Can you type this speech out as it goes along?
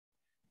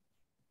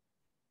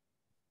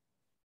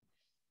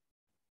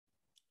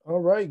All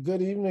right,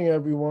 good evening,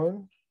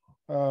 everyone.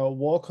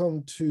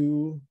 Welcome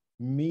to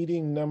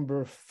meeting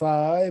number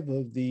 5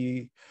 of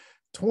the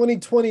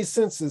 2020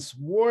 Census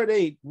Ward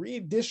 8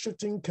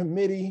 Redistricting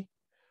Committee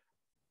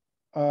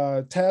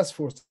Task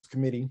Force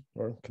Committee,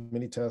 or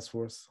Committee Task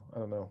Force. I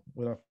don't know.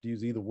 We don't have to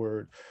use either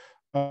word.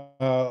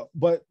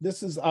 But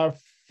this is our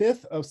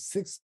 5th of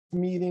 6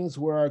 meetings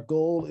where our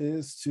goal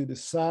is to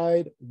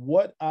decide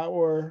what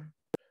our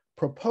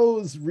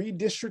proposed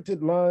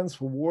redistricted lines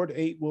for Ward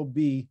 8 will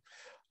be,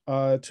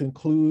 to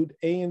include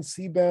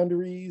ANC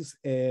boundaries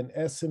and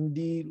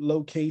SMD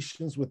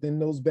locations within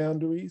those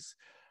boundaries.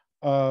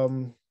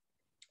 Our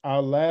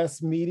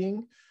last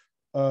meeting,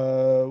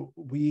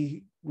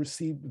 we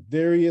received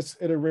various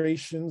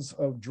iterations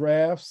of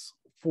drafts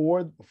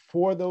for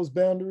those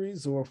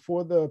boundaries or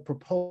for the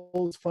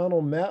proposed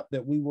final map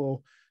that we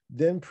will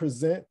then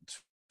present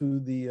to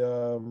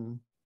the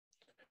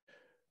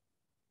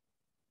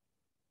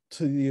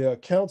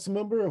council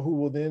member, who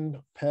will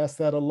then pass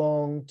that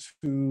along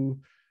to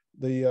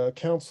the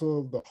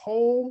council of the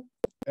whole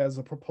as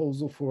a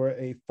proposal for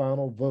a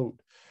final vote.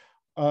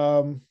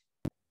 I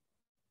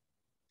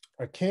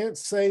can't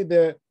say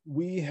that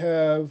we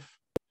have,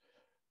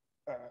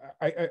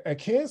 I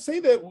can't say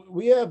that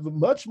we have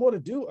much more to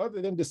do other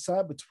than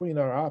decide between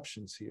our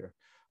options here.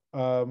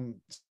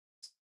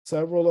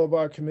 Several of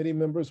our committee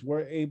members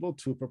were able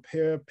to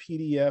prepare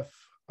PDF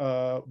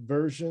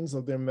versions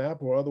of their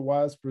map or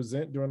otherwise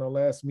present during our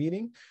last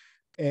meeting.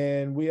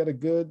 And we had a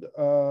good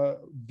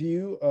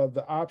view of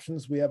the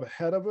options we have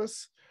ahead of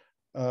us.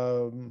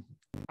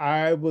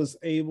 I was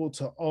able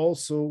to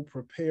also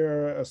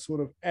prepare a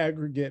sort of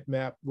aggregate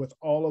map with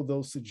all of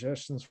those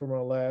suggestions from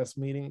our last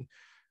meeting,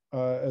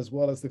 as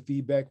well as the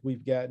feedback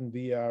we've gotten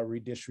via our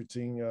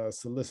redistricting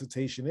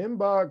solicitation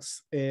inbox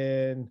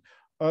and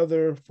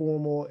other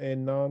formal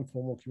and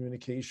non-formal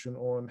communication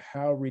on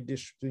how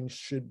redistricting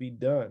should be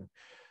done.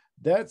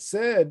 That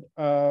said,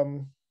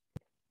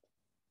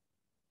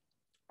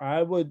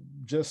 I would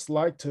just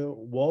like to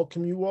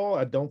welcome you all.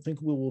 I don't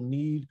think we will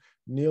need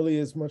nearly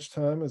as much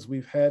time as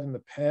we've had in the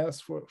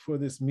past for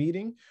this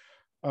meeting.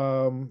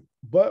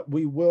 But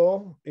we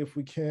will, if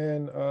we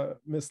can,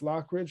 Ms.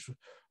 Lockridge,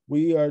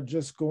 we are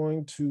just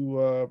going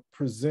to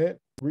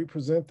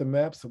represent the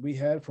maps that we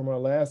had from our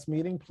last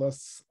meeting,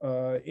 plus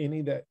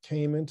any that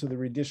came into the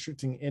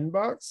redistricting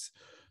inbox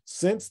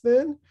since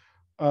then.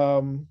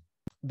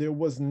 There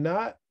was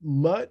not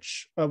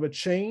much of a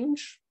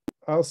change.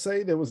 I'll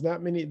say there was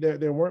not many,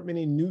 there weren't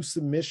many new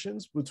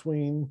submissions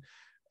between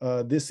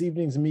this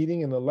evening's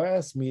meeting and the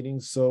last meeting.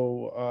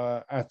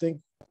 So I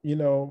think,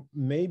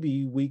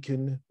 maybe we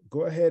can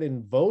go ahead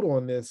and vote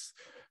on this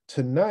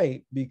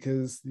tonight,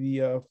 because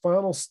the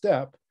final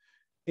step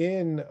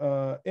in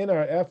our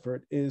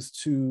effort is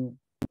to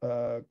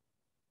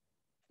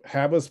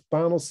have a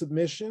final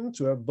submission,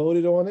 to have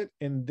voted on it,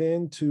 and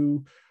then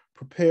to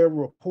prepare a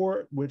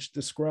report which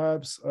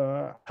describes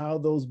how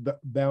those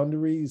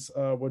boundaries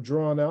were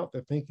drawn out,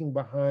 the thinking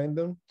behind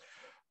them,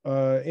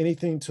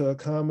 anything to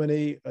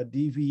accommodate a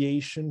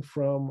deviation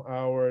from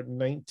our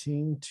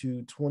 19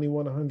 to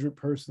 2,100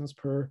 persons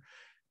per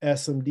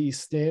SMD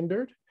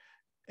standard.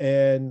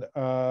 And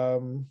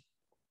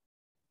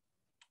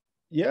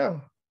yeah,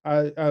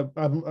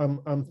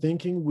 I'm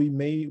thinking we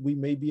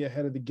may be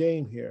ahead of the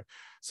game here.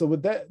 So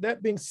with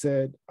that being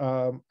said,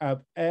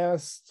 I've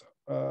asked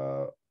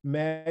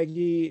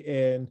Maggie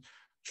and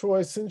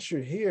Troy, since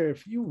you're here,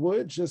 if you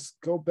would just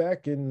go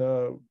back and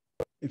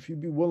if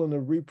you'd be willing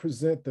to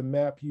represent the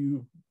map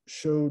you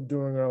showed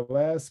during our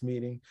last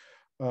meeting.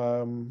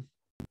 I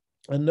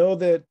know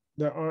that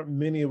there aren't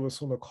many of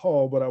us on the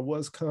call, but I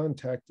was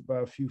contacted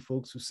by a few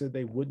folks who said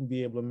they wouldn't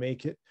be able to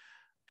make it.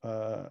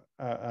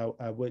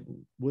 I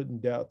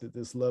wouldn't doubt that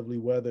this lovely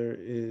weather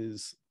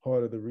is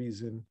part of the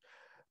reason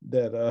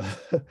that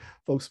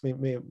folks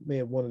may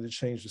have wanted to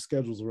change the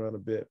schedules around a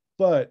bit.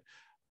 But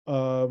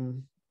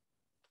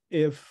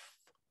if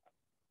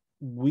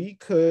we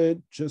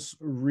could just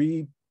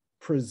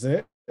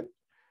represent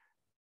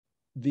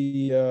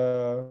the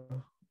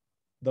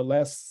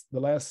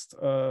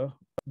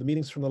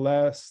meetings from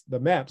the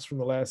maps from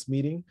the last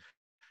meeting,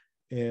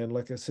 and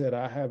like I said,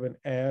 I have an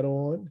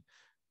add-on,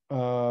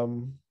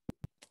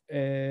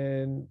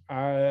 and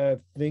I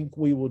think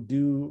we will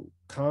do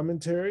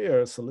commentary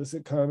or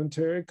solicit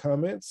commentary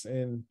comments,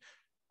 and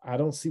I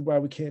don't see why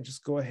we can't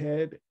just go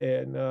ahead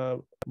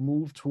and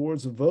move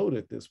towards a vote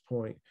at this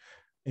point.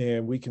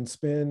 And we can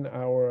spend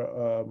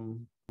our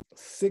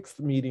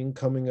 6th meeting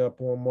coming up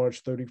on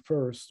March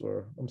 31st,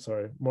 or I'm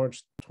sorry,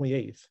 March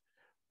 28th.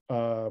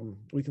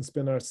 We can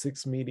spend our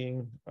 6th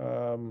meeting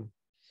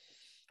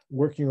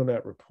working on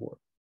that report.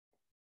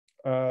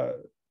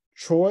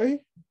 Troy,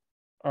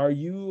 are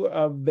you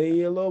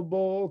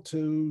available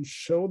to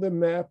show the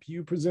map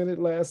you presented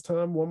last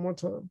time one more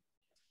time?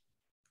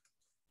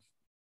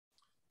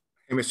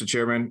 Hey, Mr.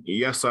 Chairman.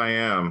 Yes, I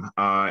am.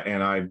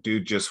 And I do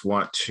just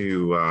want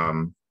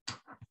to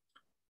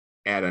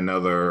add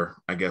another,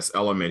 I guess,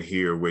 element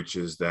here, which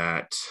is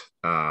that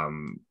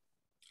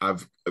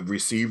I've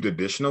received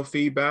additional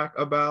feedback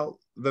about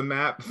the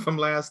map from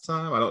last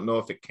time. I don't know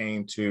if it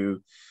came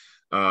to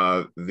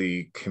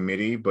the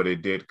committee, but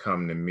it did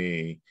come to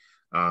me.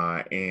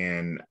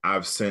 And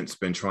I've since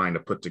been trying to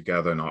put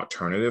together an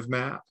alternative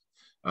map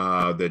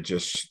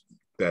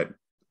that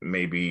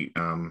maybe,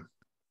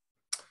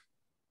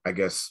 I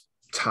guess,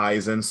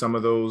 ties in some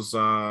of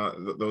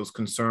those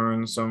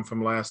concerns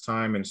from last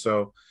time. And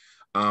so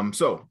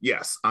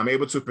yes, I'm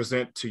able to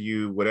present to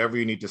you whatever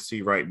you need to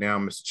see right now,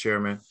 Mr.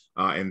 Chairman,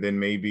 and then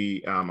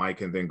maybe I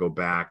can then go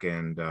back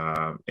and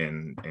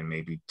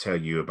maybe tell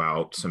you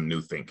about some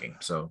new thinking.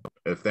 So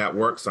if that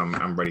works,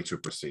 I'm ready to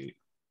proceed.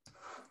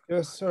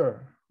 Yes,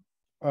 sir.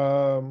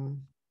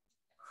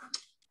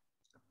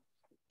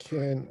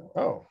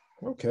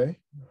 Okay.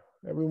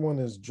 Everyone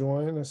is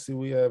joined. I see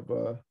we have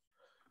a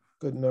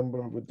good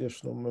number of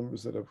additional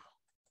members that have,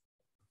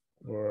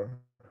 or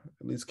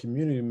at least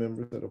community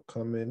members that have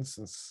come in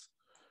since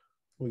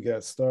we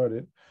got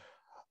started.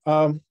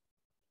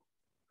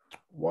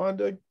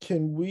 Wanda,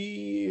 can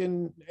we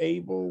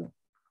enable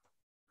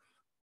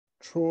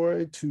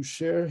Troy to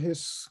share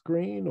his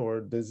screen, or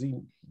does he?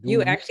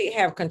 You actually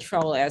have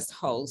control as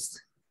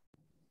host.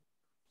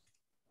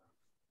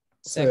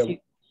 So if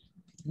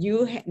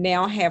you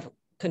now have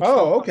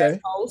control as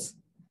host.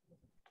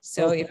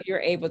 So if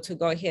you're able to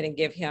go ahead and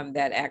give him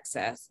that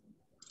access.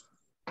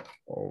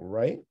 All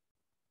right.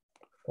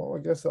 Well, I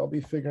guess I'll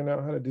be figuring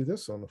out how to do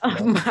this on the fly.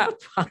 My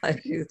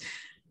apologies.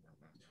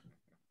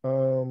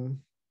 All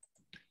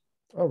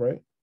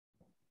right.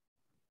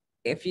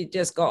 If you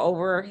just go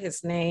over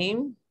his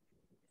name,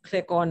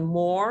 click on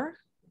more.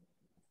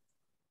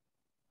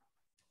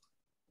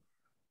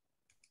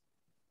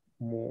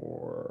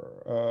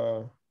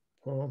 More.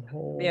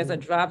 Hold. There's a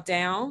drop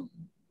down,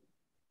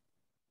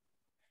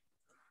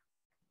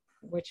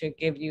 which will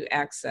give you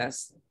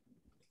access.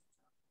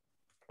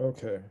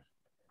 Okay.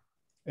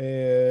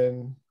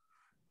 And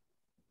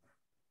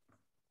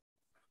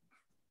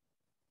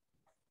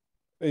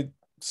it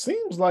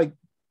seems like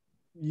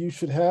you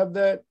should have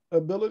that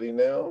ability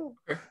now.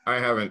 I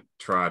haven't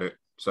tried it.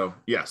 So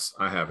yes,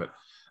 I have it.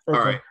 Okay.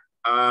 All right.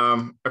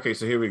 Okay,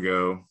 so here we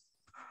go.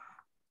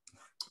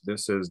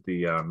 This is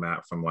the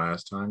map from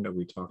last time that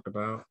we talked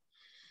about.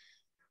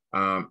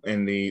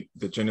 And the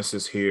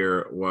genesis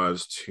here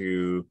was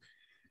to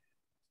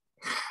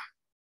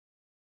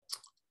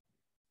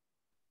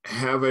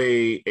have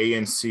a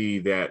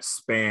ANC that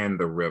spanned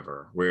the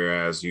river,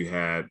 whereas you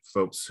had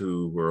folks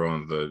who were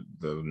on the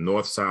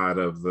north side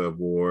of the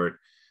ward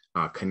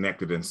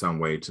connected in some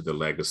way to the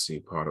legacy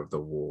part of the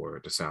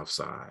ward, the south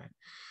side.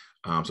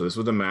 So this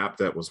was the map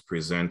that was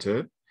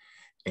presented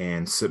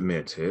and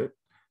submitted.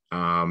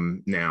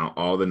 Now,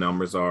 all the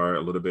numbers are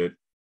a little bit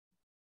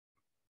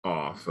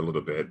off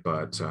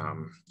but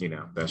you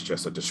know, that's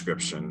just a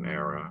description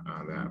error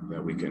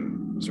that we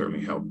can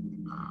certainly help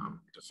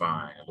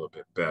define a little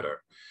bit better.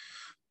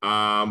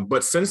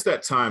 But since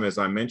that time, as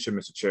I mentioned,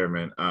 Mr.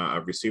 Chairman,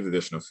 I've received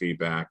additional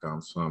feedback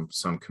from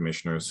some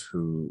commissioners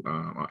who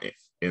are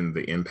in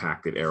the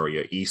impacted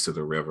area east of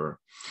the river.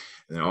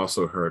 And I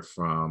also heard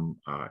from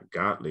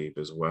Gottlieb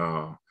as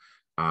well,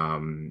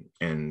 and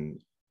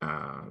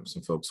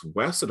some folks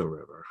west of the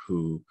river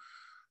who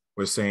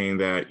were saying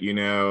that, you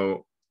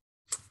know,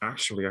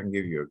 actually, I can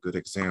give you a good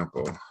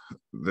example.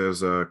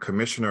 There's a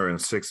commissioner in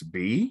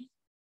 6B,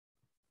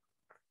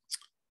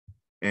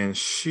 and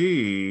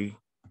she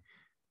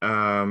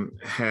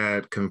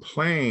had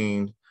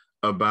complained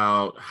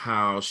about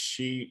how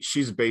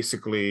she's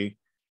basically,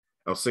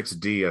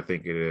 6D, I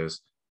think it is.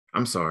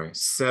 I'm sorry,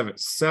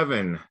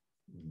 7D.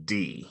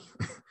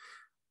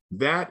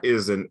 That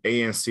is an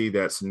ANC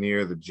that's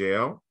near the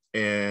jail.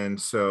 And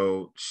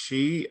so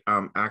she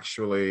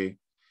actually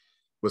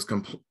was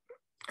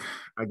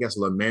I guess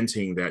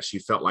lamenting that she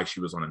felt like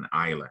she was on an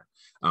island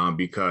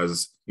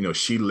because, you know,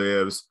 she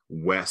lives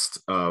west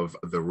of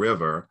the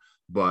river,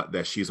 but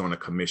that she's on a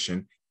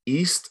commission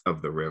east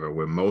of the river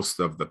where most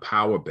of the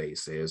power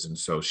base is. And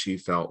so she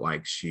felt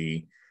like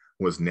she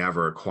was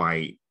never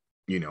quite,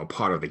 you know,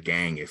 part of the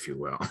gang, if you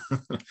will.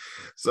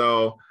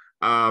 So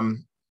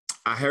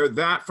I heard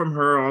that from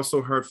her.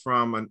 Also heard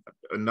from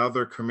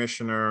another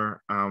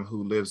commissioner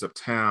who lives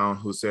uptown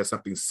who said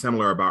something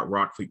similar about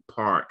Rock Creek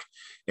Park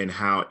and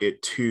how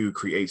it too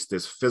creates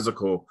this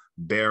physical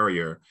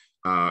barrier.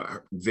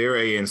 Their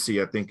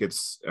ANC, I think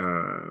it's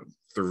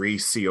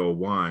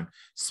 3C01,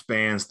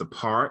 spans the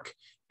park.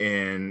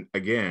 And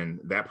again,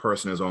 that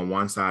person is on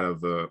one side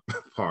of the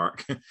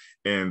park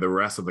and the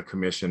rest of the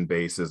commission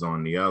base is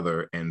on the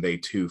other. And they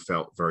too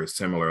felt very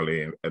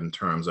similarly in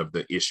terms of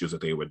the issues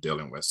that they were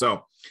dealing with.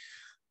 So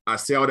I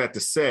say all that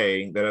to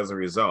say that as a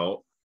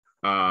result,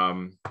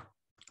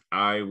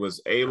 I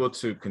was able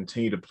to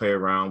continue to play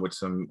around with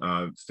some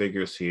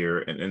figures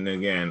here. And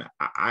again,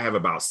 I have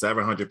about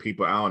 700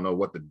 people I don't know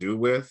what to do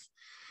with.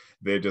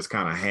 They're just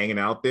kind of hanging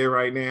out there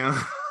right now.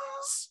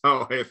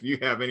 So if you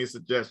have any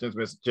suggestions,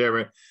 Mr.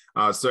 Chairman,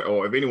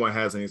 or if anyone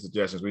has any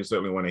suggestions, we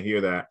certainly want to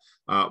hear that.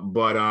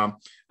 But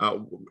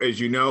as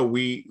you know,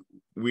 we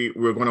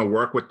we're going to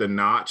work with the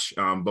notch.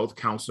 Both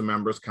council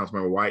members,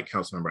 Councilmember White,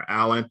 Councilmember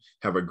Allen,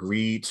 have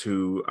agreed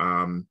to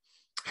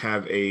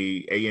have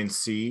a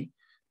ANC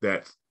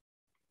that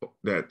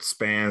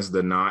spans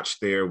the notch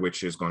there,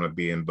 which is going to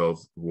be in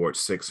both Ward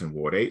 6 and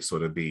Ward 8. So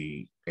it'll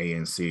be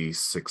ANC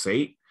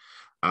 6-8.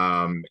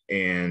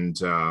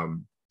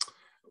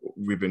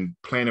 We've been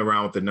playing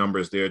around with the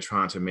numbers there,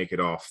 trying to make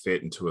it all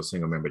fit into a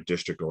single member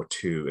district or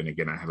two. And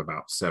again, I have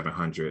about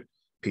 700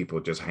 people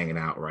just hanging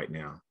out right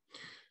now.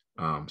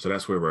 So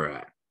that's where we're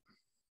at.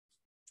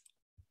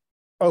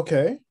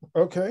 Okay.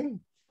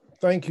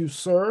 Thank you,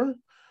 sir.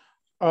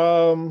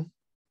 Can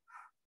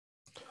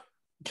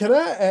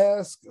I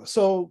ask,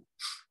 so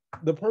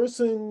the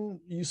person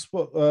you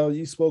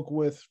spoke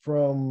with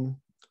from,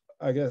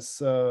 I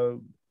guess,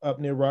 up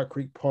near Rock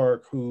Creek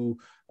Park, who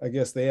I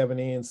guess they have an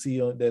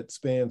ANC that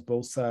spans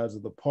both sides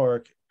of the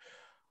park,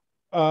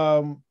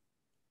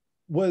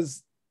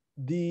 was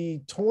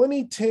the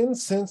 2010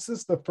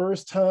 census the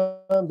first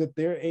time that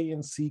their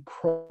ANC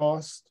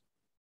crossed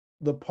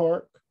the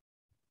park?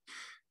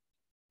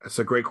 That's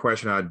a great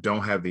question. I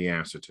don't have the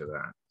answer to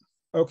that.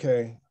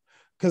 Okay,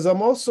 because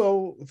I'm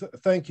also,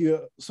 thank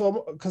you.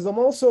 So, because I'm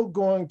also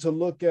going to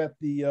look at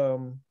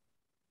the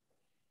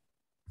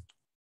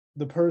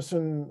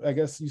person, I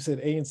guess you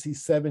said ANC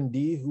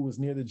 7D, who was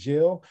near the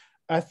jail.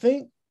 I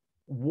think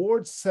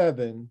Ward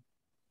 7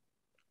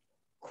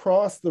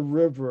 crossed the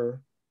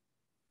river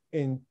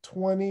in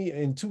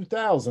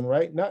 2000,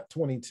 right? Not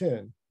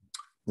 2010.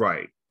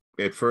 Right.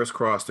 It first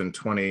crossed in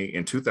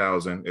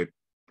 2000,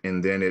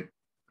 and then it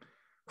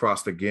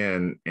crossed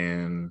again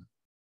in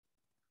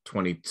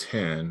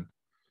 2010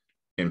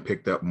 and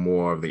picked up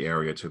more of the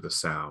area to the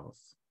south.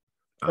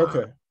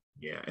 Okay.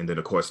 Yeah, and then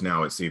of course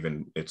now it's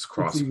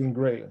crossing. It's even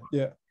greater.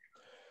 Yeah.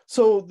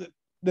 So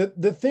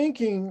the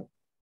thinking,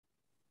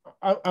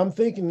 I'm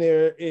thinking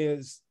there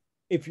is,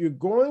 if you're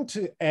going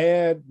to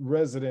add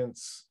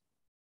residents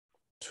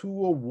to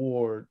a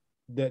ward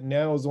that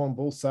now is on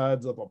both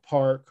sides of a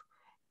park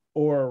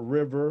or a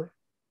river,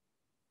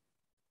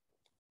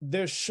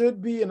 there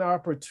should be an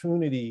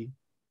opportunity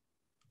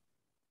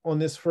on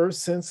this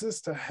first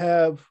census to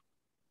have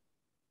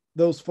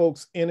those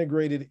folks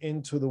integrated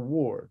into the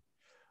ward.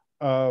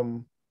 I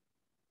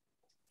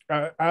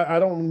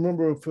don't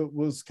remember if it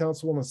was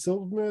Councilwoman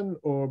Silverman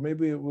or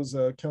maybe it was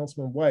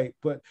Councilman White,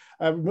 but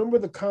I remember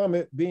the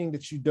comment being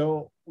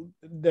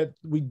that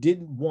we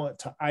didn't want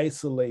to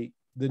isolate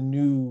the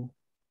new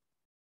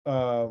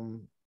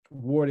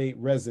Ward 8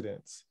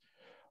 residents.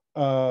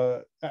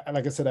 Like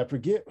I said, I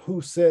forget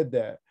who said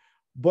that,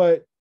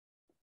 but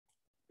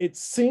it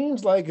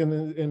seems like,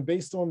 and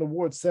based on the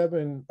Ward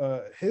 7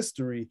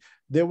 history,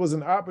 there was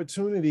an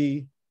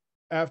opportunity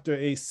after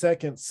a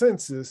second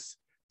census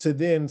to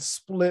then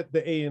split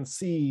the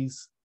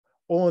ANCs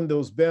on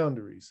those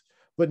boundaries.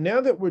 But now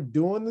that we're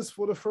doing this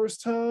for the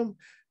first time,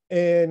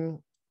 and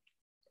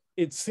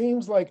it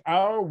seems like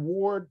our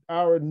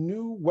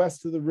new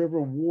west of the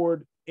river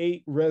Ward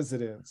 8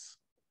 residents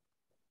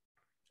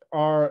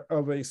are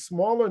of a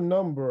smaller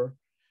number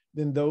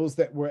than those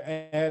that were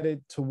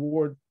added to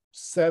Ward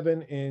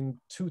 7 in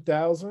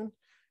 2000,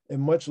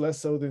 and much less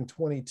so than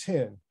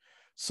 2010.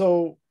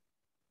 So,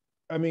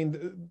 I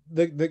mean,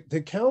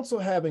 the council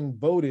having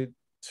voted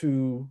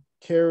to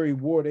carry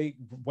Ward 8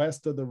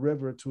 west of the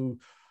river to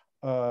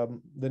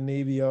the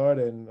Navy Yard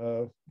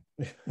and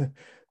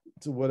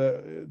to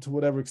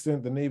whatever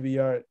extent the Navy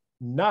Yard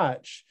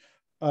notch,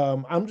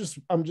 I'm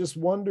just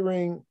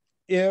wondering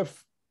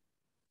if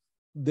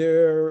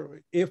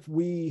we're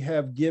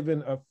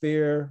giving a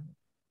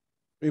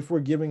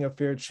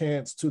fair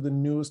chance to the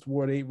newest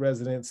Ward 8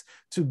 residents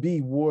to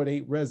be Ward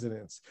 8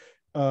 residents,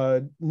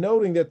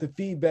 noting that the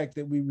feedback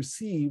that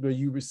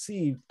you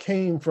received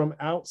came from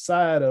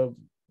outside of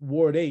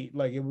Ward 8,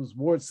 like it was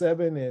Ward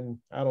 7 and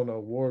I don't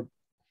know, Ward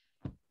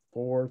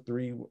 4,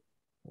 3.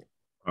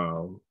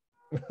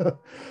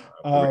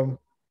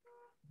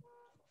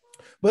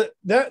 But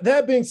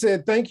that being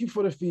said, thank you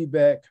for the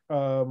feedback.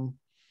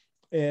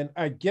 And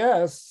I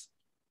guess,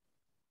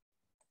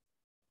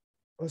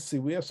 let's see,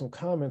 we have some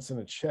comments in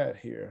the chat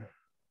here.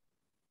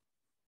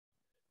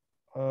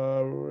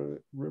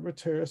 River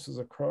Terrace is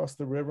across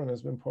the river and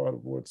has been part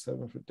of Ward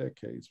 7 for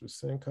decades. We're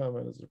seeing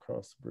commenters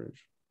across the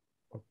bridge.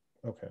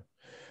 Okay.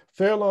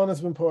 Fairlawn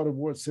has been part of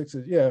Ward 6.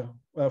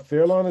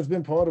 Fairlawn has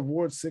been part of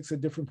Ward 6 at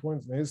different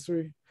points in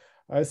history.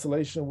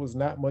 Isolation was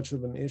not much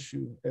of an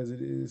issue as it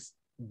is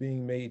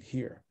being made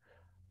here.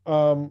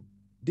 Dion,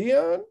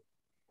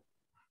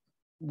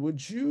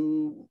 would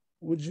you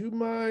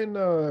mind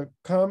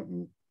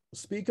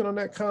speaking on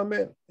that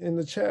comment in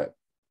the chat?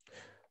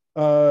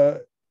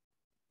 And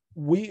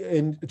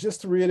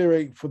just to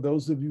reiterate for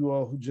those of you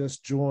all who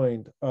just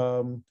joined,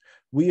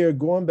 we are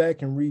going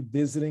back and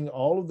revisiting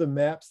all of the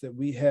maps that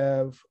we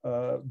have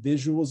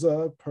visuals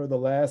of per the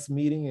last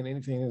meeting and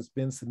anything that's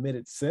been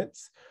submitted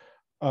since.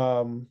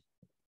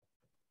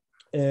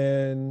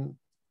 And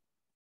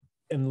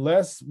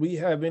unless we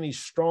have any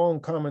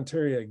strong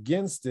commentary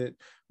against it,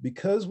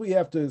 because we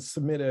have to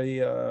submit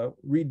a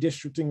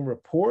redistricting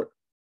report,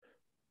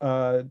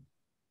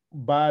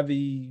 by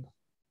the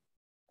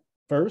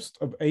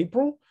 1st of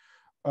April,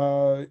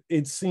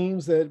 it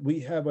seems that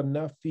we have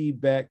enough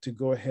feedback to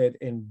go ahead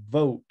and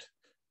vote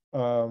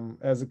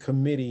as a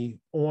committee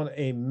on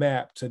a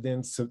map to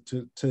then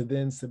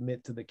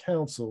submit to the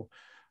council,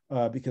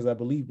 because I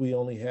believe we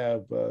only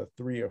have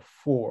 3 or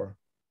 4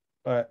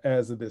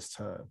 as of this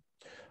time.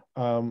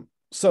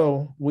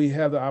 So we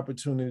have the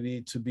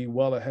opportunity to be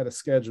well ahead of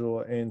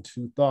schedule and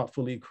to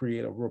thoughtfully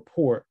create a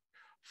report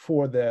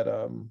for that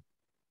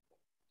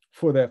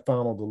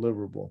final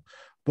deliverable.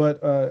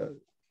 But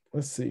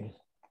let's see.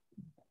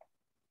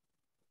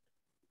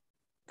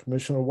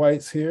 Commissioner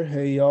White's here.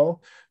 Hey,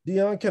 y'all.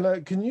 Dion,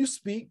 can you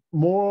speak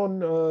more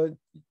on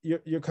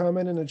your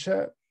comment in the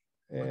chat?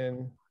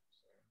 And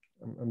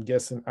I'm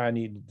guessing I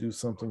need to do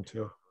something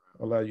to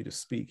allow you to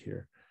speak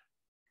here.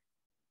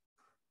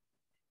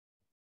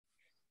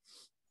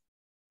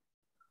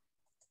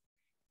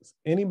 Does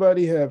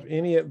anybody have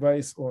any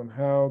advice on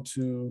how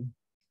to?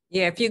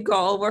 Yeah, if you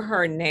go over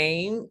her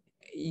name,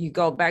 you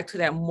go back to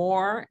that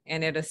more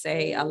and it'll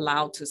say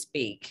allowed to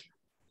speak.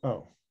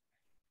 Oh,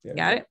 yeah.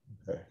 Got it?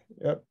 Okay.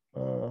 Yep.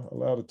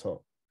 Allowed to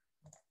talk.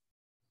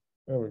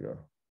 There we go.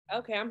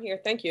 Okay, I'm here.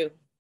 Thank you.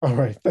 All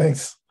right.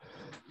 Thanks.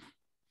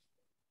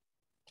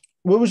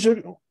 What was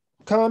your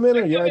comment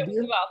or your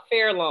idea? About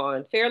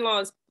Fairlawn.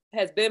 Fairlawn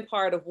has been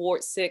part of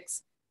Ward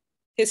 6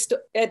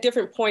 at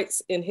different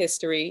points in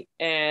history,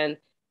 and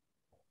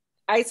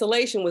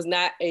isolation was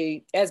not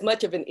as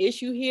much of an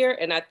issue here.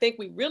 And I think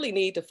we really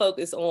need to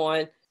focus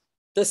on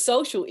the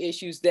social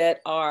issues that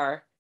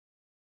are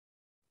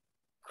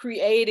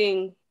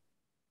creating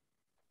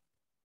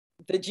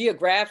the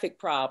geographic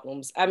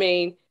problems. I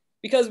mean,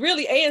 because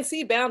really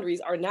ANC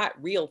boundaries are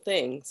not real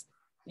things.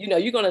 You know,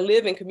 you're going to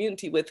live in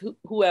community with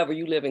whoever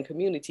you live in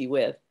community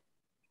with.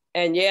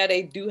 And yeah,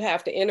 they do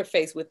have to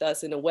interface with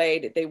us in a way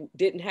that they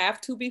didn't have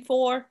to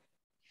before.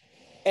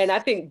 And I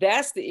think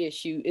that's the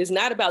issue. It's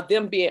not about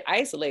them being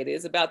isolated.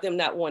 It's about them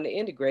not wanting to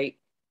integrate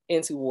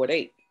into Ward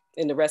 8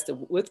 and the rest of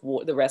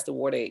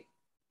Ward 8.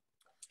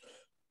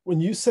 When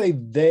you say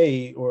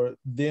they or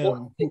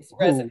them,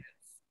 residents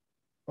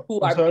who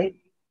are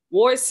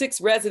Ward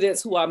 6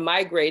 residents who are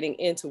migrating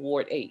into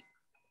Ward 8.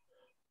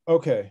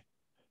 Okay.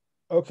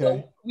 Okay.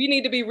 So we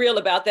need to be real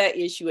about that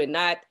issue and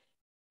not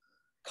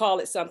call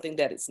it something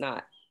that it's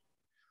not.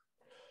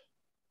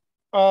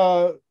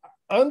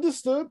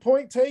 Understood,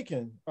 point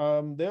taken.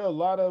 There are a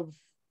lot of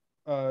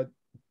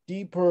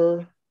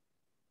deeper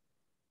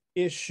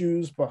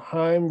issues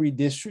behind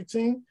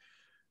redistricting,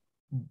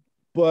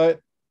 but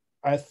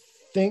I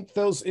think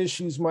those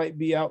issues might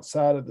be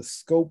outside of the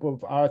scope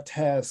of our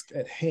task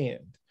at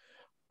hand.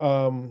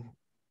 And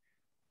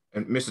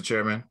Mr.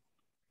 Chairman?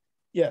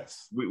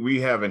 Yes. We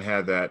haven't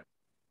had that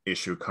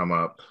issue come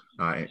up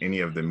in any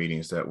of the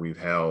meetings that we've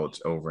held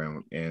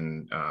over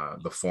in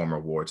the former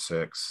Ward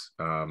 6.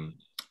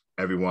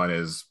 Everyone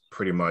is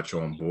pretty much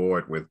on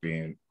board with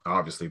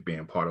obviously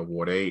being part of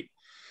Ward 8.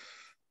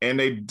 And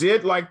they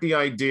did like the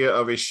idea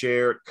of a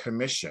shared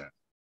commission.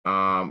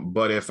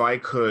 But if I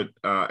could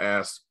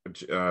ask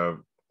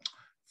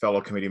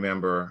fellow committee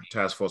member,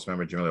 task force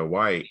member Jamila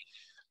White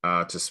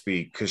to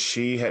speak, because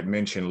she had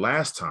mentioned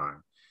last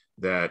time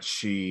that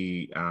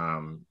she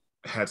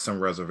had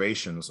some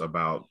reservations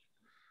about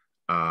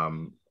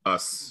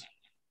us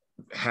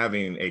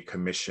having a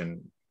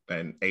commission,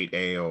 an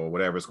 8A or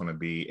whatever it's going to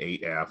be,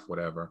 8F,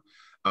 whatever,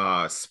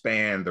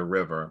 span the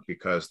river,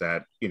 because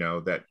that, you know,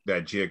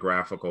 that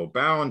geographical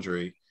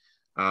boundary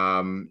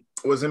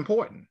was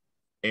important.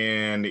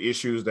 And the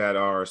issues that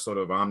are sort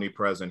of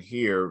omnipresent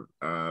here,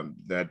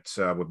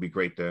 that would be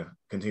great to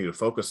continue to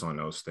focus on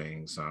those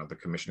things, the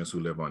commissioners who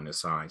live on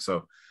this side.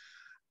 So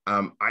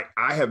I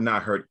have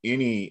not heard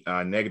any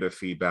negative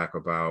feedback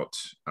about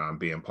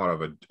being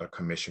part of a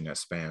commission that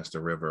spans the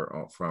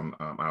river from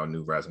our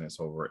new residents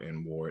over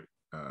in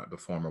the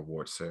former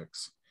Ward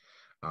 6.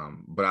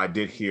 But I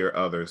did hear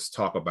others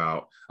talk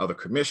about other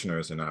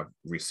commissioners, and I've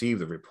received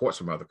the reports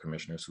from other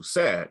commissioners who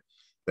said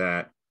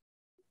that,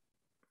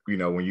 you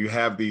know, when you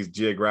have these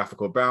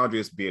geographical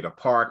boundaries, be it a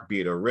park,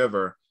 be it a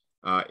river,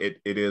 it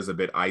is a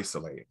bit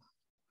isolating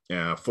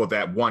for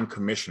that one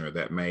commissioner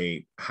that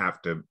may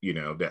have to, you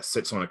know, that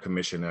sits on a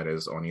commission that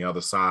is on the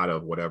other side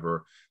of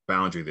whatever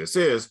boundary this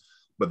is,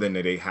 but then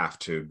they have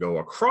to go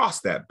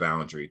across that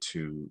boundary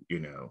to, you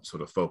know,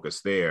 sort of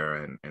focus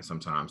there. And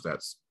sometimes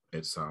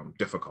it's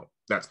difficult.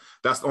 That's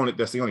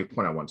the only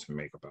point I wanted to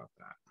make about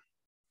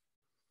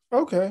that.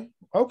 Okay.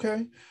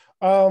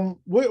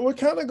 We're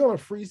kind of going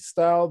to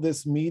freestyle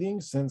this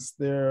meeting since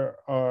there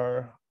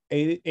are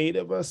eight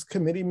of us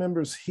committee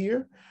members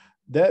here.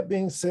 That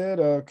being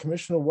said,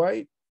 Commissioner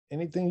White,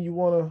 anything you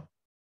want to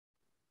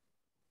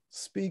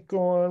speak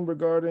on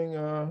regarding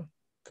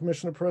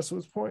Commissioner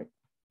Presswood's point?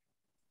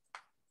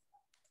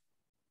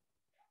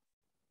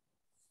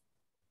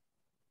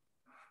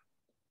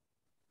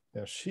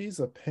 Now, she's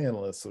a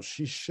panelist, so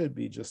she should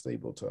be just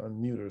able to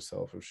unmute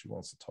herself if she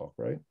wants to talk,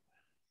 right?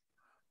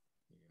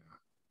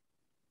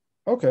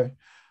 Okay.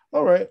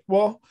 All right.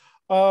 Well,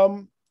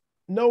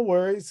 no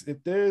worries.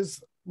 If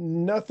there's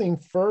nothing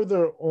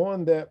further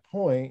on that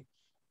point.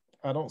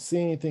 I don't see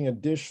anything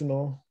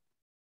additional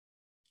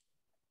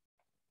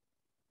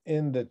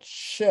in the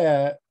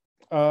chat.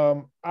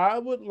 I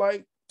would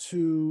like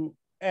to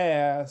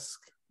ask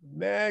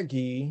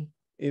Maggie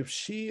if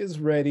she is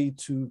ready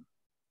to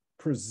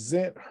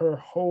present her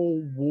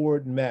whole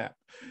ward map.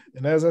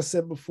 And as I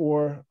said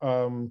before,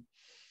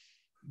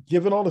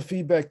 given all the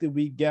feedback that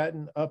we've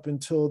gotten up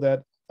until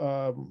that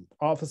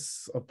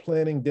Office of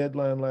Planning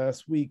deadline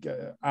last week,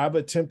 I've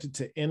attempted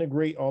to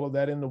integrate all of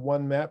that into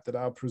one map that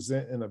I'll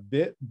present in a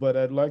bit, but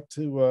I'd like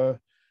to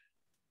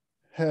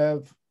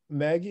have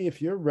Maggie,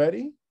 if you're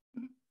ready.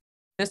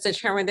 Mr.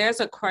 Chairman, there's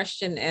a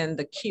question in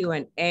the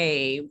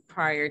Q&A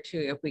prior to,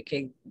 if we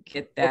could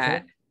get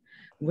that. Okay.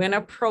 When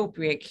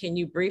appropriate, can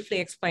you briefly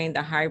explain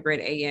the hybrid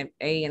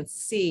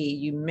ANC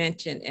you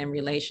mentioned in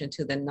relation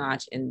to the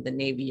notch in the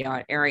Navy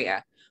Yard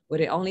area?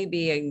 Would it only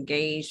be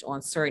engaged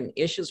on certain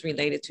issues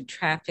related to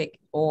traffic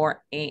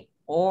or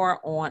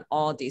on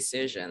all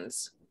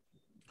decisions?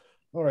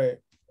 All right,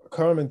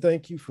 Carmen,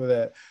 thank you for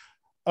that.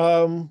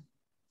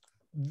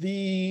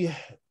 The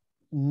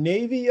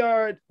Navy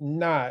Yard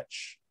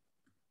notch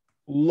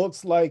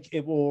looks like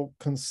it will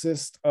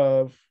consist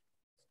of,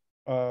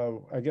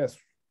 I guess,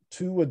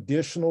 2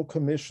 additional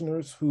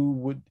commissioners who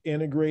would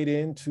integrate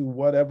into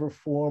whatever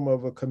form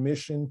of a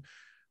commission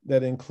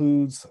that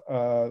includes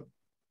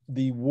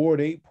the Ward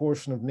 8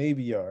 portion of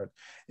Navy Yard.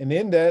 And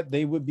in that,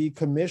 they would be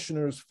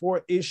commissioners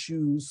for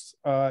issues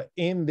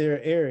in their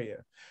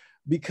area.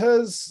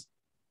 Because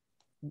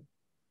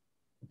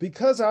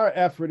our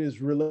effort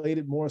is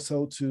related more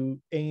so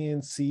to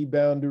ANC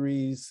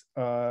boundaries,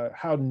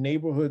 how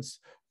neighborhoods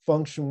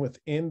function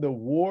within the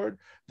ward,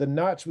 the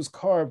notch was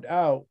carved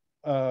out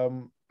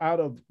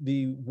of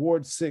the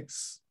Ward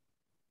 6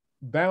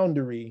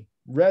 boundary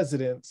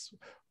residents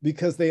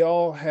because they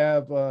all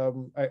have,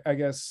 I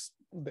guess,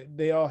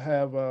 they all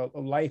have a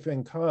life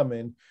in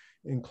common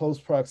in close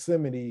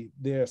proximity.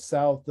 They're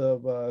south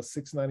of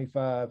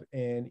 695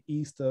 and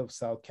east of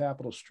South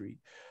Capitol Street.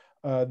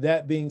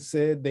 That being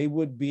said, they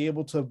would be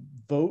able to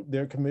vote.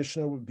 Their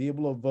commissioner would be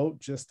able to vote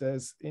just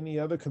as any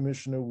other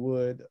commissioner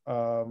would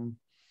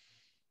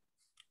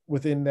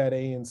within that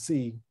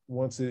ANC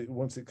once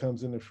it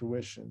comes into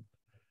fruition.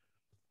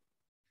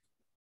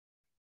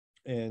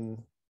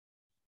 And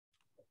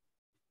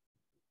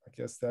I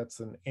guess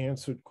that's an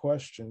answered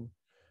question.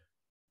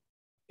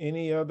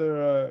 Any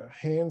other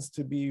hands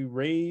to be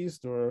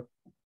raised or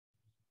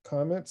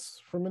comments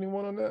from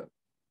anyone on that?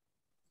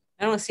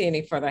 I don't see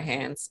any further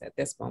hands at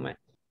this moment.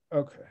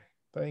 Okay,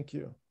 thank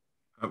you.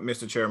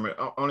 Mr. Chairman,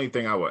 only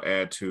thing I will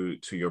add to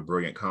your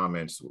brilliant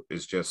comments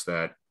is just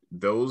that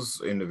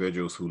those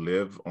individuals who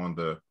live on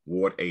the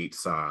Ward 8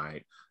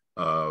 side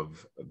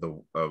of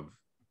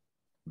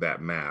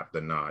that map,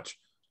 the notch,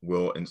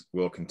 will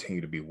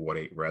continue to be Ward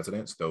 8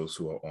 residents. Those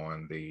who are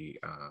on the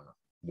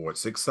Ward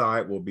 6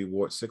 side will be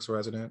Ward 6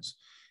 residents.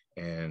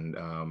 And,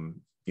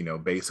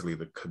 basically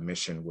the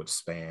commission would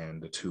span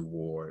the 2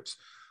 wards.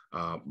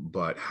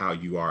 But how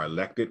you are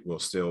elected will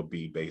still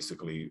be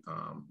basically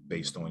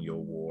based on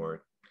your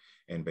ward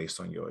and based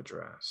on your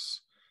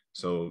address.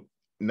 So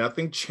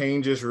nothing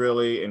changes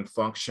really in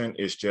function.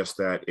 It's just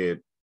that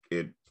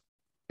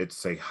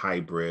it's a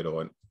hybrid,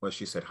 or what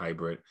she said,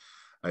 hybrid.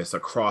 It's a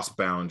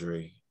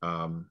cross-boundary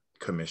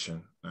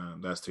commission.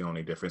 That's the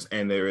only difference.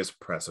 And there is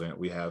precedent.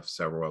 We have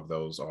several of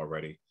those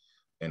already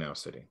in our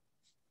city.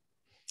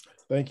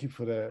 Thank you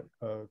for that,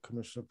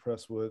 Commissioner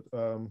Presswood.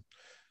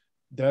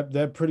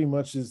 That pretty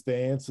much is the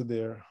answer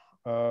there.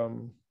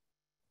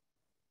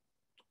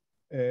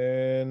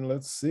 And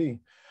let's see.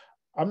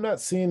 I'm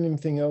not seeing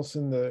anything else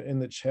in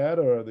the chat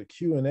or the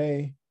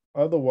Q&A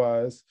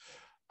otherwise.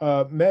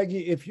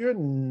 Maggie, if you're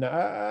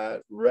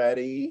not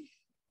ready,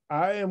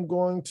 I am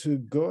going to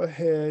go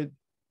ahead.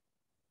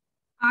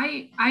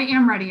 I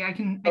am ready. I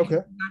can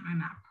present my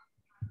map.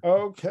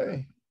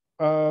 Okay.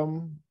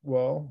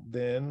 Well,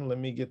 then let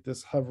me get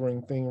this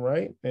hovering thing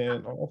right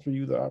and offer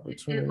you the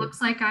opportunity. It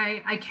looks like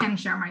I can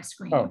share my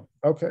screen. Oh,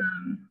 okay.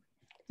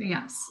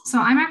 Yes. So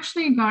I'm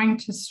actually going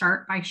to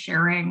start by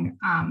sharing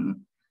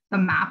the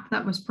map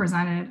that was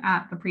presented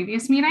at the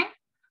previous meeting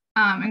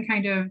and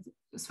kind of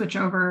switch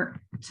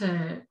over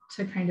to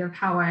kind of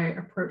how I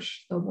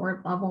approach the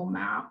ward level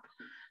map.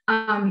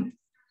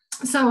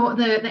 So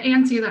the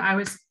ANC that I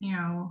was,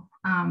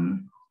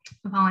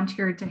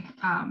 volunteered to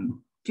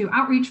do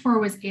outreach for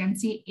was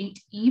ANC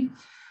 8E.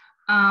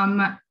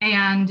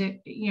 And,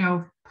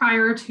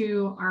 prior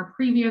to our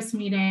previous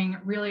meeting,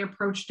 really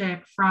approached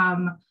it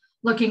from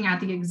looking at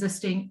the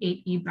existing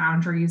 8E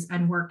boundaries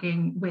and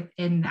working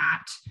within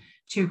that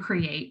to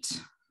create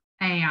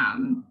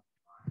some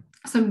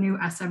new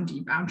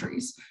SMD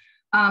boundaries.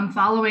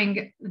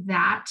 Following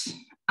that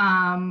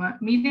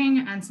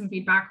meeting and some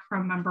feedback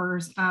from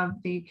members of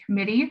the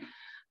committee,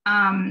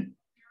 and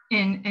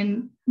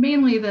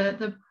mainly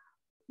the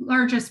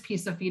largest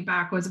piece of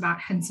feedback was about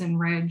Henson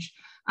Ridge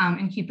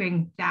and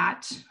keeping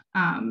that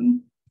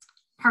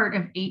part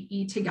of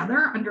 8E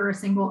together under a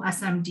single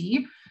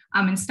SMD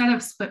instead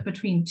of split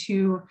between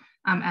 2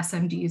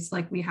 SMDs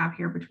like we have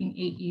here between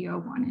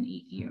 8E01 and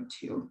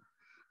 8E02.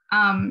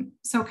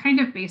 So kind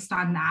of based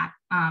on that,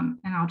 and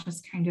I'll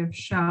just kind of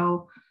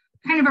show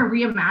kind of a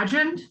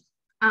reimagined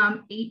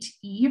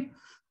 8E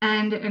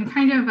and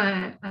kind of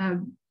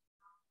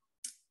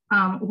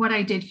what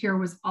I did here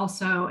was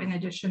also, in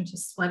addition to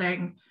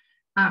splitting,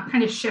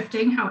 kind of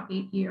shifting how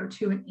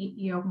 8E02 and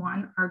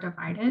 8E01 are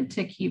divided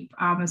to keep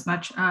as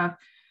much of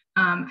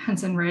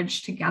Henson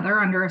Ridge together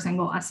under a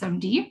single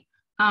SMD,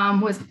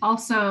 was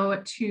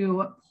also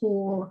to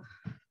pull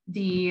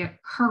the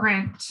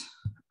current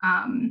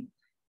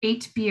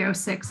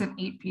 8B06 and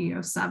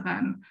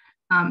 8B07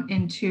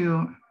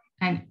 into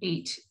an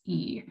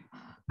 8E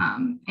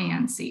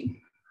ANC.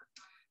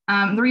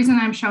 The reason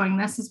I'm showing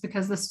this is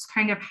because this is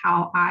kind of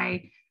how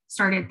I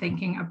started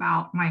thinking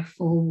about my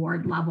full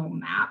ward level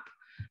map.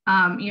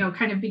 You know,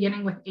 kind of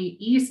beginning with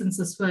 8E, since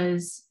this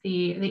was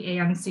the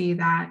ANC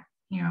that,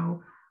 you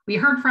know, we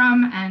heard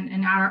from,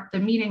 and at the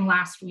meeting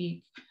last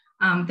week,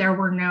 there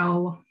were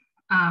no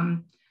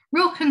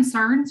real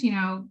concerns, you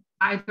know,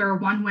 either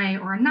one way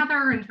or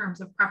another in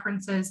terms of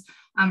preferences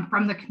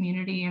from the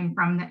community and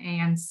from the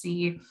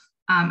ANC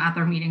at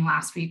their meeting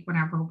last week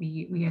whenever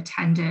we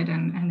attended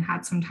and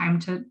had some time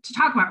to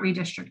talk about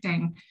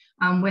redistricting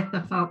with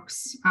the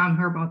folks who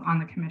are both on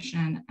the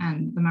commission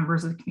and the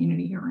members of the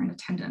community who are in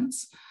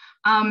attendance.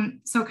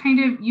 So kind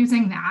of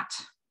using that,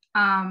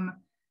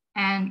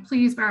 and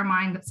please bear in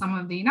mind that some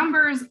of the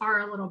numbers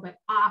are a little bit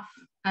off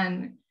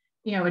and,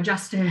 you know,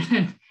 adjusted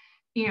and,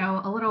 you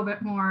know, a little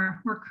bit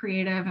more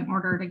creative in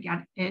order to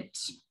get it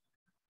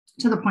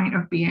to the point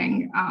of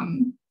being,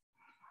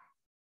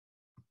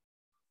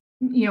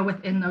 you know,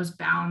 within those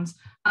bounds.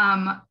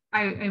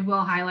 I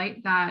will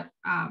highlight that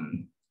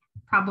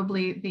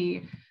probably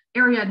the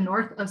area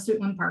north of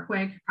Suitland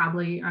Parkway could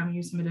probably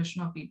use some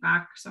additional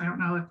feedback. So I don't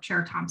know if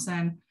Chair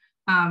Thompson,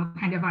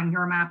 kind of on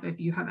your map, if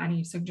you have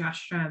any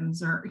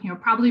suggestions or, you know,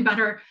 probably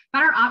better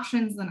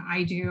options than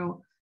I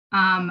do.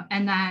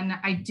 And then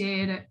I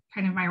did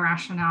kind of my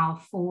rationale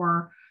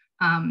for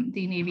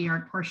the Navy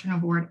Yard portion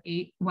of Ward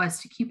 8 was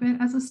to keep it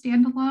as a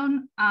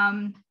standalone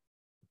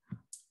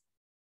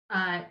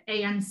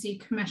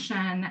ANC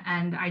commission,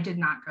 and I did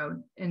not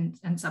go and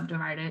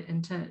subdivide it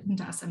into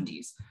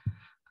SMDs.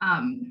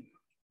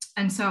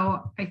 And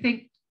so I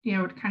think, you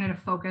know, kind of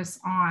to focus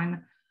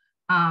on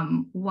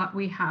what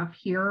we have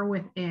here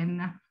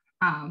within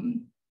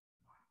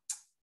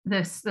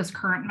this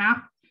current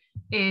map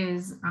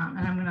is, and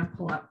I'm going to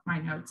pull up my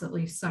notes, at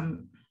least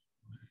some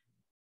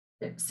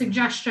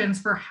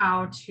suggestions for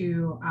how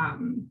to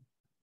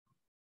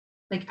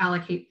like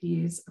allocate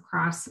these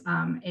across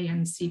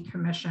ANC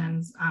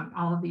commissions,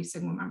 all of these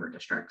single member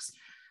districts.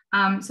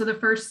 So the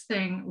first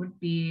thing would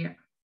be,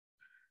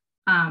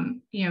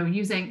 you know,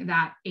 using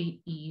that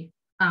 8E,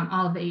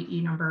 all of the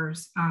 8E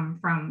numbers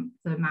from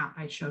the map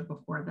I showed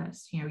before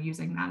this, you know,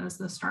 using that as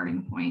the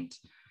starting point.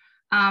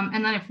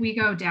 And then if we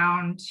go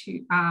down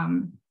to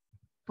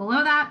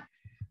below that,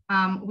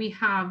 we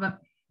have,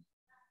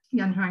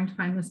 yeah, I'm trying to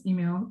find this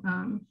email,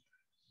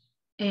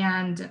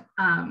 and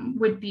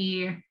would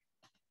be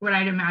what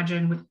I'd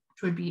imagine which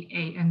would be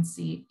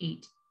ANC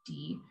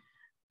 8D.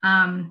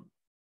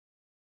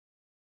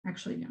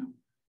 Actually, no.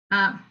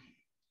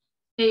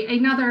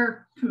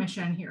 Another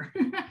commission here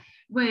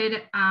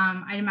would,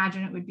 I'd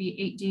imagine it would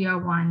be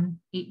 8D01,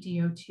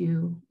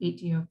 8D02,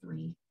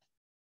 8D03,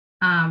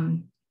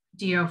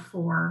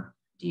 D04,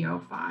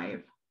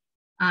 D05,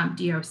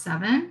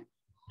 D07,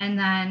 and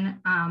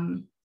then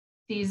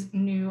these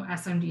new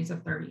SMDs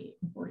of 38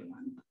 and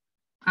 41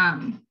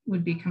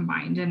 would be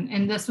combined.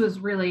 And this was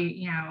really,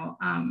 you know,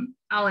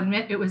 I'll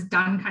admit it was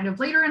done kind of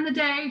later in the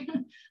day,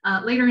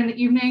 later in the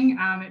evening.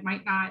 It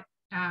might not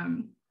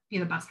be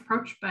the best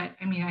approach, but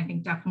I mean, I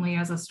think definitely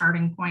as a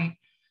starting point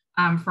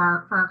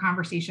for our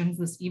conversations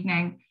this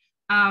evening.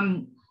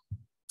 And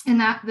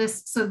that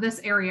so this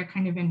area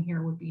kind of in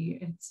here would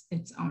be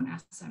its own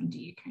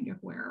SMD, kind of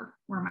where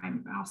my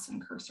mouse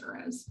and cursor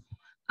is.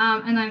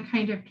 And then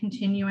kind of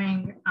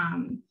continuing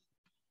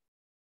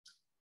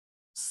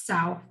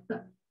south,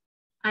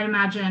 I'd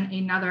imagine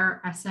another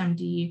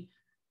SMD.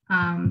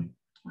 I'm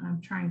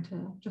trying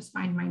to just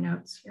find my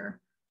notes here.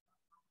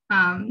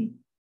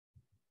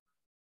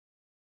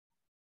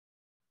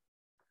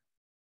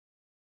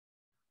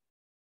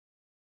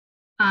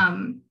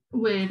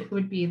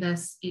 Would be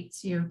this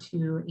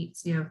 8CO2,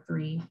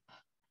 8CO3,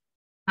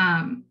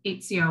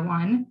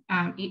 8CO1,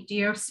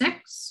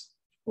 8D06,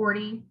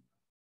 40.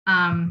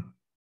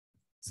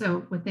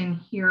 So within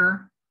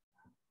here,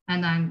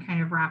 and then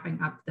kind of wrapping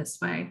up this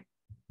way.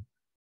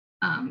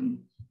 And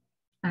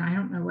I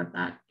don't know what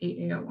that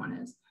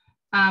 8A01 is.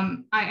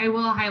 I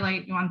will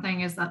highlight one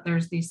thing is that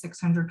there's these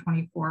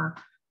 624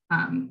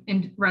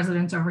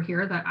 residents over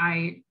here that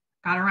I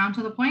got around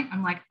to the point.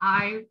 I'm like,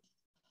 I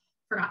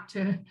forgot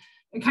to,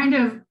 I kind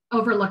of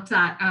overlooked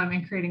that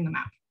in creating the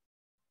map.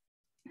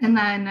 And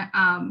then,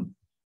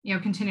 you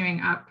know,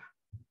 continuing up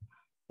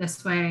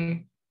this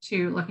way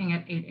to looking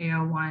at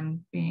 8A01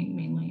 being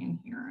mainly in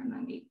here, and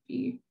then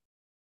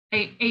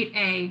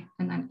 8A,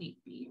 and then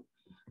 8B.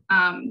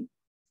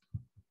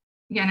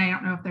 again, I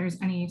don't know if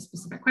there's any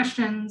specific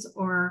questions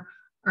or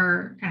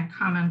kind of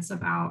comments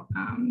about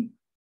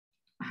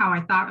how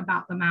I thought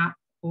about the map,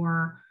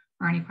 or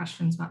any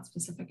questions about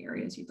specific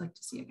areas you'd like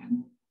to see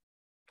again.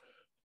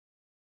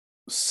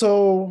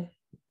 So,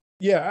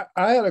 yeah,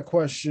 I had a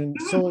question.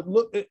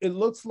 So it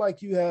looks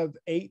like you have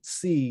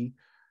 8C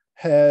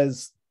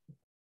has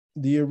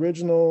the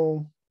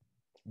original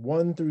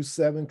 1 through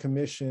 7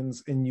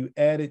 commissions, and you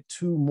added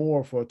 2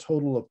 more for a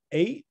total of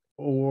 8,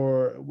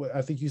 or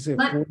I think you said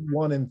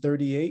 41 and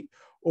 38,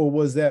 or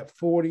was that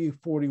 40,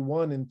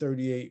 41, and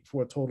 38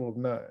 for a total of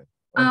 9?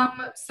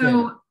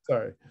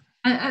 Sorry.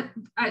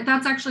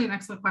 That's actually an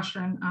excellent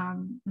question,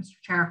 Mr.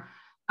 Chair.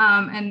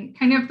 And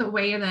kind of the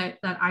way that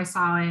I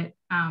saw it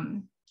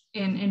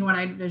in what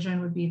I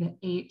envisioned would be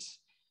that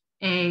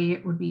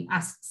 8A would be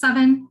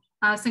S7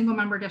 single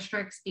member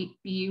districts,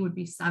 8B would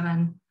be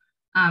 7,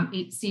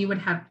 8C would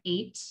have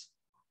 8,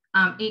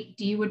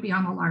 8D would be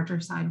on the larger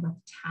side with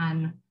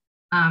 10,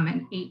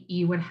 and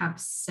 8E would have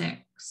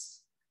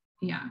 6.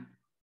 Yeah.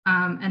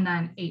 And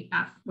then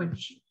 8F,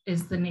 which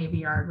is the Navy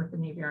Yard with the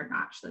Navy Yard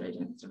notch that I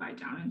didn't divide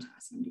down into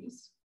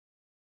SMDs.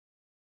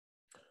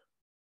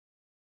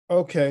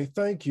 Okay,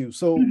 thank you.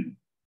 So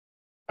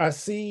I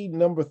see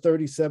number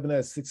 37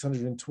 as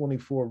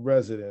 624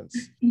 residents.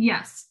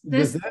 Yes.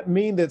 Does that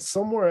mean that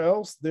somewhere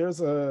else there's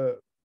a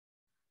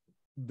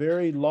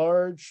very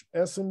large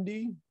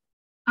SMD?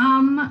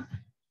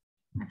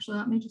 Actually,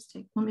 let me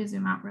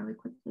zoom out really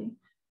quickly.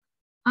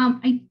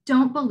 I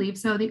don't believe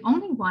so. The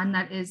only one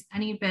that is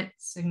any bit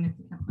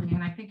significantly,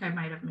 and I think I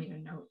might have made a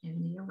note in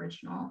the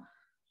original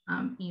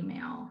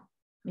email,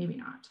 maybe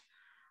not,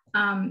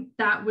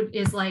 that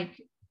is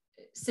like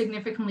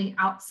significantly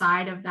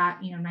outside of that,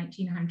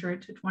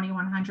 1900 to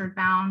 2100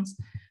 bounds,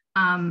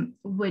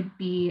 would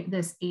be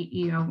this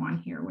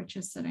 8E01 here, which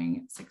is sitting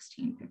at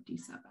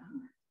 1657.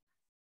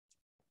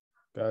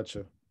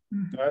 Gotcha.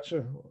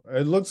 Gotcha.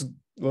 It looks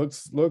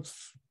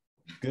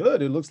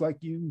good. It looks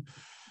like you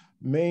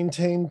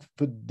maintain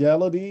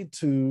fidelity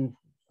to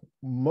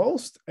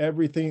most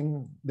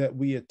everything that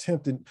we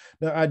attempted.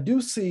 Now I do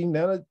see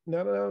now that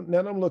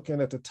I'm looking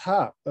at the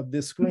top of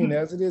this screen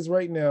as it is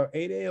right now,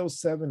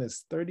 8A07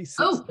 is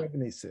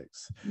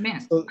 3676.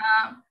 Man, so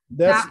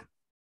that's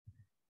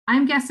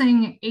I'm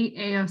guessing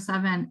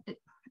 8A07.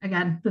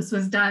 Again, this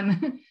was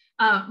done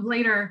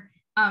later,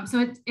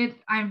 so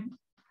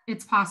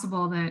it's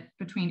possible that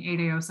between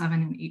 8A07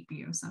 and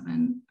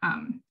 8B07,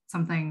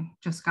 something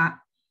just got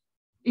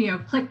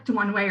clicked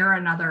one way or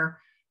another.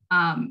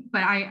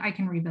 But I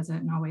can revisit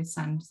and always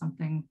send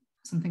something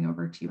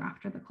over to you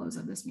after the close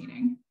of this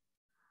meeting.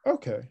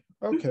 Okay.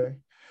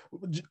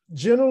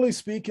 Generally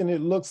speaking, it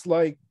looks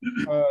like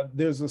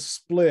there's a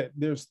split.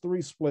 There's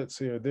 3 splits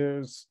here.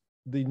 There's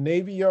the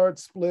Navy Yard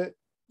split,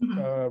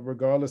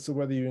 regardless of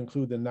whether you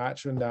include the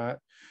notch or not.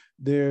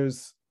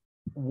 There's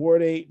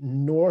Ward 8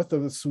 north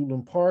of the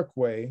Suitland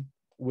Parkway,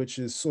 which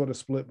is sort of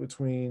split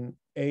between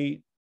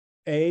 8A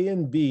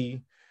and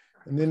B.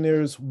 And then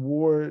there's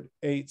Ward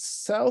 8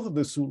 south of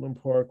the Suitland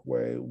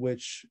Parkway,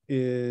 which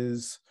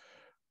is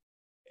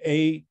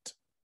 8E,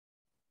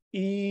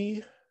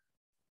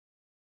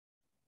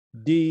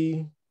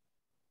 D,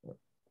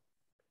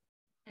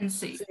 and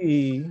C.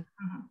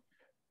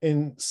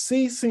 And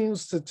C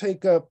seems to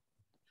take up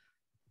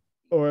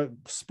or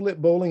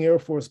split Bowling Air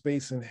Force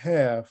Base in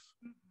half,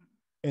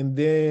 and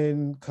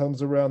then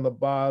comes around the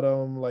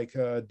bottom like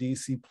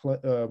DC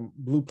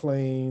Blue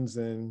Plains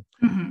and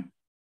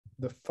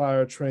the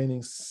Fire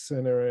Training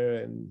Center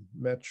and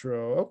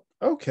Metro.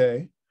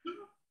 Okay.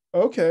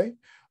 Okay.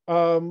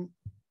 Okay.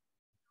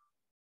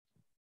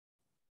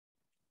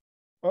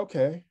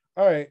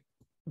 All right.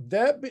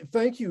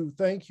 Thank you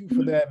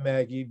for that,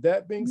 Maggie.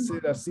 That being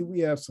said, I see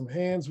we have some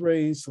hands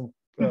raised, some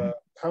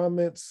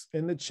comments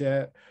in the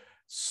chat.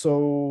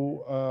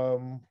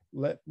 So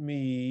let's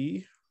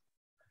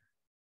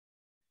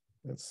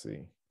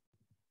see.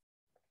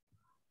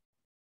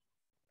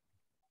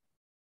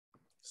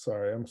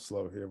 Sorry, I'm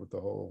slow here with the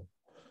whole.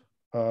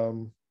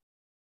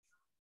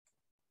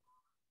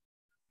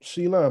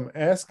 Sheila, I'm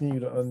asking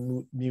you to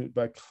unmute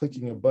by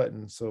clicking a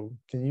button. So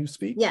can you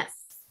speak? Yes.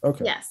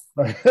 Okay. Yes.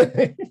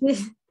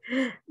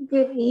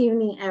 Good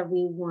evening,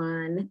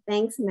 everyone.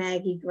 Thanks,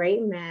 Maggie.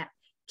 Great map.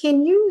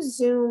 Can you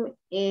zoom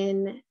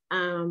in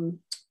on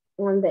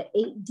the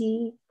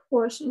 8D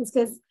portions?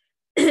 Because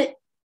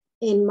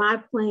in my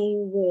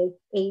playing with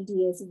AD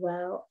as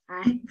well,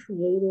 I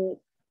created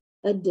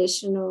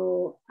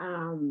additional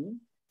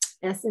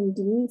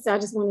SMD. So I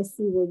just want to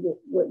see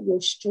what your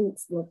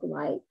streets look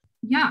like.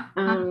 Yeah,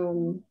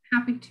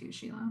 happy to,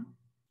 Sheila.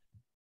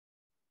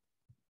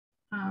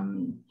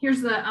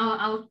 Here's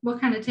we'll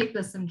kind of take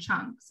this in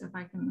chunks if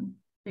I can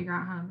figure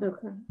out how to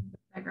make it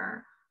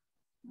bigger.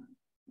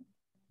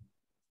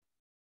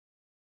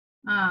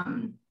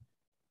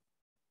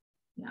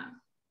 Yeah.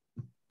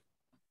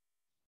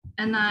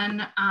 And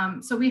then,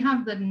 so we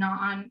have the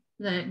non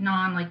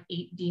like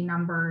 8D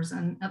numbers,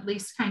 and at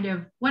least kind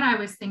of what I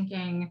was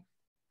thinking,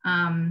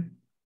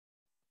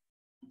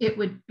 it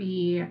would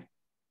be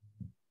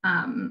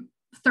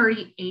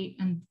 38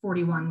 and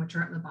 41, which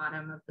are at the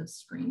bottom of the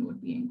screen,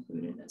 would be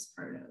included as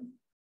part of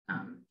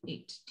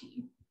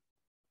 8D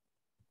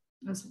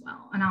as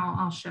well. And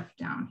I'll shift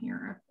down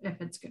here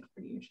if it's good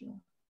for you, Sheila.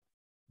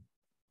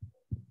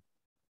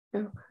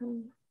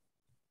 Okay.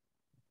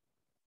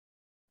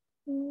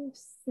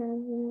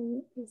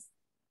 7 is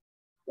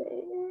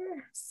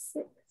there,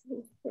 6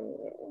 is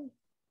there,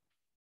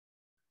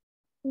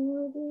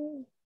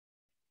 40.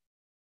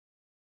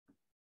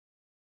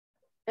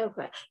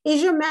 Okay.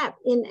 Is your map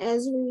in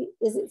Esri?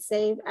 Is it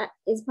saved?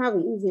 It's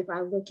probably easy if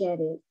I look at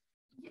it.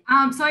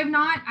 So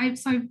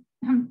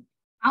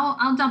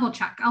I'll double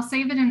check. I'll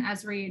save it in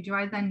Esri. Do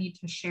I then need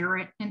to share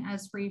it in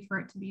Esri for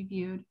it to be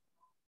viewed?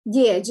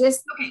 Yeah,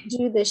 just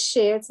do the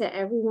share to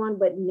everyone,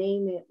 but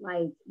name it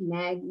like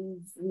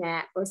Maggie's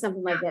map or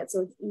something like that,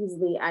 so it's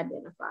easily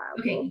identifiable.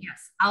 Okay,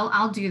 yes,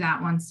 I'll do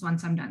that once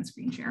I'm done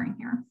screen sharing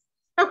here.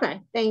 Okay,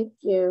 thank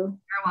you. You're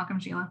welcome,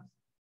 Sheila.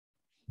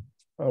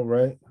 All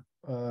right,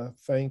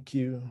 thank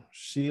you,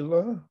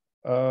 Sheila.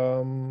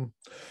 Then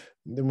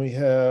we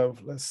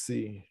have, let's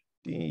see,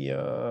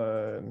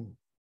 Dion.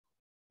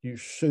 You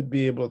should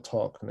be able to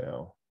talk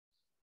now.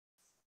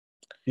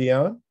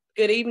 Dion?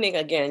 Good evening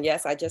again.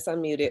 Yes, I just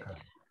unmuted.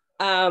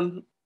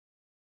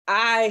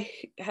 I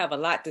have a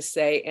lot to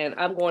say, and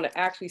I'm going to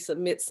actually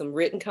submit some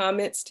written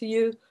comments to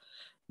you.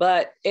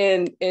 But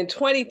in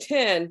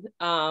 2010,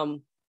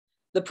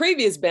 the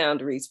previous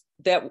boundaries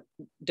that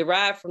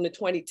derived from the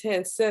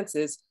 2010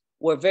 census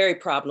were very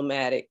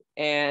problematic.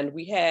 And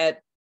we had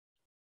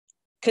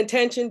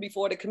contention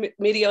before the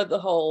committee of the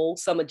whole.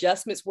 Some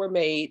adjustments were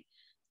made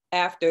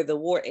after the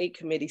Ward 8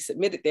 committee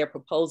submitted their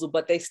proposal,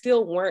 but they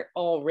still weren't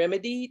all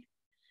remedied.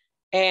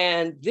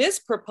 And this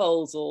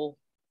proposal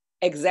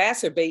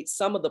exacerbates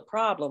some of the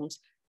problems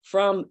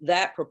from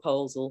that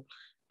proposal.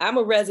 I'm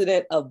a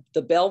resident of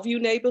the Bellevue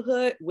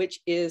neighborhood,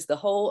 which is the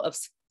whole of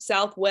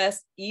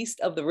southwest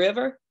east of the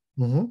river.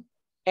 Mm-hmm.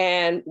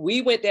 And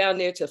we went down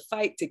there to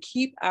fight to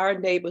keep our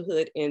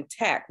neighborhood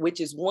intact,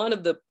 which is one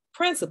of the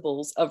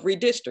principles of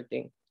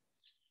redistricting.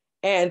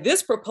 And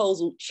this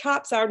proposal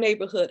chops our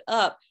neighborhood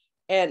up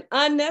and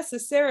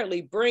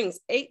unnecessarily brings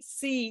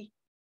 8C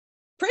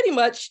pretty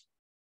much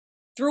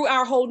through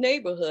our whole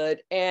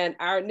neighborhood, and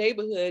our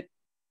neighborhood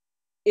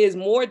is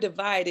more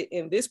divided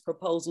in this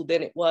proposal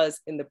than it was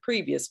in the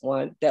previous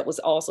one that was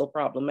also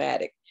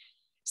problematic.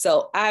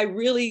 So I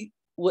really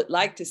would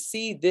like to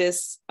see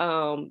this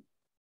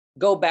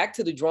go back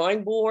to the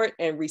drawing board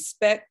and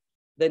respect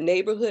the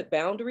neighborhood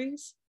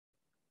boundaries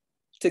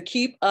to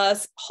keep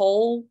us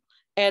whole.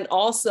 And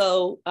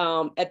also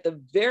at the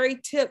very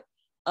tip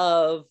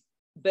of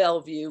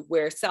Bellevue,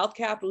 where South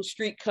Capitol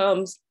Street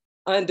comes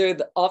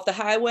off the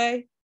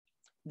highway,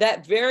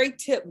 that very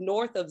tip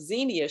north of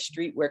Xenia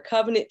Street, where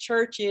Covenant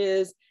Church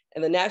is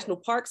and the National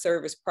Park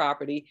Service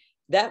property,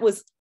 that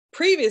was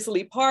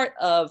previously part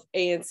of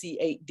ANC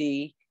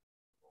 8D.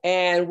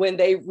 And when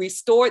they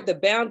restored the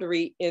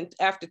boundary in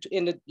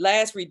the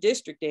last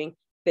redistricting,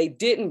 they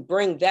didn't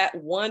bring that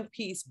one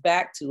piece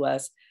back to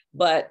us.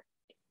 But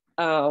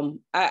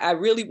I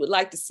really would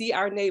like to see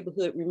our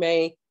neighborhood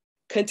remain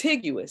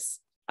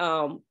contiguous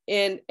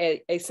in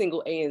a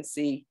single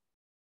ANC.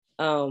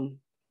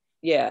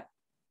 Yeah.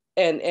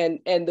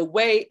 And the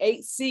way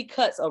 8C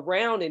cuts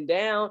around and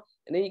down,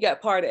 and then you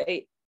got part of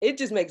 8, it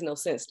just makes no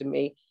sense to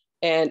me.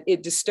 And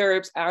it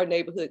disturbs our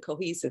neighborhood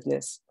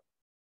cohesiveness.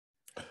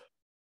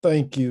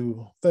 Thank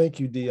you,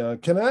 Dion.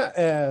 Can I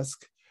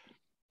ask,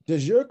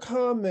 does your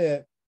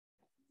comment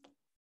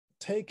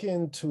take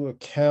into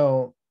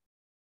account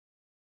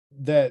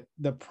that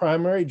the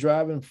primary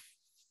driving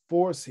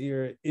force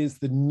here is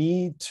the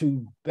need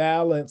to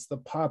balance the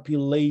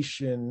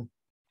population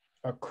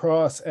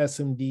across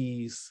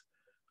SMDs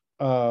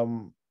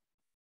and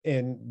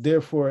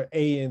therefore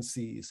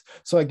ANCs?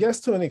 So I guess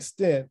to an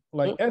extent,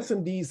 like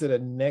SMDs that are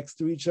next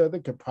to each other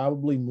could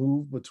probably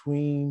move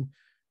between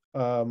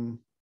ANCs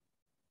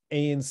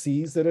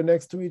that are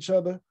next to each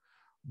other.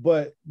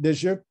 But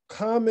does your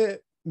comment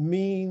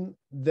mean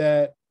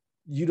that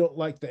you don't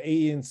like the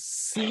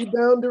ANC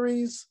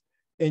boundaries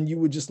and you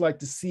would just like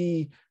to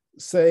see,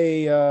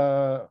 say,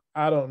 I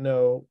don't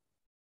know,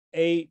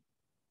 8,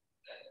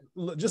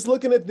 just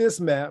looking at this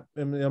map,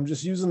 and I'm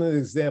just using an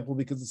example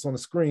because it's on the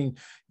screen,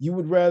 you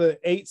would rather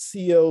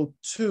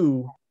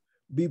 8CO2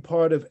 be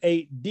part of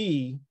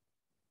 8D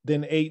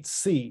than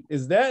 8C.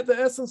 Is that the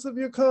essence of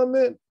your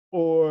comment,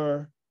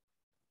 or?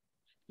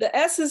 The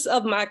essence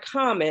of my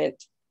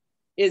comment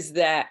is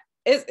that,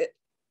 I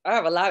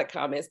have a lot of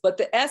comments, but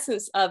the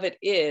essence of it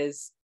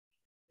is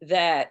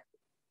that,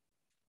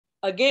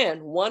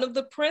 again, one of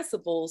the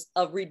principles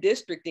of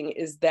redistricting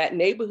is that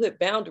neighborhood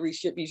boundaries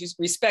should be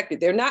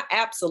respected. They're not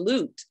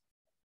absolute,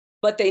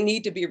 but they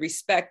need to be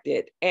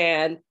respected.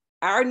 And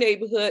our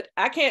neighborhood,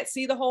 I can't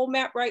see the whole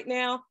map right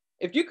now.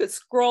 If you could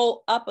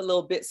scroll up a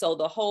little bit so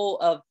the whole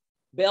of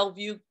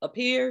Bellevue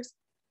appears.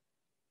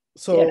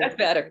 So yeah, that's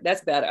better.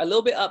 That's better. A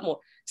little bit up more.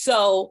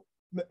 So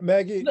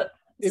Maggie, look,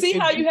 see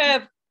how you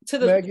have to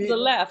Maggie, the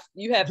left,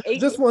 you have 8D.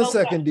 just 1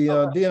 second,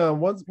 Dion. Dion,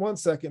 one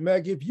second.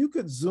 Maggie, if you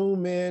could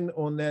zoom in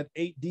on that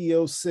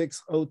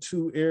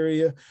 8D0602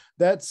 area,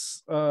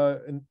 that's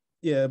and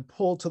yeah,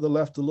 pull to the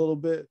left a little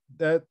bit.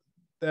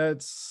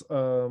 That's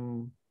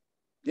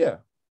yeah,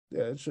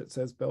 it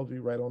says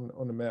Bellevue right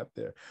on the map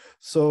there.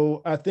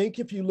 So I think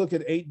if you look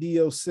at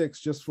 8D06,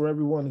 just for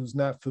everyone who's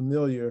not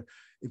familiar,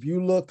 if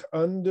you look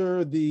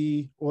under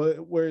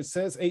where it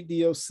says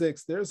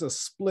 8D06, there's a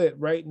split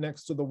right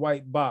next to the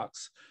white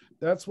box.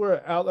 That's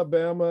where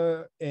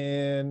Alabama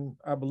and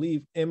I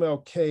believe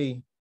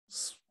MLK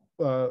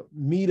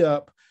meet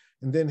up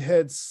and then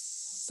head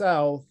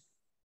south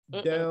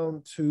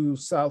down to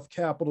South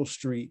Capitol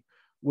Street,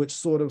 which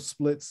sort of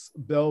splits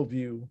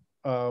Bellevue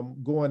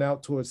going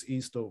out towards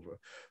Eastover.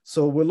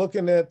 So we're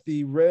looking at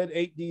the red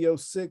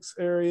 8D06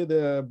 area,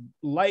 the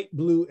light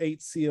blue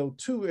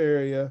 8CO2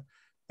 area,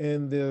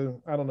 and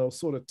the, I don't know,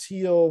 sort of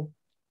teal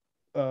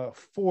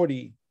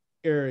 40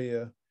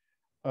 area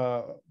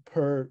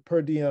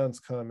per Dion's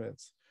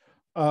comments.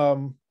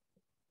 Now,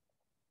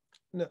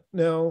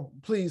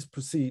 please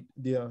proceed,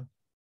 Dion.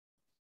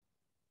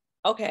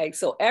 Okay,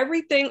 so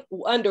everything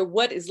under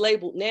what is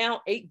labeled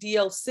now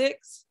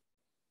 8D06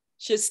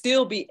 should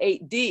still be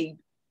 8D.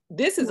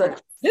 This is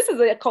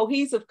a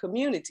cohesive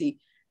community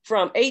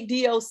from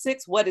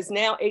 8D06, what is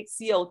now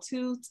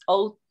 8CO2,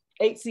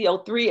 8CO3,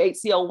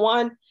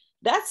 8CO1.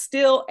 That's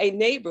still a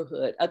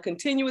neighborhood, a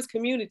continuous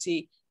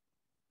community,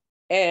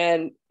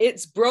 and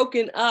it's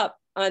broken up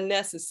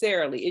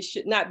unnecessarily. It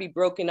should not be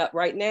broken up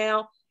right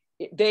now.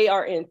 They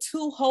are in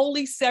two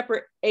wholly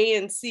separate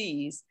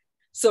ANCs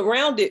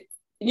surrounded.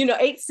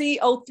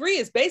 8CO3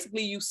 is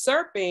basically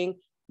usurping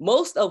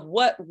most of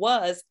what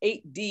was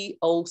 8D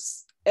or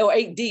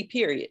 8D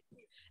period.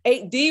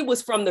 8D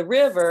was from the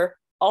river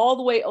all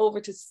the way over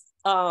to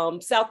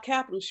South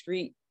Capitol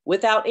Street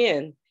without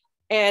end.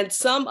 And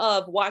some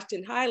of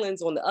Washington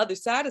Highlands on the other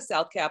side of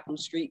South Capitol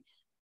Street,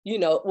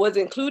 was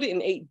included in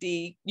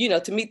 8D,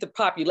 to meet the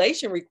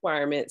population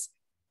requirements,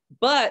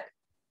 but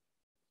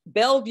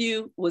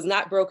Bellevue was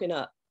not broken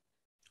up.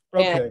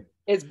 Okay. And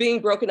it's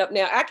being broken up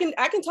now. I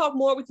can talk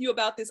more with you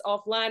about this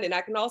offline, and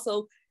I can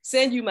also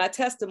send you my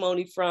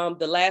testimony from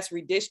the last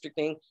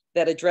redistricting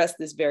that addressed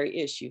this very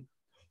issue.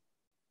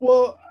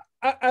 Well,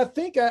 I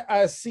think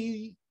I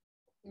see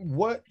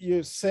what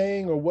you're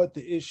saying or what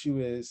the issue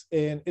is.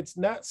 And it's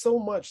not so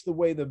much the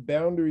way the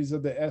boundaries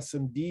of the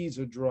SMDs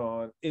are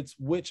drawn, it's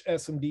which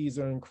SMDs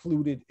are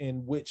included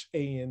in which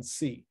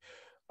ANC.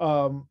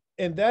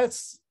 And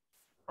that's,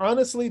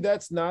 honestly,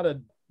 that's not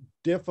a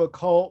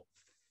difficult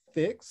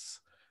fix.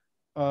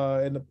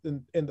 And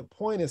the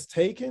point is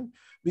taken,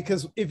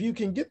 because if you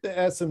can get the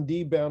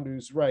SMD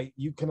boundaries right,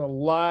 you can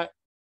allot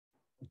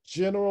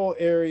general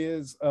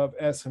areas of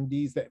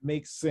SMDs that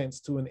make sense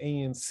to an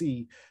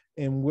ANC,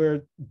 and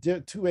where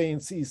two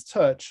ANCs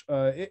touch,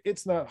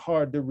 it's not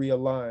hard to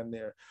realign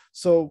there.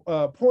 So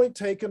point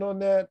taken on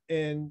that.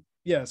 And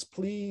yes,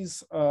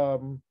 please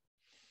feel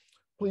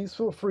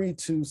free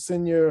to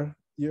send your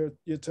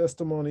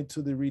testimony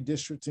to the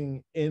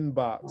redistricting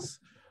inbox.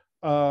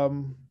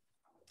 And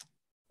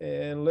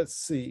let's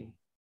see.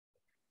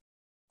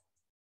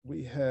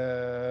 We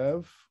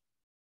have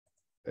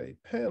a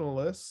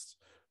panelist.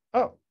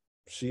 Oh,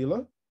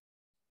 Sheila.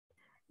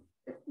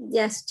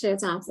 Yes, Chair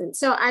Thompson.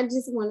 So I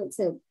just wanted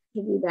to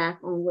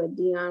piggyback on what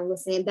Dion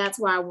was saying. That's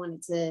why I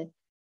wanted to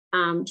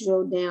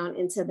drill down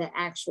into the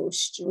actual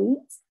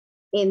streets,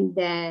 in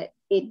that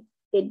it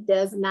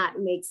does not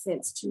make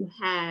sense to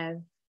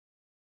have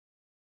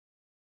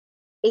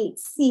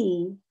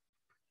 8C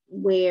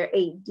where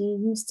 8D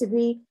used to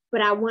be.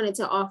 But I wanted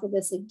to offer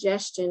the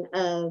suggestion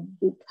of,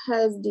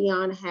 because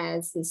Dion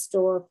has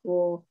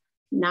historical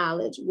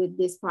knowledge with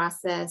this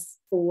process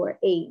for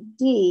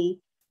 8D,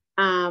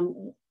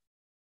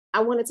 I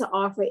wanted to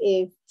offer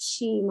if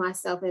she,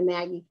 myself, and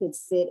Maggie could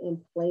sit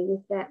and play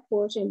with that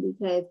portion,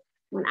 because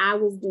when I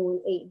was doing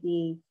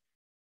 8D,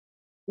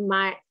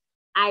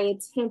 I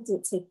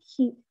attempted to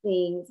keep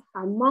things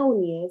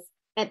harmonious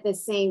at the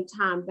same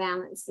time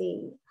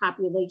balancing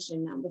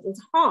population numbers.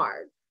 It's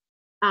hard,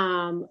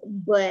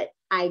 but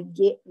I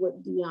get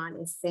what Dion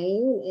is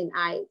saying, and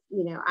I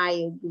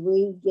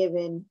agree.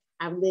 Given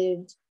I've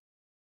lived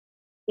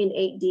in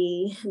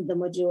 8D the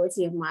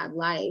majority of my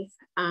life,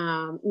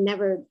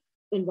 never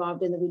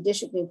involved in the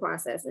redistricting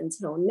process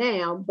until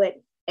now,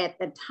 but at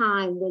the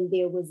time when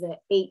there was a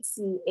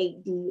 8C,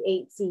 8D,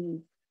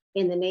 8C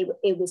in the neighborhood,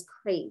 it was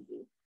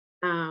crazy,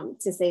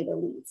 to say the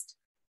least.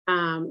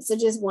 So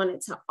just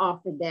wanted to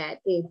offer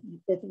that, if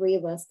the three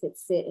of us could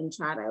sit and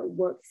try to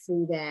work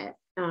through that,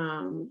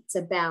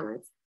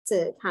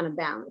 to kind of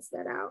balance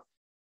that out.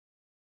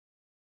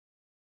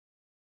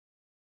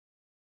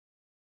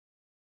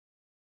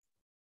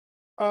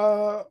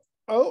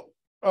 Oh,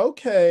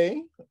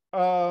 okay.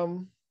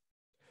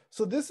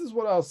 So this is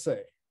what I'll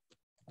say.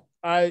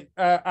 I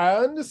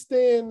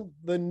understand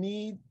the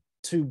need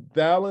to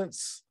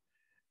balance.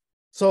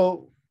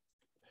 So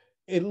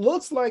it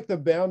looks like the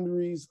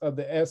boundaries of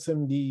the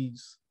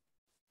SMDs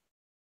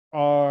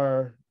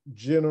are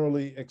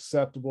generally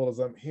acceptable as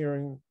I'm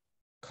hearing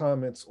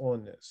comments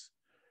on this.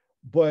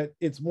 But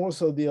it's more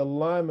so the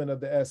alignment of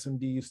the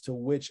SMDs to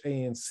which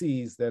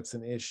ANCs that's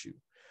an issue.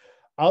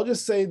 I'll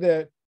just say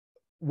that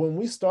when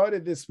we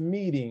started this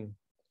meeting,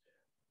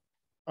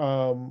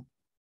 the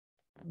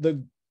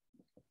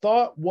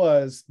thought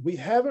was we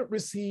haven't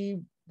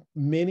received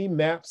many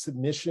map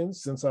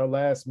submissions since our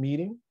last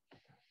meeting.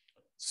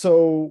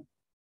 So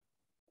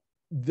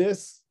the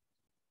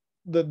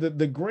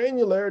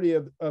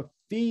granularity of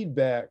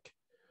feedback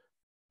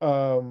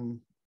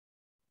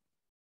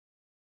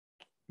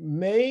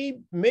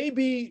may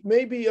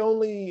be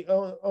only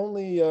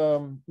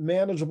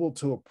manageable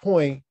to a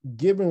point,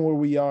 given where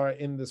we are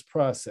in this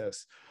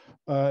process.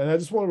 And I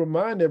just want to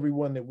remind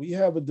everyone that we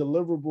have a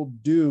deliverable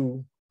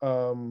due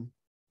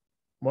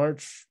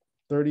March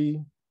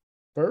 31st.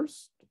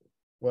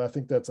 Well, I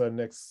think that's our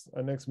next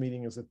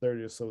meeting is the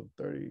 30th, so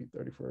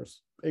 31st,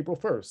 April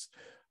 1st,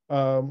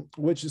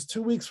 which is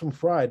 2 weeks from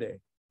Friday.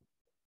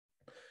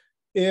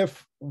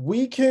 If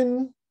we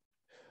can,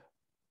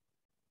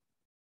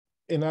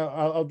 and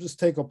I'll just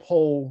take a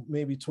poll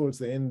maybe towards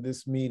the end of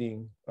this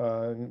meeting,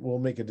 and we'll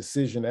make a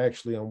decision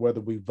actually on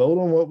whether we vote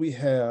on what we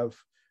have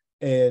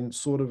and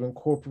sort of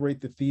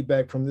incorporate the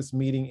feedback from this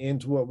meeting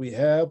into what we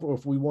have, or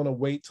if we want to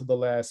wait till the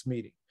last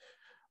meeting.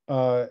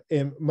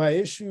 And my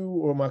issue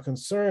or my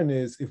concern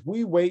is if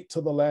we wait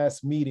till the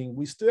last meeting,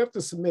 we still have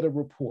to submit a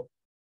report.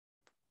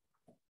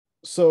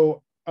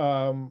 So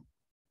I'm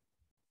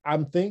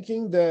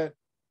thinking that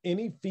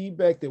any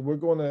feedback that we're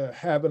going to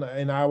have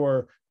in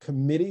our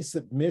committee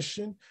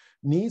submission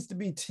needs to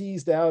be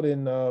teased out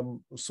and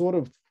sort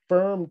of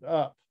firmed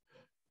up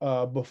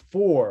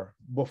before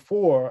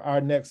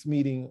our next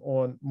meeting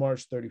on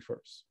March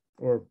 31st,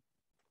 or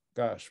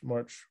gosh,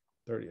 March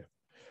 30th.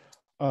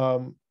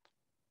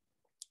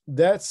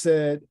 That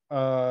said,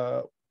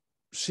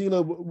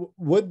 Sheila,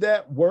 would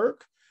that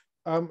work?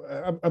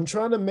 I'm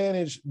trying to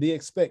manage the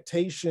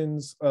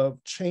expectations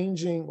of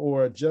changing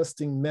or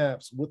adjusting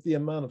maps with the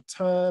amount of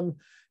time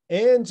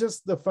and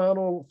just the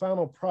final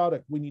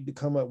product we need to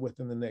come up with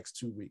in the next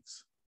 2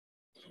 weeks.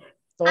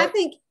 I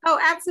think, oh,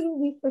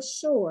 absolutely, for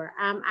sure.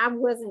 I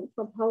wasn't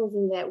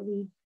proposing that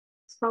we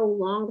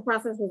prolong the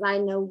process because I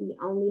know we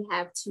only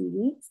have 2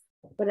 weeks,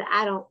 but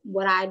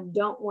what I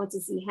don't want to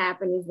see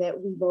happen is that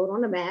we vote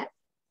on the map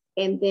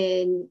and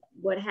then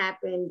what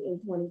happened in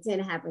 2010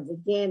 happens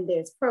again.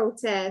 There's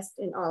protests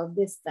and all of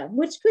this stuff,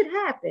 which could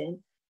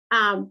happen.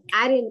 I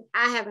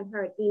haven't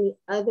heard any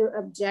other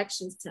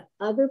objections to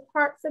other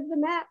parts of the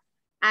map.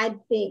 I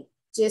think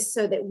just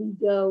so that we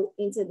go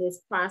into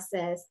this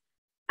process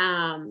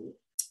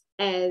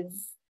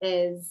as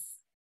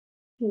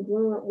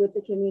congruent with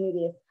the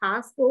community as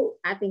possible,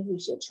 I think we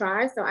should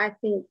try. So I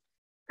think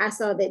I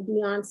saw that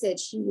Dion said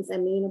she was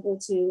amenable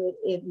to it.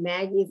 If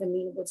Maggie is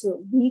amenable to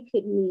it, we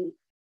could meet,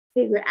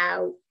 figure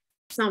out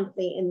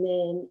something, and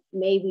then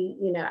maybe,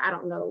 I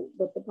don't know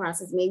what the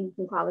process, maybe we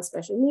can call a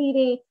special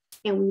meeting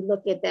and we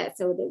look at that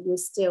so that we're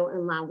still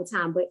in line with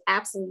time, but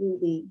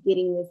absolutely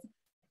getting this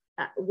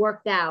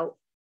worked out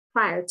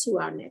prior to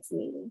our next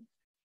meeting.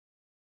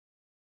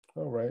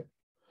 All right.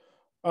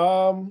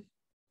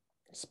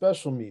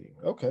 Special meeting.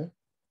 Okay.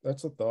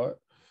 That's a thought.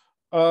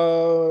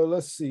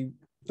 Let's see.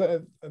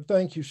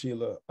 Thank you,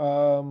 Sheila.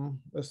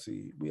 Let's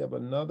see. We have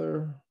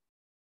another.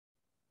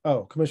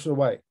 Oh, Commissioner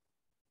White.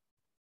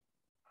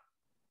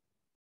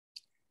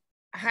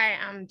 Hi,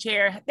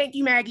 Chair. Thank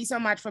you, Maggie, so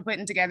much for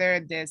putting together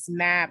this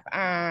map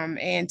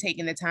and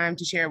taking the time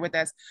to share it with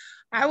us.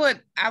 I was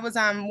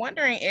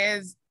wondering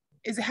is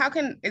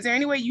there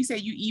any way you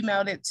said you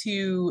emailed it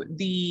to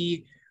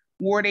the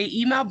Ward 8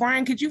 email?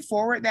 Brian, could you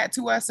forward that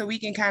to us so we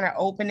can kind of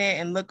open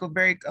it and look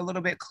a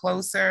little bit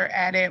closer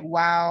at it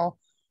while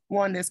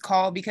we're on this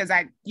call? Because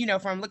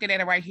from looking at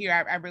it right here,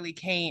 I really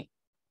can't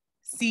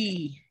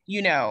see,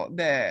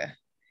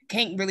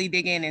 can't really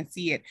dig in and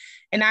see it.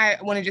 And I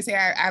want to just say,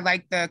 I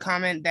like the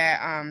comment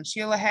that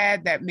Sheila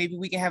had, that maybe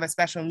we can have a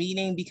special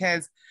meeting,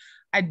 because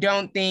I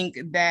don't think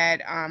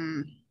that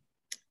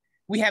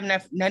we have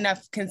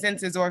enough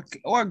consensus or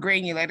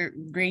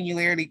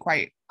granularity,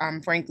 quite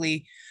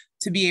frankly,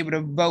 to be able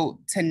to vote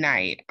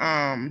tonight.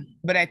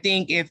 But I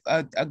think if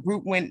a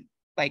group went,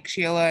 like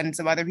Sheila and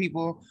some other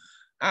people,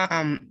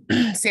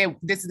 say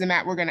this is the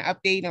map we're going to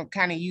update, and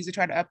kind of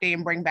try to update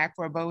and bring back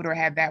for a vote, or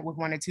have that with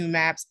 1 or 2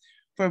 maps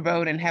for a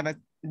vote and have a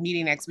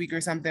meeting next week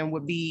or something,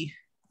 would be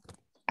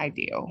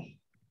ideal.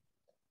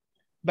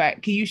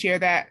 But can you share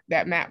that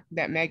map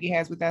that Maggie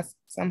has with us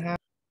somehow?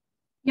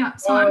 Yeah,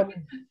 so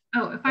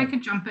if I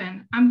could jump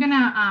in, I'm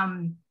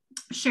gonna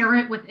share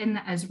it within the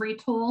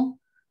Esri tool.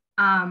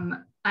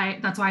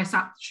 That's why I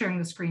stopped sharing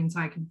the screen, so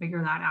I can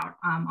figure that out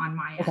on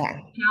my end.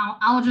 Okay. Now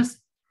I'll just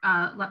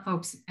let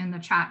folks in the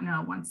chat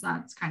know once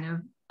that's kind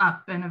of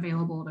up and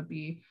available to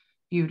be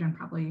viewed, and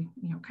probably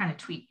kind of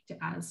tweaked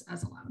as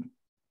allowed.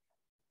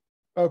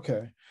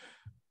 Okay.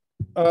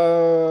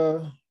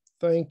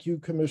 Thank you,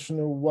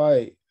 Commissioner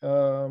White.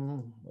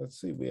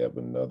 Let's see, we have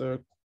another.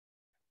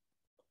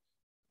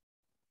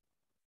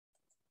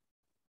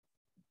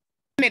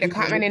 made a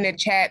comment in the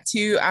chat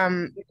too,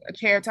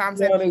 Chair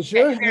Thompson. Now, is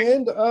your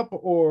hand up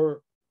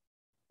or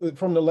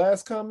from the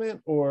last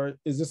comment, or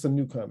is this a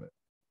new comment?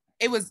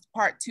 It was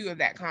part 2 of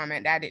that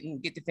comment that I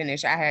didn't get to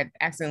finish. I had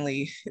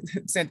accidentally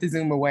sent the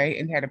Zoom away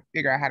and had to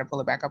figure out how to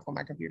pull it back up on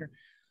my computer.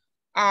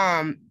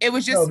 It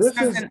was just no, this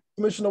is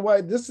Commissioner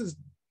White. This is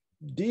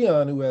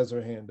Dion who has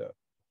her hand up.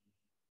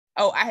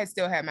 Oh, I had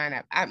still had mine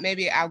up.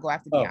 Maybe I'll go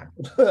after Dion.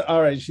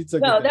 All right, she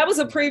took it. No, that was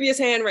a previous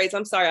hand raise.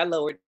 I'm sorry, I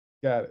lowered.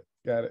 Got it.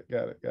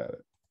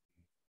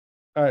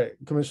 All right,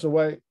 Commissioner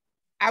White.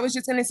 I was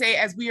just going to say,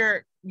 as we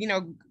are,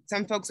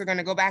 some folks are going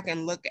to go back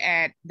and look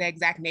at the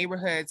exact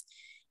neighborhoods.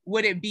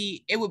 Would it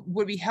be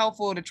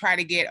helpful to try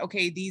to get,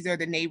 okay, these are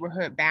the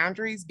neighborhood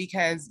boundaries,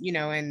 because,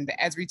 in the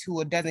Esri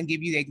tool, it doesn't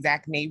give you the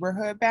exact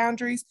neighborhood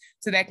boundaries.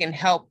 So that can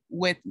help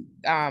with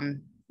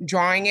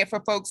drawing it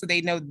for folks so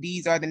they know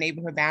these are the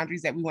neighborhood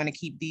boundaries that we want to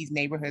keep these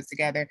neighborhoods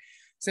together.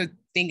 So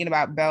thinking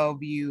about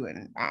Bellevue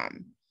and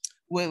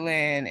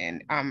Woodland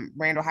and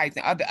Randall Heights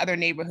and other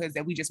neighborhoods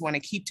that we just want to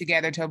keep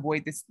together to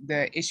avoid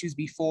the issues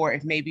before,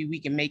 if maybe we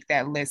can make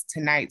that list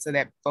tonight so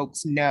that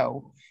folks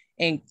know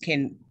and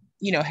can,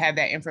 have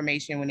that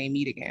information when they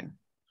meet again.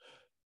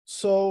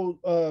 So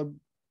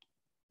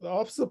the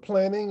Office of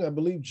Planning, I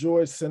believe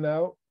George sent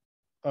out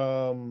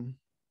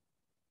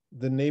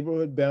the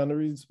neighborhood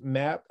boundaries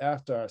map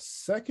after our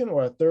second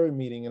or our third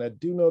meeting. And I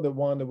do know that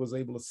Wanda was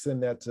able to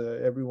send that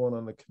to everyone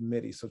on the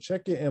committee. So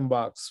check your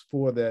inbox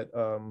for that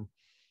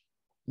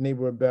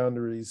neighborhood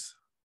boundaries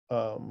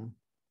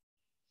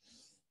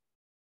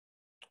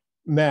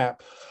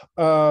map.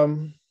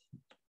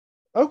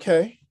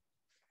 Okay.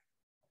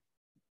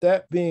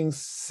 That being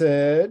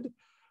said,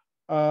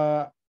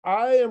 I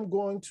am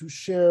going to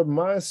share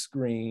my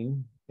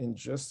screen in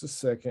just a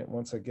second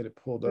once I get it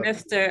pulled up.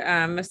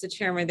 Mr.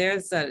 Chairman,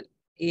 there's an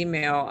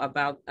email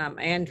about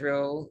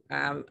Andrew.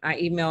 I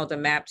emailed the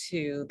map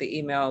to the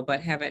email,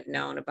 but haven't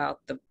known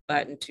about the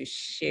button to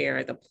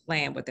share the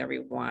plan with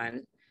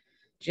everyone.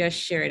 Just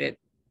shared it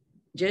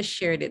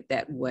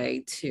that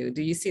way too.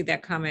 Do you see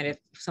that comment? If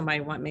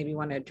somebody maybe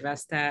want to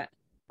address that?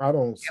 I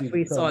don't see. If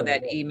we saw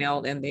that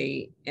emailed in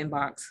the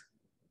inbox.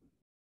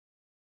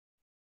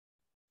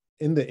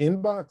 In the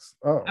inbox?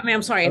 Oh. I mean,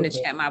 I'm sorry, in the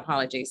chat, my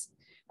apologies.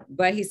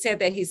 But he said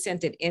that he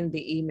sent it in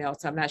the email.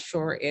 So I'm not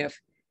sure if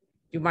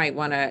you might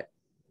want to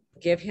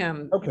give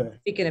him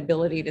speaking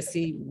ability to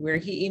see where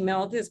he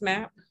emailed his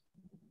map.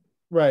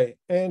 Right,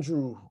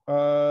 Andrew,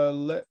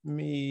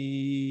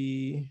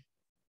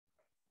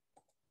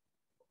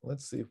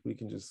 let's see if we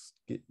can just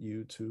get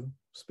you to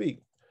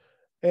speak.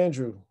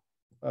 Andrew,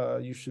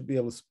 you should be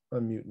able to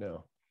unmute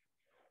now.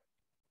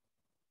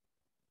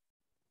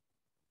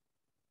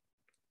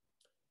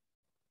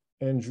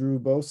 Andrew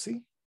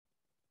Bosi.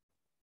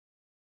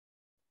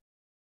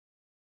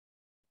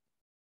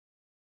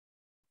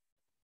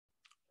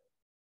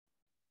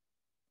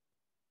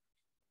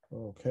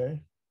 Okay.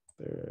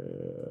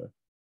 There.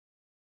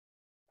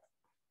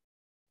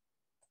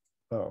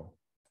 Oh.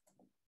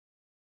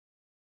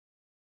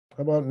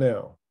 How about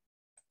now?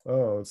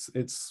 Oh,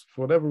 it's for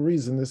whatever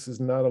reason, this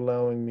is not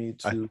allowing me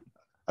to.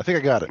 I think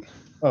I got it.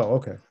 Oh,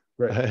 okay.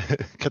 Great.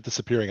 Kept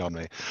disappearing on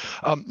me.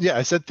 Yeah,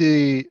 I sent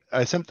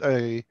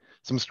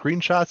some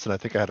screenshots, and I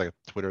think I had a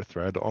Twitter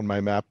thread on my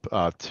map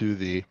to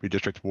the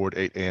Redistrict Ward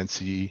 8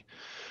 ANC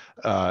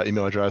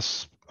email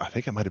address. I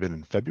think it might have been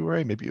in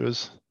February. Maybe it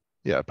was,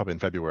 yeah, probably in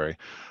February.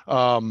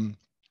 And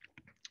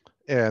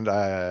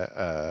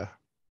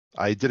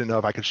I didn't know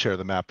if I could share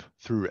the map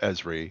through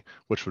Esri,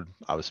 which would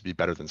obviously be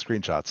better than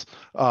screenshots.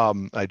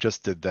 I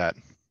just did that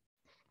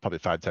probably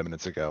 5-10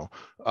 minutes ago.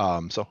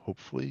 So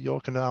hopefully y'all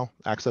can now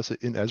access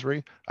it in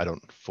Esri. I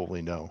don't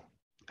fully know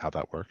how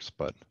that works,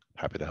 but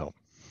happy to help.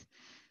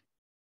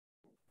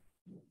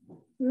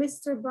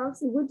 Mr.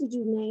 Boxy, what did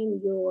you name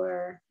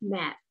your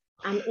map?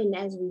 I'm in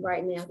Esri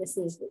right now to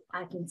see if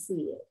I can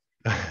see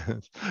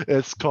it.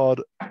 It's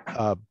called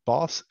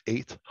Boss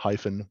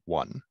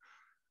 8-1.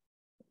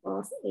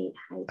 Boss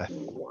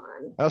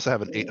 8-1. I also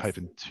have an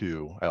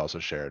 8-2 I also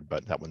shared,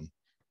 but that one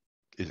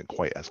isn't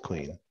quite as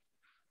clean.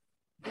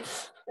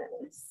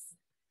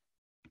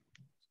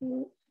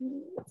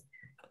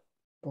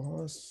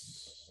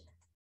 Boss.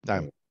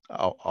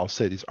 I'll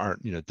say these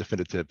aren't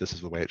definitive. This is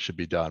the way it should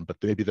be done, but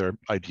maybe there are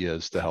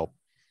ideas to help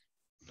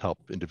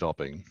in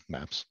developing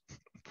maps.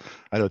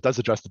 I know it does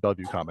address the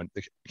Bellevue comment.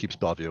 It keeps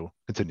Bellevue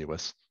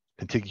contiguous.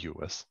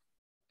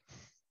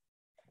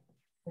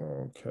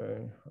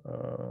 Okay.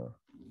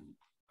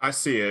 I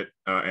see it,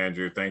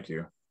 Andrew. Thank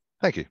you.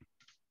 Thank you.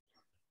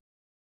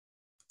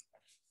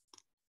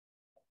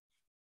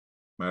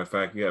 Matter of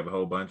fact, you have a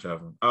whole bunch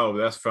of them. Oh,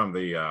 that's from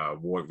the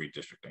ward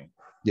redistricting.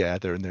 Yeah,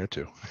 they're in there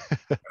too.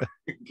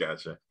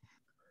 Gotcha.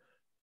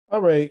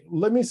 All right,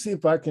 let me see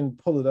if I can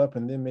pull it up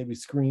and then maybe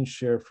screen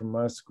share from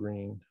my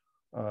screen.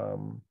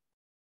 And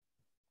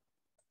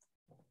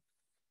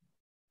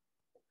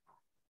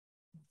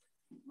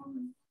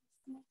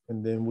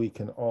then we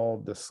can all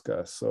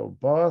discuss. So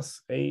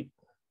Boss 8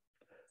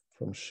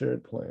 from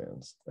shared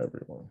plans,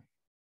 everyone.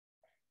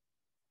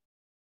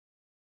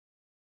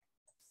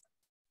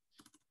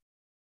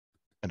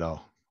 and I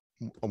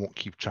won't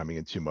keep chiming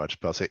in too much,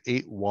 but I'll say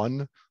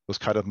 8-1 was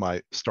kind of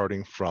my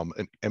starting from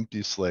an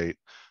empty slate,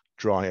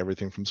 drawing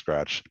everything from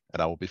scratch.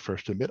 And I will be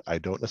first to admit, I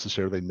don't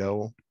necessarily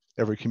know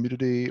every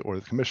community or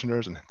the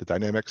commissioners and the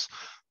dynamics.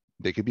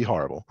 They could be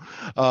horrible.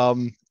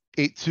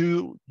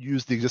 8-2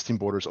 used the existing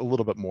borders a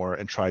little bit more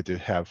and tried to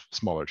have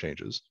smaller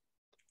changes.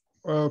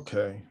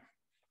 Okay.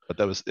 But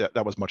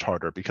that was much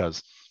harder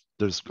because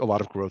there's a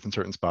lot of growth in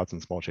certain spots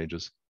and small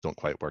changes don't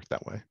quite work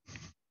that way.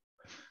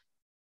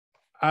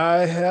 I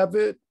have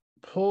it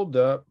pulled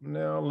up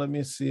now. Let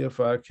me see if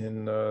I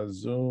can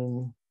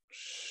Zoom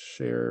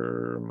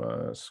share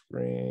my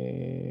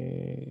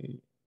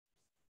screen.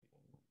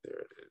 There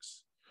it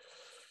is.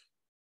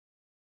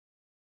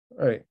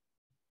 All right.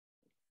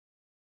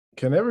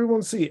 Can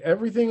everyone see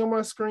everything on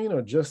my screen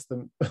or just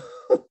the?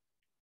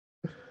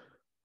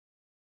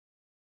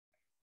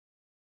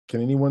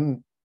 Can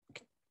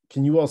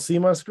you all see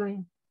my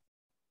screen?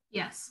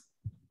 Yes.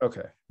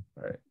 Okay,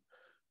 all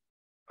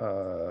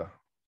right.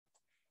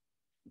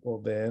 Well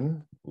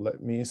then,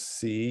 let me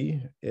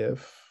see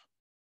if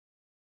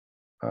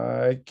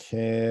I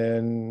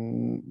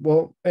can,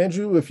 well,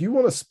 Andrew, if you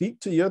want to speak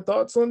to your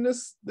thoughts on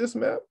this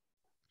map.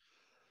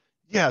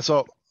 Yeah,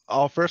 so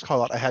I'll first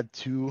call out, I had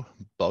 2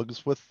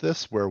 bugs with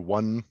this where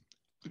one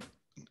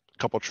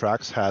couple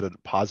tracks had a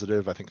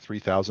positive, I think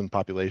 3,000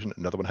 population.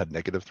 Another one had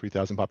negative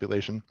 3,000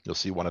 population. You'll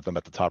see one of them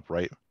at the top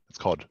right. It's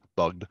called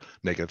bugged,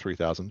 negative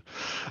 3,000.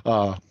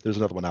 There's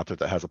another one out there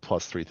that has a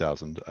plus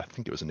 3,000. I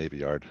think it was a Navy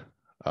Yard,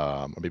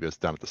 or maybe it's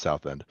down at the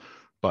south end.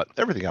 But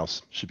everything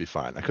else should be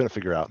fine. I couldn't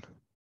figure out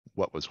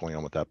what was going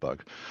on with that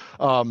bug.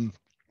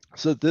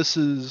 So this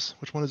is,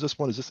 which one is this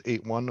one? Is this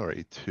 8-1 or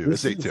 8-2?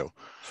 It's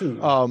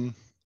 8-2.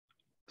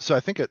 So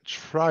I think it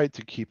tried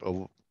to keep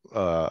the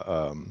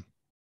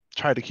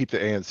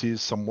ANCs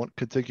somewhat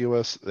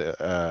contiguous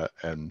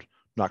and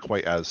not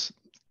quite as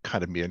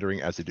kind of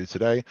meandering as they do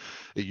today.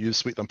 It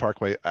used Sweetland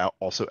Parkway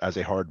also as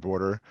a hard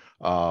border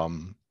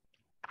and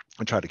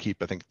tried to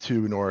keep, I think,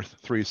 2 north,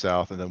 3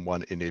 south, and then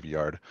 1 in Navy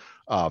Yard.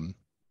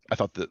 I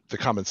thought that the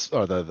comments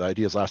or the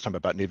ideas last time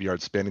about Navy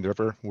Yard spanning the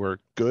river were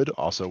good,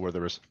 also where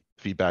there was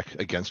feedback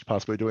against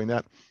possibly doing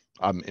that.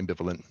 I'm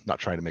ambivalent, not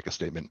trying to make a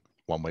statement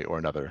one way or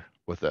another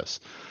with this.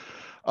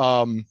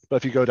 But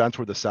if you go down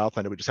toward the south,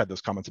 I know we just had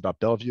those comments about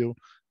Bellevue.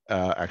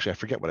 Actually, I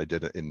forget what I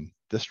did in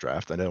this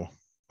draft. I know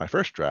my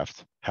first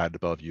draft had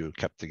Bellevue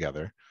kept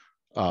together.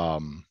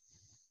 If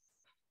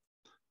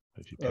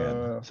you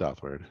pan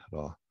southward,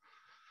 well,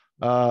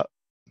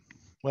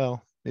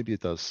 maybe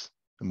it does.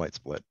 It might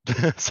split.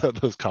 So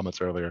those comments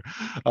earlier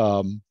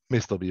may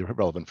still be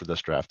relevant for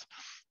this draft.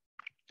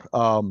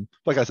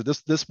 Like I said,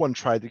 this one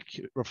tried to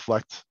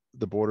reflect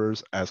the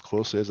borders as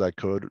closely as I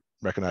could,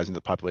 recognizing the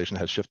population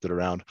has shifted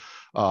around,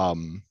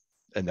 and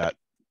that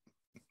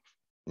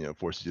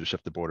forces you to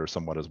shift the border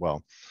somewhat as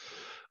well.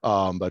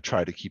 But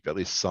try to keep at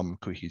least some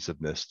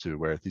cohesiveness to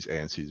where these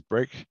ANCs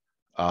break.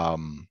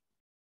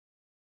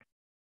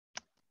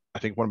 I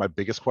think one of my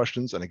biggest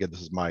questions, and again,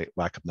 this is my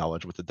lack of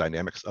knowledge with the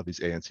dynamics of these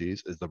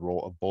ANCs, is the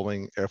role of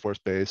Bowling Air Force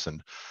Base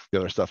and the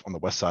other stuff on the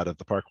west side of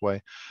the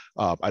Parkway.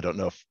 I don't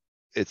know if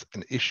it's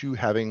an issue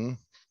having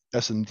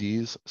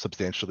SMDs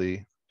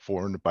substantially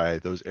formed by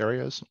those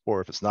areas,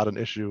 or if it's not an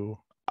issue.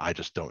 I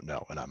just don't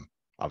know, and I'm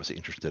obviously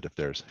interested if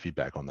there's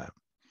feedback on that.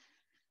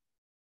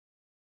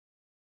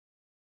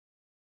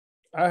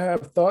 I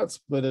have thoughts,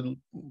 but I'd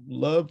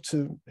love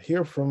to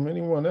hear from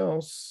anyone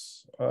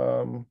else.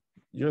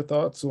 Your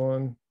thoughts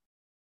on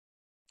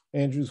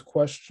Andrew's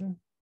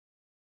question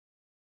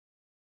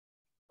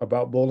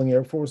about Bowling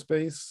Air Force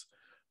Base.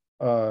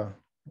 Well,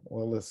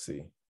 let's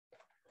see.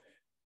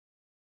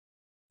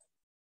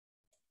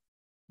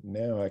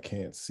 Now I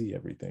can't see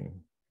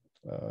everything.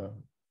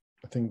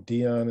 I think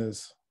Dion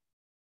is,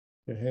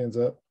 your hands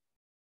up.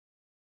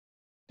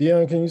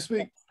 Dion, can you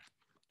speak?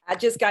 I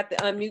just got the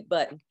unmute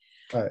button.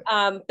 All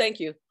right. Thank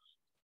you.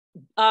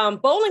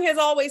 Bowling has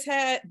always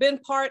been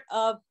part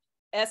of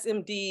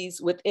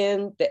SMDs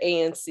within the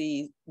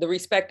ANC, the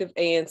respective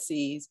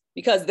ANCs,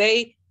 because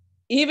they,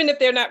 even if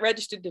they're not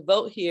registered to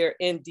vote here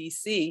in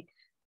DC,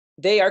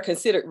 they are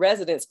considered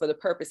residents for the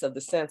purpose of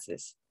the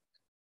census.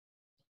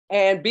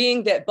 And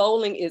being that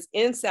Bowling is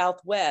in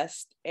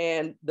Southwest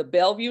and the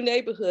Bellevue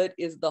neighborhood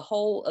is the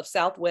whole of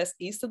Southwest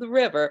east of the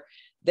river,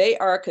 they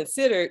are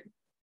considered,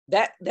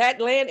 that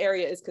land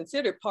area is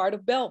considered part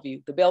of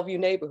Bellevue, the Bellevue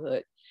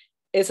neighborhood.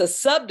 It's a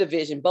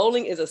subdivision.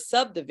 Bowling is a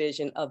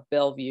subdivision of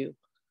Bellevue.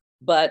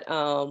 But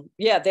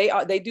yeah, they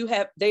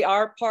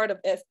are part of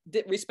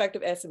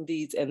respective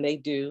SMDs, and they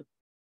do.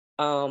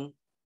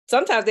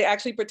 Sometimes they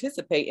actually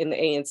participate in the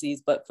ANCs,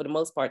 but for the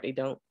most part, they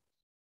don't.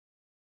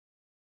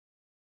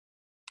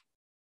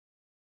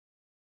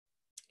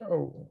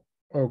 Oh,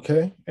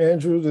 okay.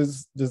 Andrew,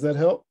 does that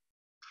help?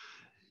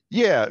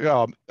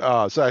 Yeah,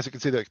 so as you can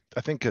see, that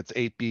I think it's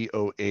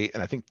 8B08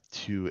 and I think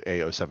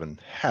 2A07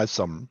 has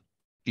some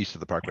east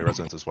of the Parkway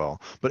residents as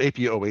well. But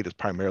 8B08 is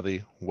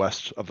primarily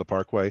west of the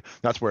Parkway.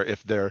 That's where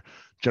if they're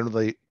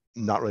generally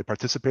not really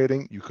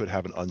participating, you could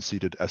have an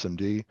unseated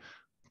SMD.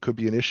 could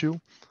be an issue.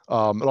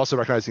 And also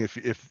recognizing if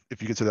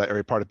you consider that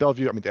area part of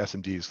Bellevue, I mean, the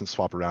SMDs can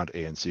swap around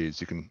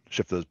ANCs. You can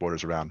shift those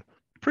borders around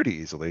pretty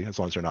easily, as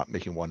long as you're not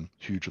making one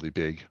hugely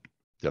big,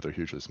 the other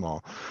hugely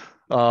small.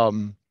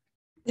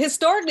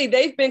 Historically,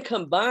 they've been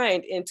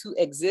combined into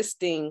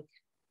existing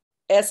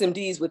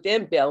SMDs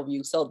within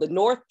Bellevue. So the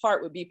north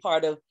part would be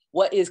part of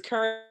what is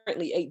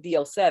currently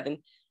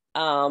 8D07.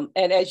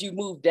 And as you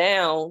move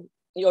down,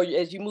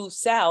 as you move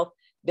south,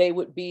 they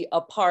would be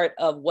a part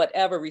of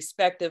whatever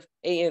respective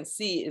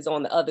ANC is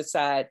on the other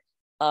side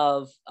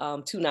of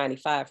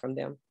 295 from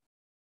them.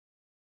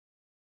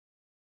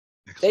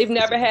 They've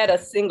never had a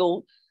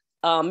single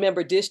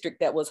member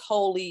district that was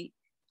wholly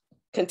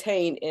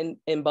contained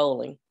in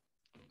Bowling.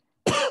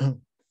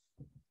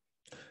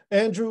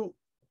 Andrew,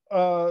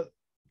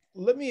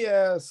 let me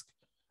ask,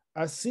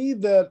 I see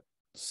that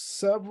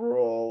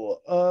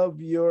several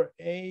of your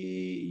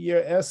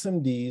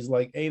SMDs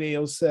like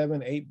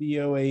 8A07,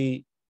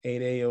 8B08,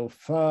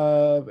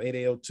 8A05,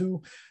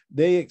 8A02,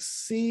 they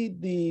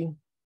exceed the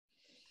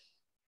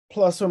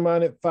plus or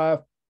minus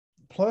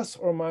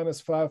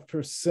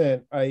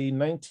 5%, i.e.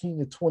 19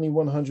 to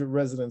 2,100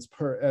 residents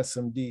per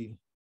SMD.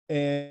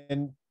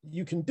 And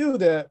you can do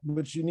that,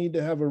 but you need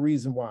to have a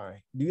reason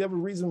why. Do you have a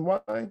reason why?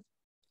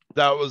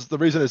 That was the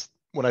reason is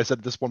when I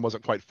said this one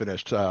wasn't quite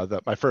finished,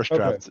 that my first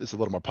draft is a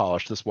little more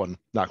polished. This one,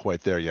 not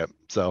quite there yet.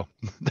 So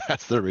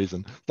that's the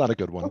reason. Not a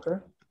good one. Okay.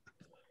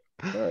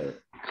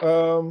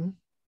 All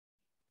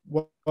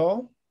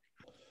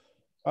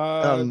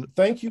right.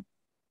 Thank you.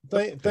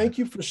 Thank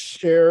you for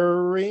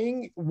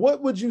sharing.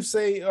 What would you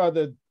say are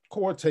the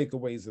core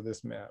takeaways of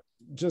this map?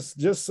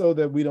 Just so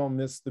that we don't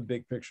miss the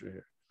big picture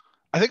here.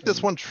 I think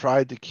this one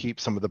tried to keep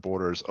some of the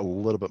borders a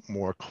little bit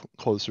more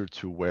closer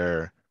to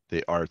where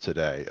they are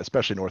today,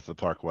 especially north of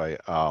the Parkway,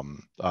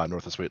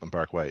 north of Sweetland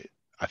Parkway.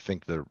 I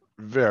think they're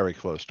very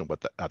close to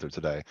what out there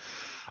today.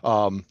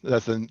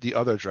 That's in the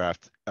other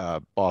draft,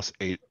 Boss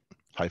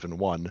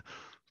 8-1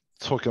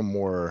 took a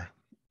more,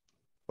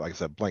 like I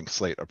said, blank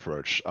slate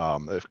approach.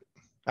 It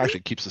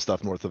actually keeps the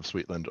stuff north of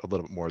Sweetland a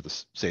little bit more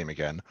the same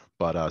again,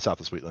 but south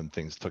of Sweetland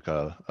things took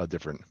a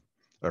different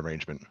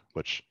arrangement,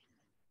 which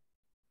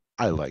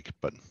I like,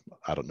 but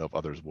I don't know if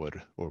others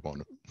would or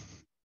won't.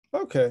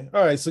 Okay,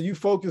 all right. So you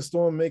focused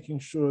on making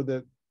sure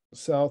that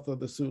south of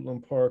the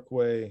Suitland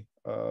Parkway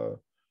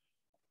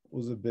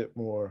was a bit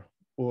more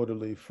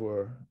orderly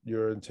for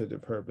your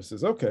intended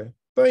purposes. Okay,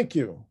 thank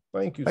you.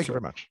 Thank you. Thank you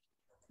very much.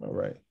 All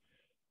right.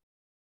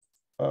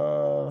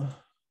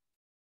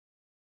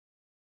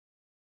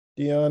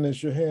 Dion,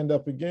 is your hand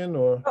up again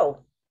or? Oh,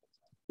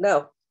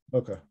 no.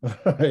 Okay,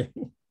 all right.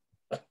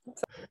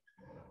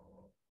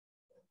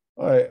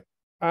 All right,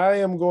 I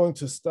am going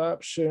to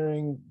stop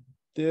sharing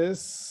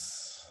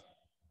this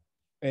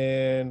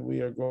and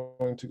we are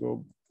going to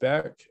go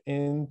back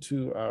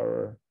into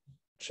our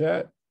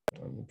chat.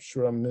 I'm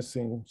sure I'm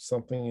missing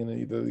something in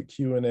either the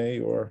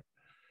Q&A or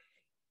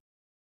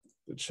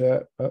the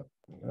chat. I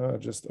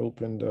just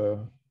opened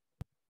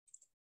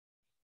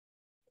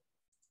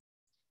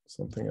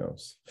something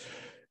else.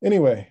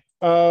 Anyway,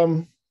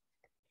 well,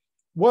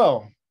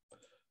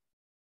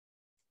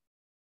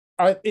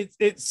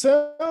 it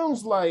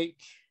sounds like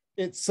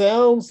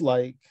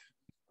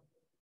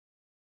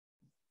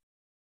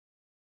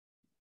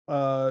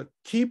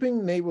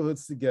keeping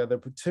neighborhoods together,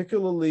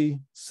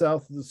 particularly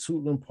south of the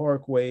Suitland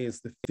Parkway,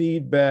 is the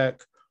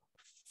feedback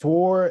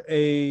for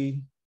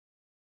a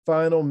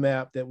final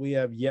map that we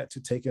have yet to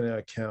take into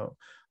account.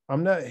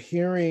 I'm not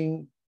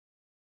hearing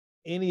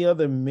any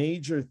other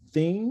major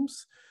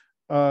themes.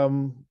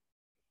 So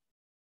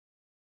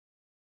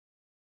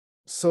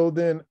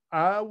then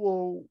I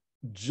will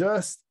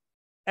just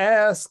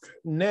ask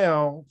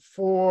now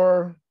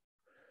for,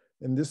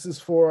 and this is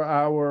for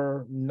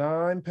our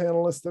 9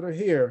 panelists that are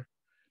here,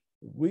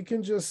 we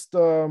can just,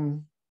 we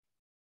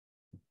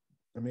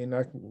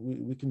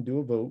can do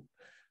a vote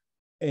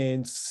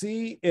and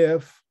see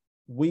if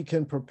we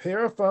can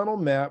prepare a final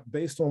map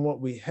based on what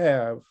we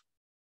have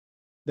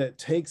that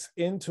takes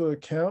into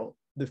account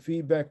the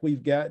feedback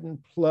we've gotten,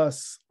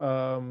 plus,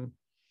 I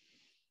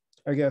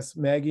guess,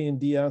 Maggie and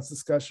Dion's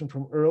discussion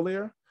from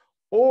earlier,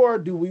 or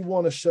do we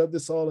want to shove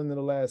this all into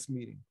the last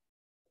meeting?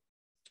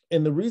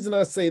 And the reason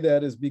I say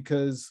that is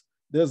because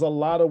there's a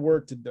lot of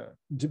work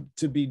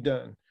to be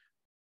done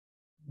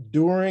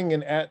during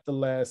and at the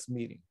last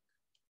meeting,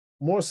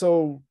 more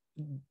so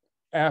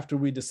after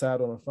we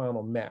decide on a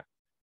final map.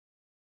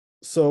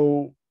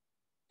 So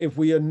if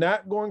we are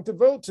not going to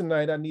vote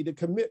tonight, I need a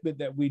commitment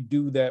that we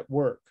do that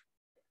work.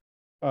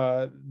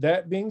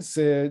 That being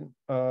said,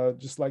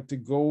 just like to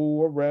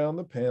go around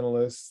the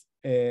panelists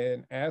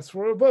and ask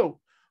for a vote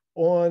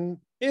on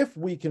if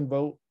we can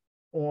vote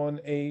on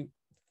a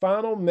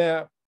final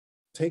map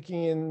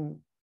taking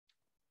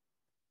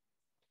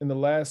in the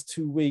last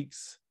 2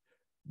 weeks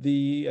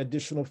the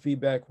additional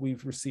feedback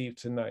we've received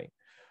tonight.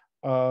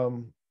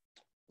 I'm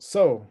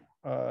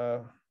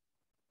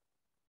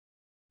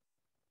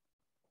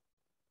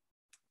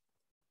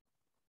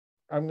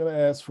going to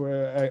ask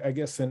for, I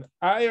guess, an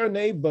aye or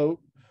nay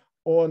vote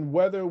on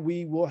whether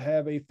we will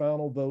have a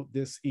final vote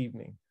this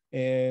evening.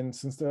 And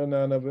since there are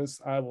none of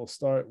us, I will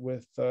start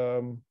with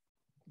the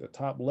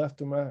top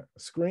left of my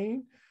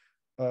screen.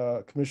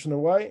 Commissioner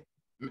White.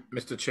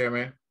 Mr.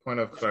 Chairman, point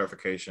of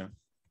clarification.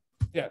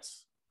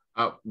 Yes.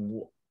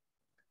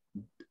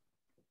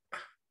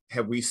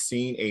 Have we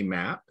seen a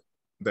map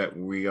that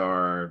we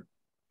are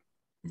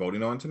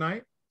voting on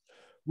tonight?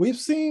 We've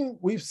seen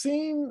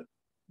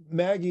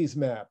Maggie's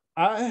map.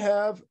 I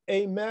have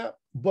a map,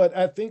 but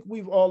I think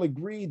we've all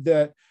agreed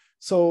that,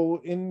 so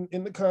in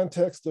the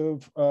context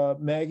of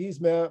Maggie's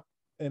map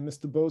and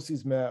Mr.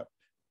 Bosey's map,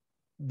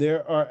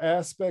 there are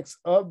aspects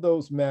of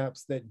those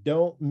maps that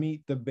don't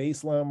meet the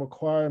baseline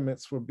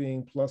requirements for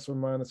being plus or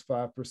minus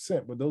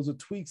 5%, but those are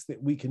tweaks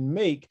that we can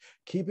make,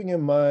 keeping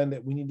in mind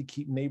that we need to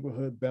keep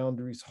neighborhood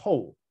boundaries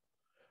whole.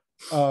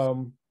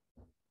 Now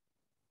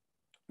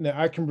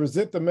I can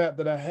present the map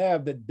that I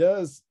have that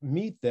does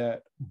meet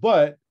that,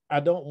 but I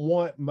don't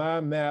want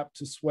my map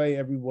to sway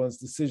everyone's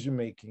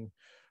decision-making.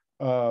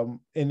 And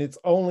it's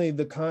only in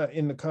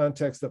the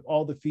context of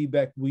all the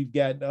feedback we've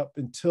gotten up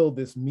until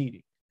this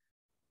meeting.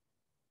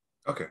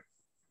 Okay.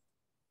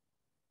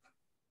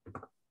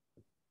 All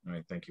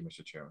right, thank you,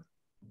 Mr. Chairman.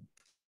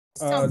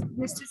 So,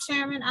 Mr.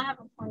 Chairman, I have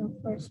a point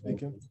of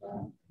clarification as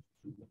well.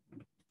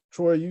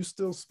 Troy, are you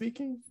still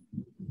speaking?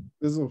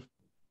 There's a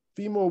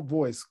female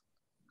voice.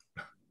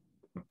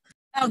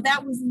 Oh,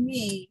 that was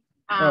me.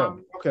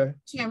 Okay.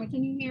 Chairman,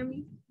 can you hear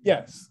me?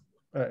 Yes.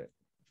 All right.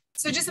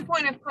 So just a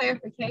point of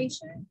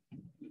clarification.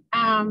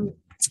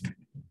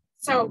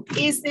 So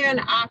is there an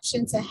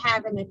option to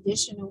have an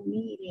additional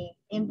meeting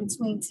in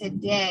between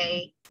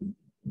today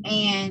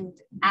and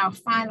our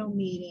final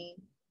meeting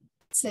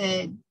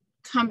to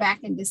come back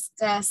and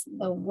discuss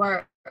the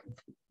work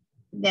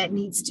that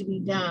needs to be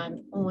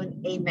done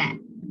on a map?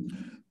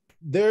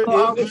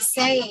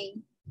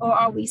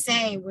 Are we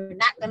saying we're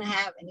not going to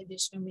have an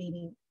additional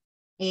meeting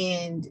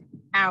and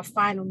our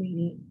final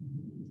meeting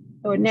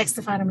or next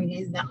to final meeting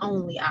is the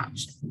only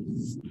option?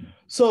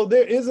 So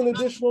there is an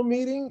additional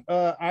meeting.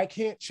 I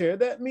can't chair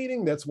that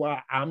meeting. That's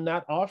why I'm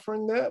not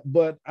offering that.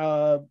 But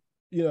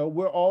you know,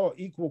 we're all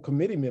equal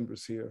committee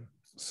members here.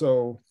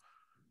 So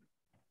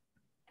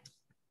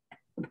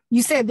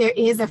you said there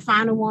is a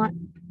final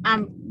one.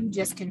 You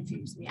just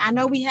confused me. I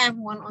know we have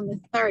one on the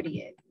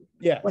 30th.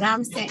 Yeah. What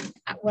I'm saying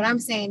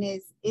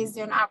is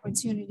there an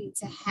opportunity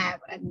to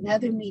have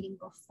another meeting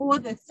before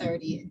the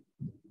 30th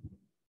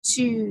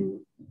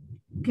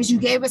because you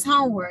gave us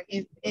homework.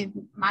 If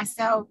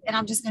myself, and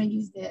I'm just going to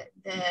use the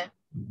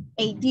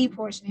 8D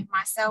portion, if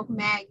myself,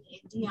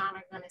 Maggie, and Dion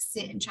are going to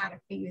sit and try to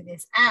figure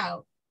this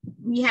out,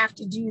 we have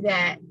to do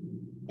that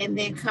and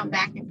then come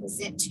back and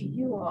present to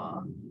you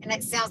all. And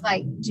it sounds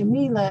like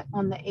Jamila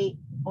on the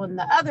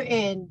other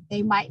end,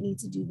 they might need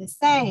to do the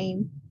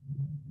same.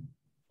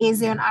 Is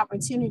there an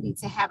opportunity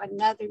to have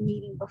another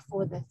meeting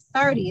before the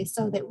 30th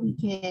so that we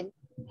can,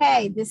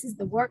 hey, this is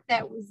the work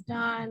that was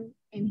done,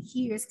 and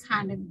here's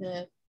kind of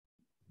the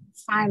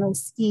final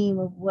scheme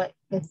of what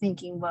the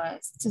thinking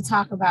was, to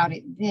talk about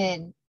it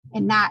then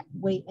and not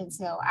wait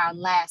until our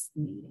last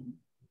meeting?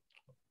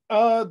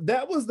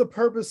 That was the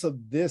purpose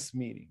of this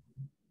meeting.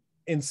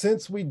 And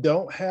since we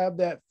don't have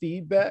that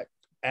feedback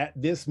at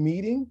this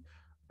meeting,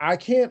 I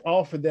can't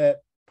offer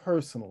that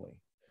personally.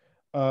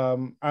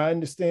 I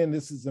understand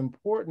this is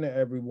important to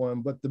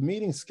everyone, but the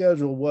meeting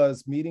schedule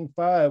was meeting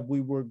 5.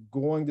 We were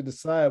going to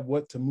decide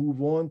what to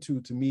move on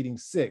to meeting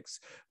 6.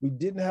 We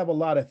didn't have a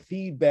lot of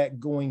feedback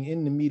going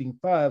into meeting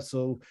 5.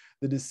 So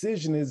the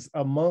decision is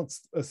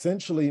amongst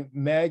essentially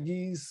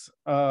Maggie's,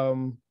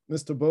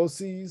 Mr.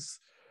 Bosey's,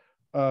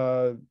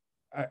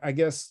 I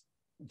guess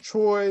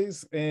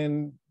Troy's,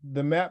 and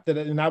the map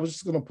and I was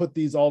just going to put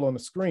these all on the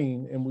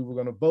screen and we were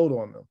going to vote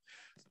on them.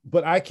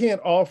 But I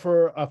can't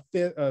offer a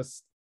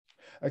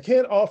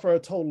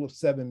total of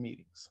 7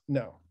 meetings.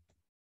 No.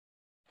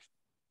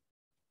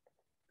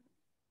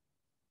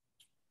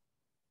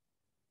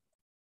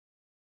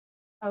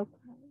 Okay.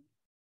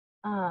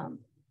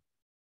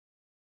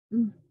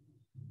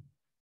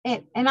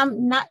 And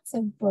I'm not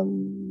to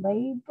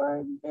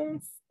belabor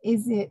this.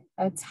 Is it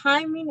a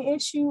timing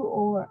issue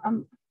or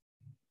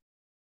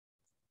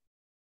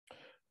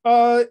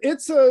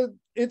it's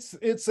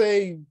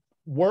a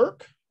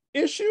work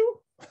issue.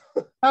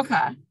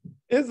 Okay.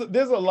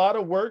 There's a lot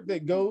of work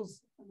that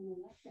goes.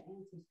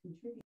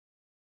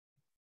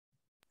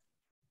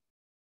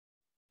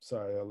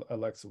 Sorry,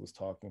 Alexa was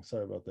talking.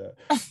 Sorry about that.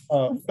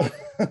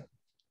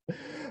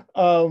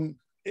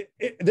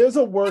 There's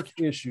a work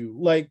issue.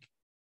 Like,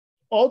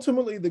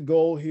 ultimately, the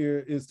goal here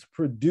is to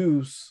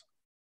produce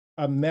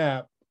a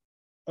map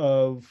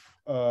of,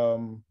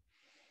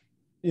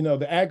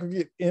 the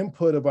aggregate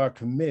input of our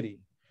committee,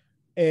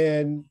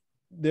 and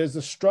there's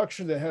a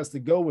structure that has to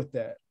go with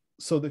that.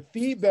 So the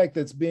feedback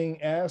that's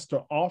being asked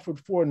or offered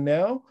for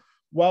now,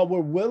 while we're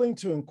willing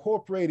to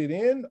incorporate it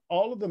in,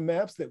 all of the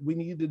maps that we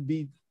needed to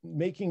be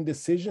making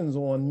decisions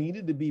on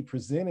needed to be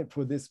presented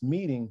for this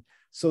meeting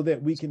so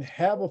that we can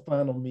have a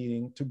final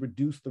meeting to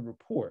produce the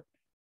report.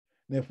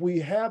 And if we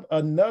have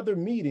another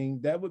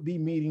meeting, that would be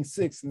meeting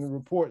 6, and the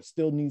report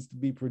still needs to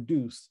be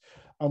produced.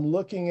 I'm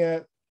looking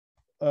at,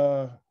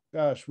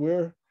 gosh,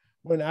 we're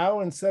an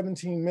hour and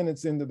 17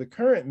 minutes into the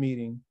current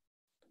meeting,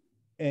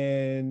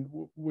 and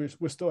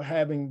we're still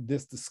having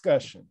this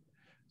discussion.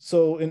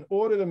 So in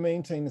order to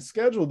maintain the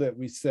schedule that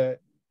we set,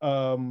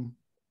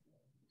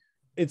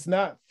 it's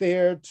not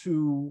fair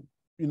to,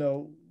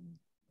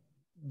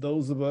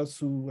 those of us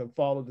who have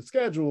followed the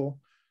schedule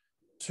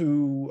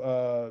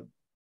to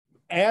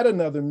add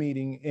another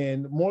meeting,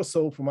 and more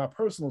so for my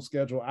personal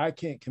schedule, I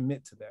can't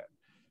commit to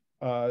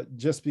that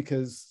just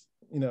because,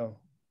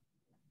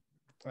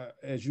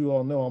 as you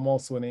all know, I'm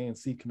also an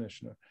ANC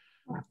commissioner.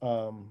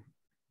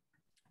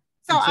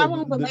 So I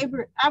won't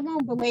belabor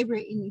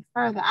it any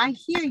further. I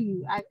hear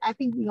you. I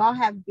think we all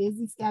have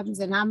busy schedules,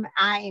 and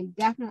I am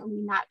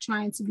definitely not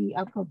trying to be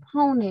a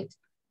proponent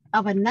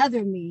of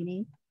another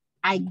meeting.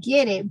 I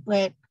get it,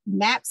 but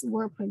maps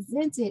were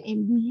presented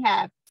and we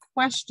have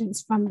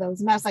questions from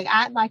those maps. Like,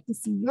 I'd like to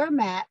see your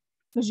map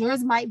because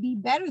yours might be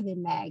better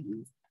than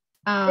Maggie's.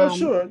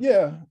 Sure,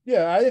 yeah.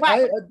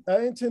 Right. I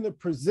intend to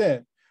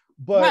present,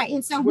 but right.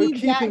 And so we're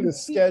keeping the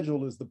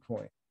schedule is the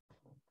point.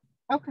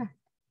 Okay.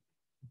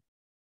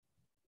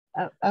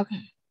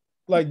 Okay.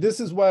 Like, this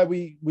is why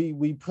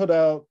we put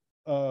out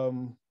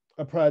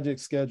a project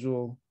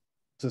schedule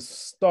to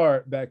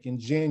start back in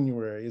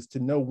January, is to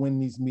know when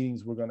these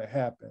meetings were going to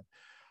happen.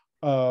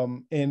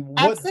 And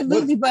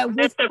absolutely, but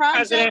with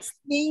projects,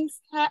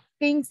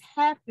 things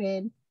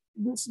happen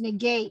which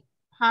negate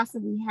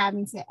possibly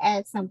having to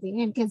add something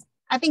in, because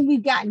I think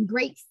we've gotten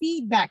great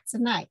feedback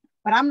tonight,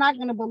 but I'm not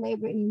going to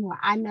belabor it anymore.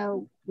 I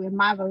know where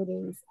my vote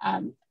is.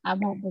 I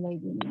won't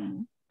belabor it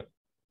anymore.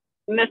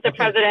 Mr.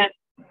 President,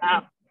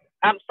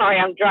 I'm sorry,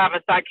 I'm driving,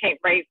 so I can't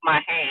raise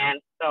my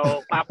hand.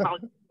 So my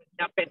apologies for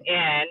jumping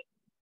in.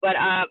 But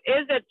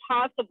is it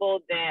possible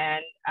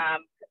then,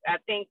 I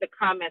think the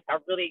comments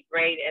are really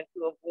great, and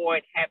to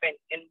avoid having,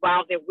 and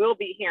while there will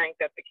be hearings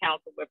at the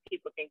council where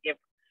people can give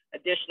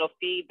additional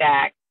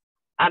feedback,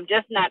 I'm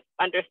just not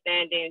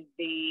understanding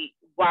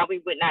why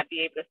we would not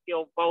be able to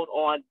still vote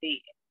on the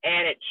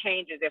added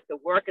changes. If the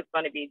work is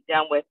going to be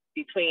done with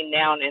between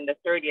now and the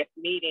 30th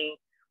meeting,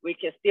 we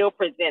can still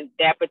present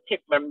that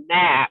particular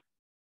map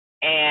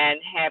and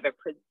have it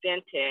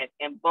presented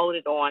and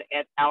voted on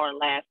at our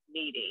last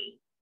meeting.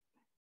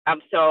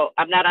 So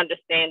I'm not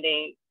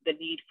understanding the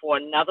need for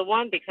another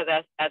one, because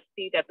I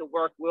see that the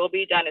work will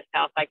be done. It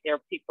sounds like there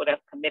are people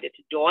that's committed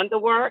to doing the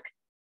work.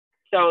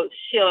 So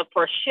Sheila,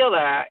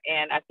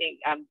 and I think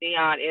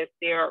Dion, is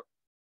there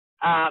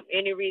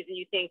any reason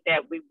you think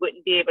that we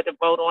wouldn't be able to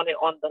vote on it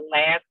on the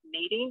last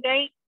meeting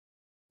date?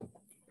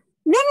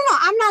 No.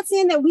 I'm not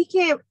saying that we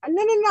can't.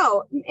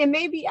 No. And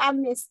maybe I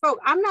misspoke.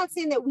 I'm not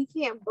saying that we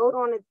can't vote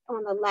on it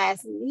on the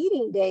last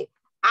meeting date.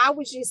 I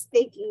was just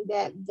thinking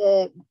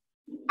that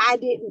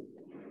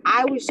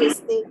I was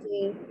just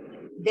thinking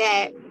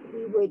that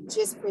we would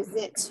just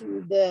present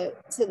to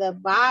the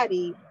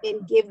body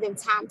and give them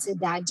time to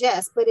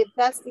digest. But if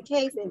that's the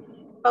case and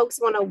folks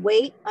want to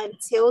wait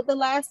until the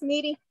last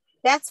meeting,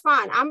 that's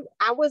fine.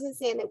 I wasn't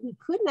saying that we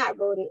could not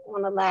vote it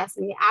on the last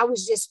meeting. I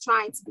was just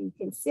trying to be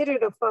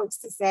considerate of folks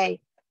to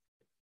say,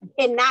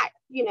 and not,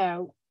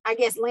 I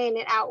guess laying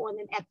it out on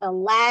them at the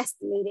last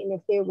meeting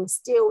if there were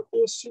still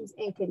issues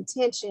and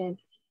contention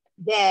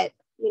that,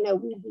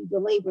 we'd be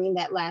belaboring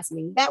that last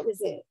meeting. That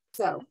was it.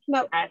 So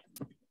no.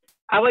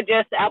 I would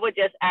just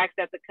ask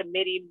that the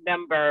committee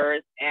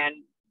members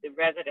and the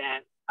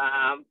residents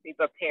be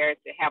prepared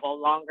to have a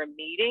longer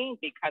meeting,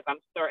 because I'm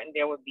certain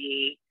there would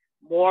be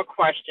more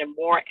questions,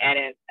 more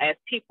edits as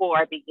people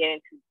are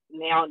beginning to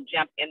now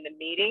jump in the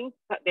meeting.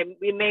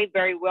 We may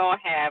very well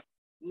have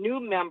new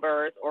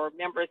members or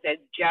members that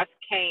just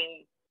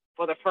came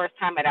for the first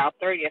time at our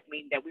 30th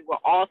meeting that we will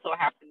also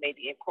have to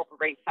maybe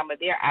incorporate some of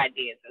their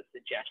ideas and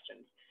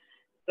suggestions.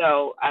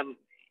 So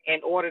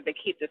in order to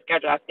keep the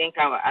schedule, I think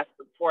I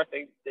support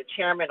the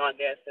chairman on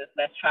this. Is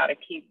let's try to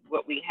keep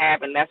what we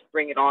have and let's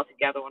bring it all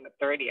together on the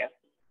 30th.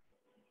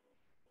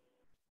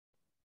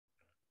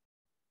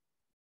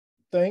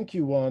 Thank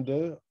you,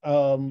 Wanda.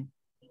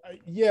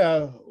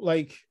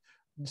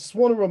 Just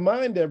want to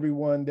remind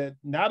everyone that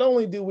not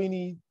only do we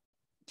need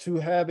to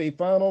have a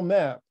final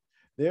map,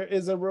 there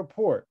is a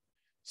report.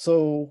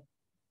 So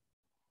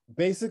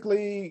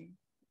basically,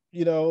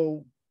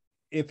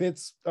 if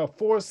it's a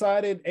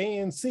 4-sided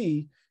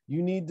ANC,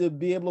 you need to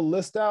be able to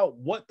list out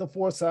what the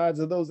 4 sides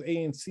of those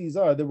ANCs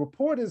are. The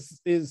report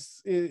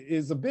is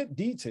a bit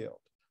detailed.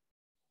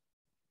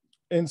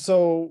 And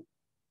so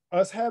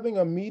us having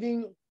a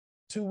meeting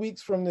 2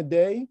 weeks from the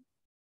day,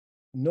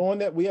 knowing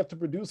that we have to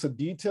produce a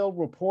detailed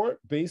report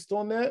based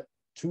on that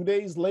 2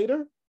 days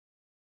later,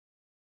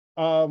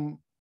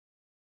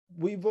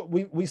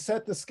 we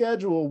set the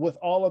schedule with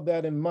all of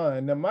that in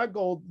mind. Now, my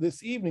goal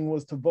this evening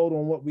was to vote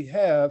on what we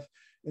have,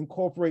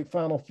 incorporate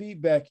final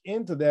feedback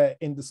into that,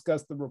 and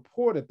discuss the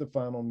report at the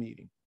final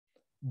meeting.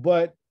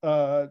 But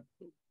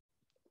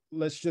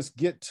let's just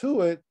get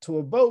to it, to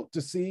a vote,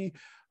 to see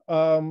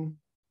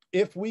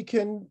if we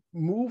can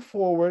move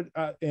forward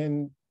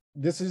and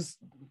this is,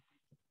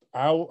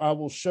 I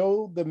will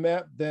show the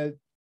map that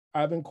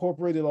I've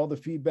incorporated all the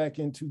feedback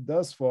into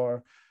thus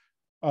far.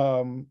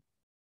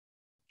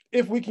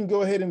 If we can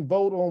go ahead and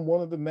vote on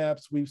one of the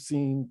maps we've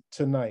seen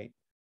tonight,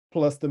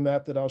 plus the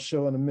map that I'll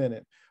show in a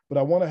minute. But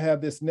I want to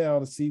have this now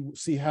to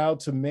see how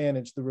to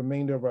manage the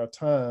remainder of our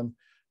time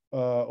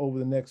over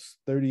the next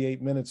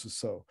 38 minutes or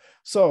so.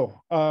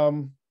 So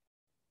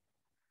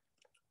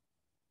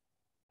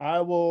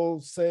I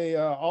will say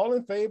all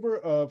in favor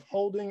of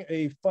holding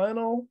a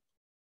final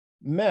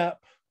map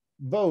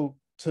vote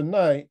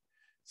tonight,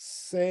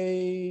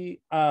 say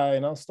aye.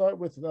 And I'll start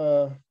with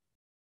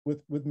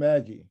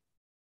Maggie.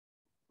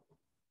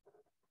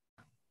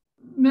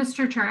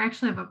 Mr. Chair, I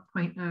actually have a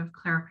point of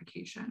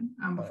clarification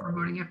before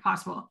voting, if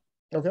possible.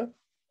 Okay.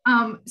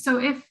 So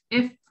if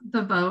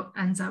the vote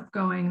ends up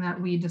going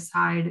that we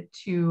decide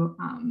to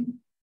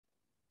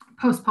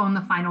postpone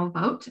the final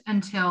vote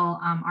until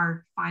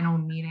our final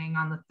meeting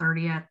on the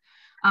 30th,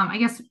 I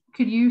guess,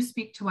 could you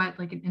speak to what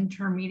like an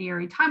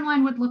intermediary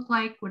timeline would look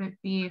like? Would it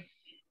be,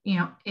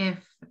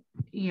 if,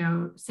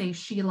 say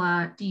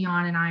Sheila,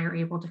 Dion, and I are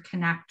able to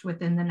connect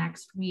within the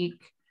next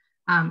week,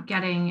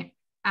 getting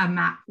a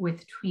map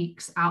with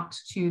tweaks out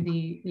to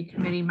the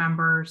committee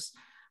members,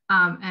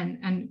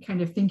 and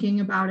kind of thinking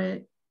about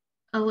it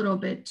a little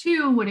bit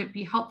too? Would it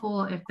be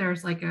helpful if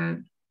there's like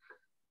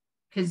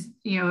because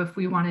if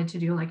we wanted to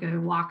do like a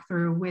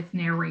walkthrough with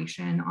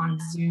narration on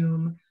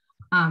Zoom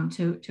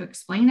to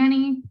explain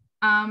any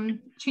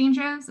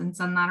changes and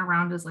send that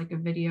around as like a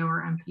video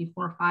or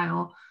MP4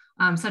 file,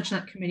 such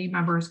that committee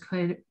members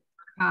could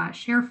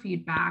share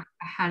feedback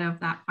ahead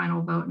of that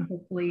final vote and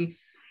hopefully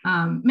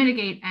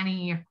mitigate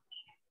any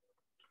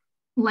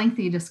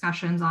lengthy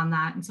discussions on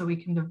that. And so we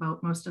can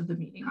devote most of the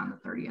meeting on the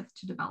 30th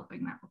to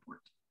developing that report.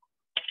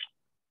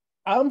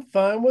 I'm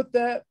fine with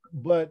that,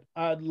 but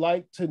I'd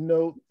like to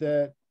note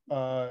that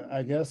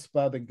I guess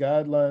by the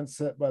guidelines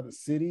set by the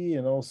city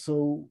and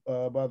also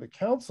by the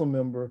council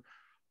member,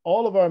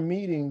 all of our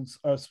meetings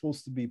are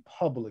supposed to be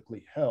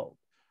publicly held.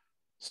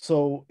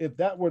 So if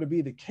that were to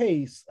be the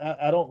case,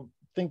 I don't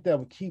think that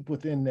would keep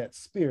within that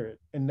spirit.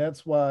 And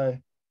that's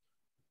why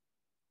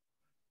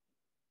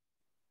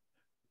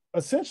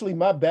essentially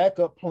my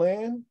backup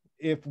plan,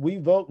 if we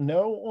vote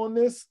no on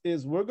this,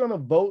 is we're going to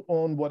vote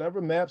on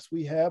whatever maps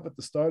we have at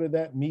the start of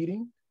that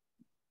meeting,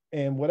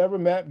 and whatever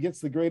map gets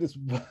the greatest,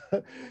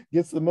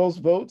 gets the most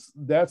votes,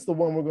 that's the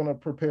one we're going to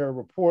prepare a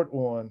report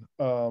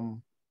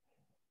on,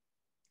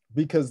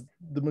 because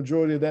the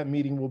majority of that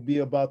meeting will be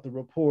about the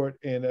report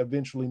and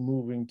eventually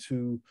moving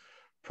to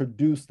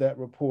produce that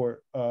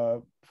report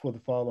for the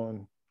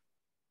following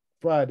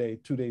Friday,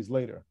 2 days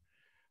later.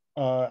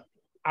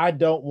 I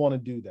don't want to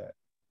do that.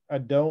 I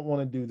don't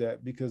want to do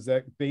that because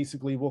that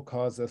basically will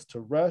cause us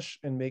to rush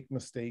and make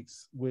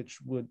mistakes,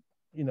 which would,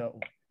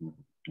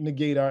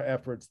 negate our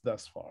efforts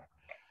thus far.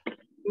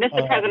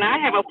 Mr. President, I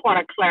have a point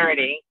of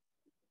clarity.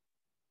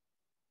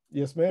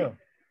 Yes, ma'am.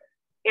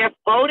 If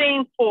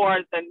voting for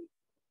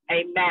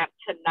a map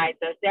tonight,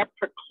 does that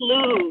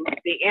preclude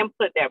the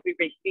input that we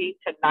received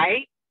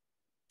tonight?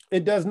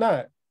 It does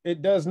not.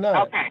 It does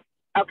not.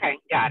 Okay,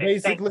 got it.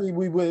 Basically,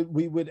 we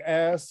would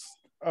ask.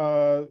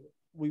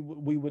 We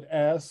would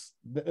ask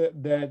that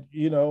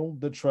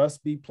the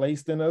trust be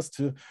placed in us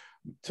to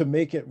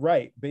make it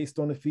right based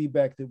on the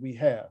feedback that we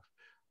have.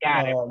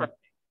 Got it.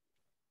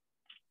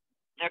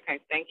 Okay,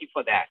 thank you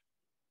for that.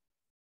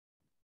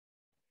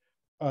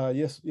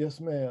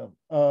 Yes, ma'am.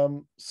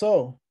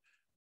 So,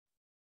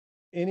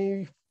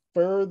 any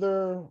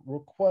further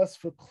requests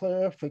for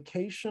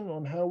clarification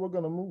on how we're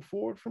going to move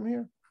forward from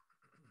here?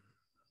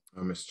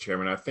 Mr.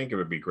 Chairman, I think it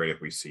would be great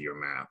if we see your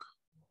map.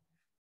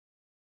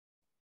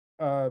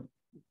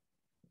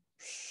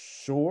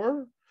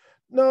 Sure.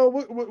 No,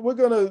 we're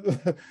gonna,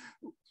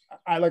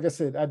 like I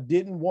said, I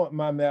didn't want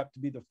my map to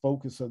be the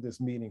focus of this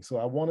meeting. So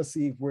I want to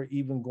see if we're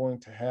even going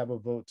to have a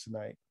vote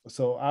tonight.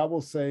 So I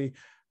will say.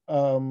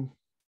 But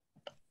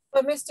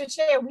Mr.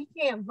 Chair, we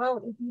can't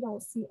vote if you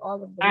don't see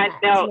all of the maps.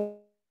 I know.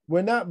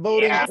 We're not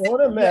voting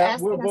on a map.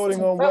 We're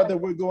voting on whether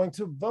we're going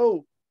to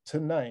vote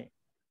tonight.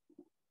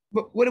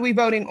 But what are we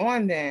voting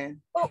on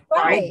then? Oh,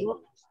 right.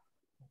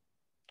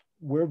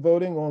 We're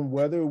voting on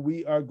whether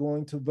we are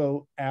going to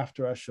vote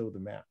after I show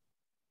the map.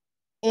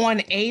 On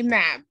a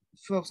map.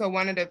 So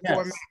one of the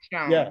four maps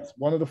shown. Yes,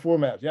 one of the four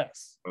maps,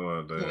 yes.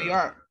 So we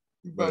are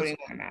voting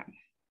on a map.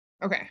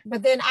 Okay.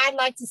 But then I'd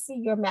like to see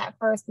your map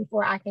first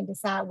before I can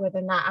decide whether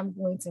or not I'm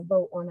going to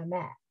vote on a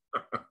map.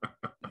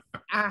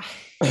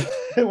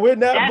 We're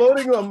not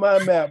voting on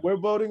my map. We're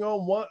voting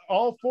on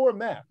all four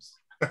maps.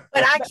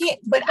 But I can't,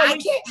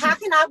 how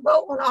can I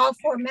vote on all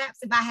four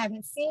maps if I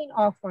haven't seen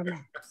all four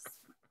maps?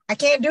 I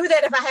can't do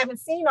that if I haven't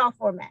seen all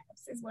four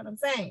maps, is what I'm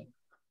saying.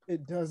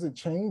 It doesn't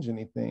change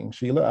anything,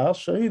 Sheila. I'll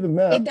show you the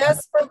map. It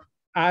does.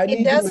 I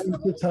need to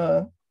make the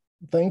time.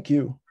 Thank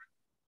you.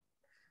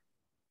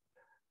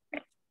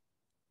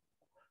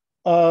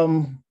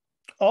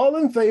 All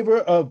in favor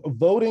of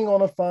voting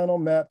on a final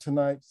map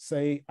tonight,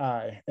 say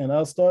aye. And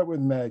I'll start with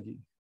Maggie.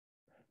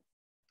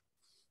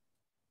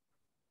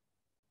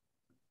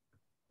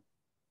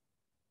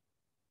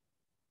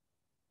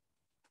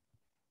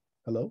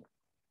 Hello?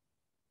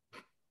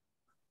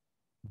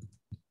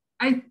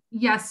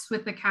 Yes,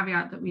 with the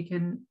caveat that we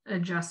can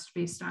adjust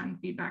based on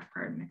feedback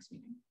prior to next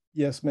meeting.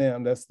 Yes,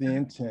 ma'am, that's the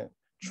intent.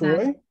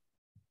 Troy?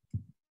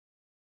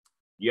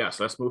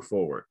 Yes, let's move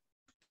forward.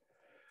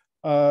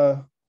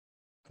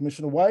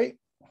 Commissioner White?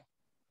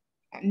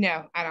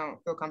 No, I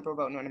don't feel comfortable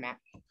voting on the map.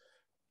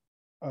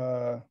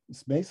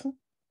 Ms. Mason?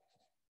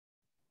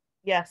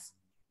 Yes.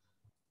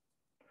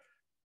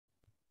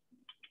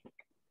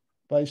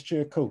 Vice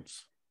Chair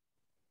Coates?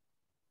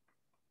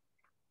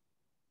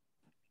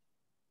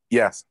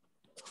 Yes.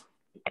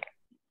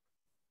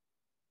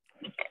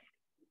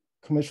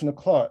 Commissioner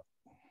Clark?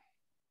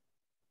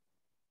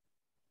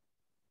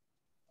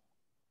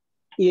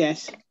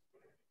 Yes.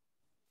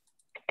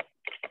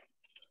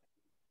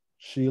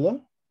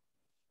 Sheila?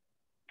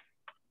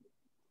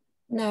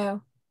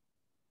 No.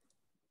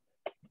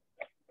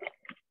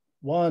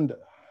 Wanda?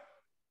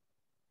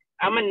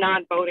 I'm a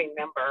non-voting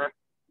member.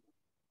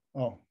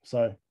 Oh,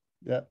 sorry.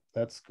 Yeah,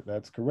 that's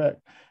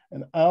correct.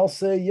 And I'll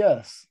say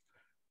yes.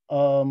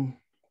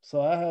 So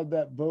I have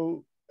that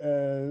vote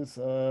as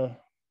 2,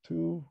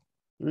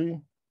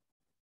 3,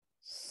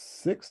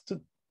 6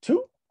 to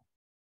 2.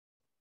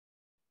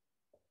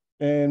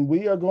 And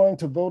we are going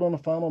to vote on the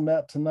final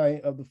map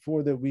tonight of the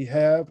 4 that we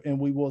have, and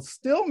we will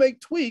still make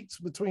tweaks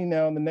between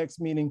now and the next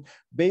meeting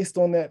based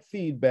on that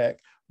feedback,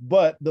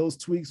 but those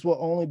tweaks will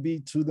only be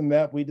to the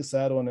map we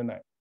decide on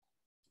tonight.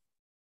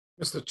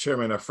 Mr.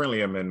 Chairman, a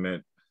friendly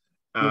amendment.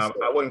 Yes,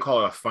 I wouldn't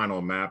call it a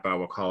final map. I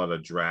would call it a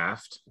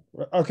draft.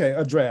 Okay,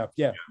 a draft.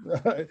 Yeah,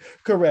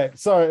 correct.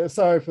 Sorry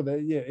for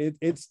that. Yeah,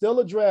 it's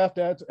still a draft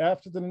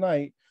after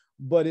tonight,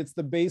 but it's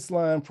the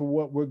baseline for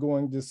what we're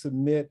going to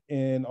submit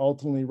and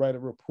ultimately write a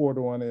report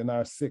on in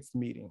our 6th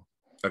meeting.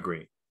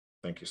 Agreed.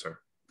 Thank you, sir.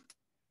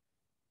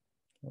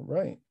 All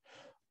right.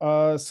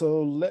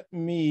 So let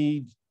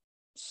me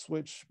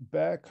switch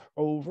back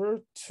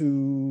over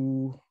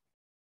to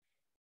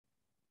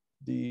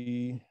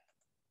the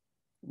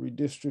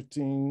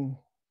redistricting,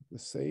 the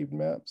saved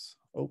maps.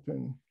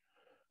 I'm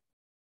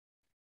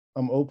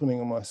opening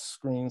on my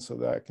screen so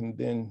that I can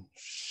then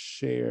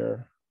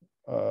share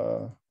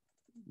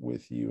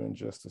with you in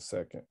just a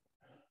second.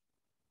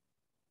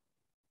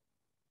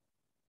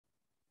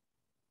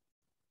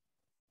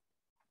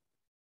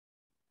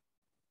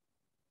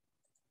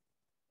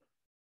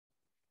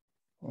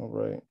 All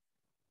right,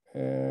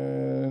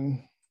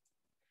 and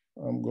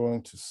I'm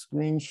going to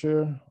screen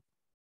share.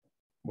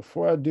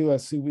 Before I do, I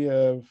see we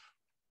have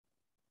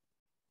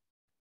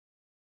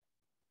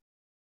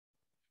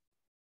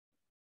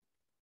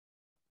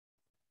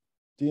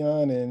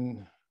Dion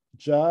and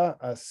Ja.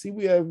 I see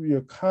we have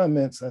your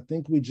comments. I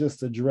think we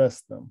just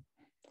addressed them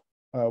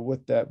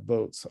with that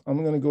vote. So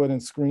I'm going to go ahead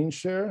and screen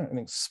share and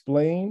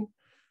explain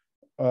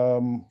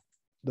the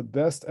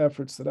best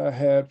efforts that I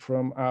had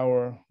from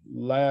our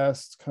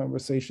last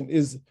conversation.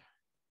 Is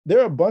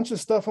there a bunch of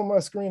stuff on my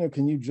screen, or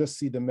can you just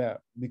see the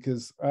map?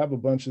 Because I have a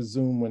bunch of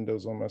Zoom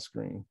windows on my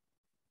screen.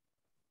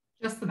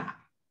 Just the map.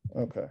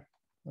 Okay,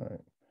 all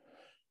right.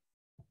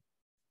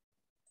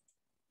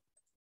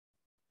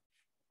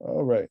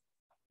 All right.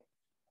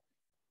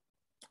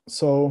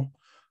 So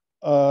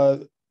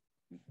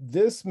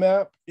this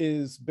map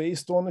is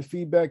based on the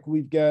feedback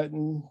we've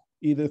gotten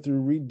either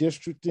through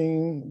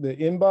redistricting the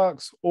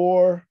inbox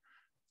or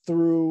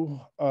through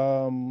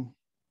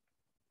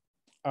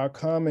our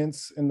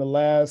comments in the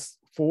last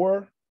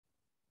 4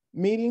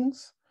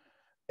 meetings,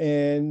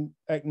 and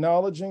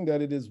acknowledging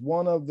that it is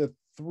one of the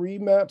 4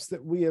 maps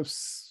that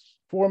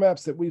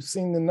we've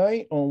seen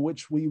tonight on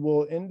which we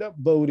will end up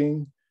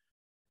voting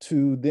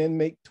to then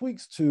make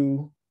tweaks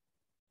to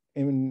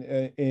in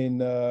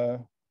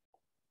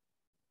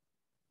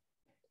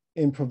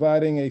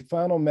providing a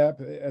final map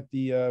at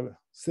the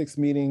 6th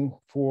meeting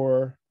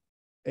for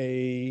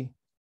a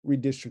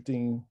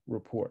redistricting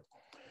report.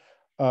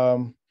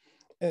 And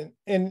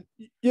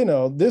you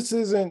know, this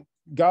isn't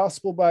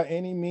gospel by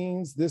any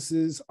means. This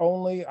is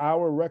only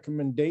our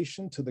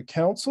recommendation to the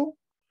council,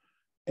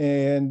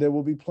 and there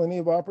will be plenty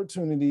of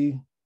opportunity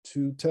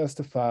to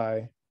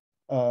testify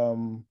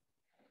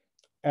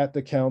at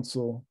the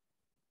council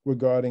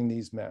regarding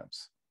these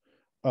maps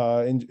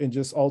and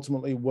just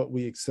ultimately what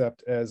we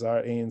accept as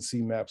our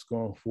ANC maps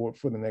going forward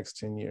for the next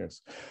 10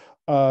 years.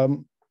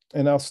 And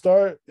I'll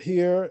start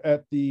here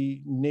at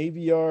the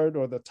Navy Yard,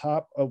 or the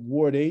top of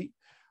Ward 8.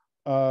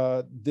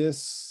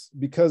 This,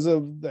 because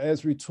of the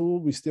ESRI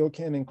tool, we still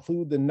can't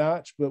include the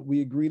notch, but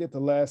we agreed at the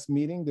last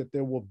meeting that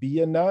there will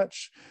be a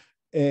notch.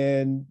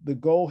 And the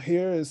goal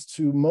here is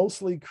to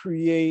mostly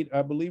create,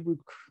 I believe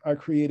I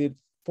created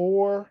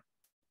 4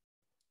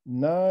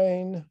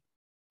 9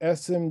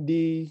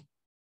 SMD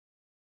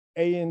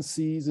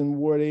ANCs in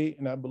Ward 8,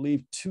 and I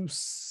believe 2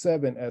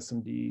 7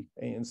 SMD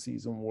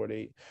ANCs in Ward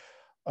 8.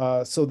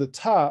 So the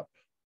top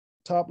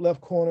left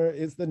corner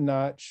is the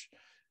notch.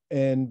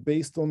 And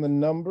based on the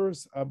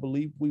numbers, I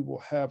believe we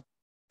will have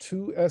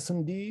 2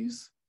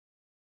 SMDs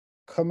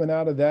coming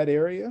out of that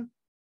area.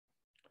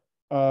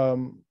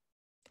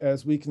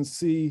 As we can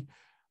see,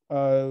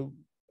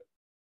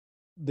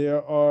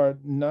 There are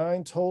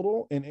 9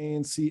 total in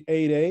ANC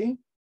 8A.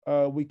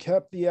 We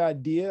kept the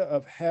idea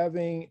of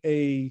having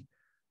a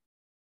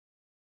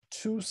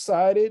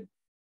 2-sided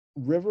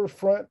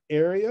riverfront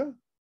area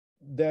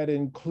that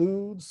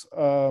includes,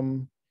 I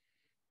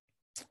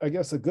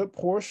guess, a good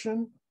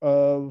portion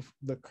of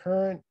the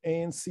current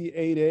ANC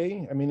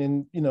 8A. I mean,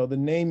 and the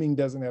naming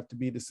doesn't have to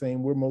be the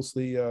same. We're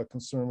mostly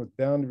concerned with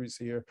boundaries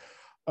here.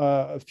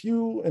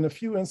 In a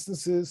few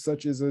instances,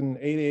 such as in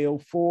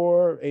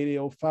 8A04,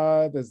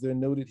 8A05, as they're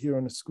noted here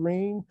on the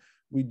screen,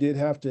 we did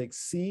have to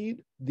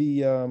exceed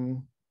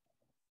the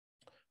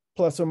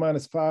plus or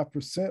minus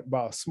 5%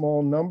 by a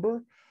small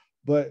number.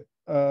 But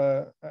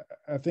I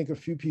think a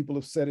few people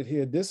have said it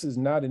here. This is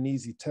not an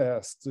easy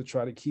task to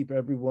try to keep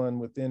everyone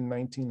within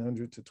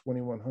 1,900 to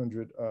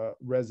 2,100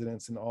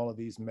 residents in all of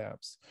these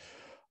maps.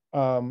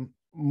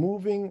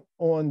 Moving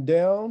on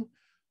down,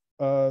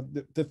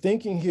 the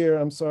thinking here,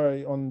 I'm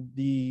sorry, on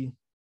the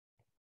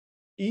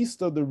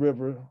east of the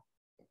river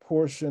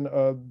portion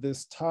of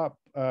this top,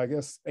 I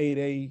guess,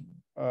 8A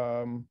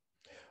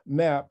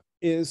map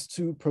is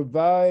to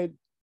provide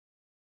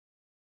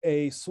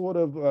a sort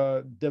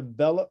of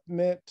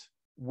development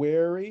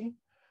wary,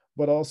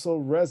 but also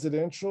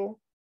residential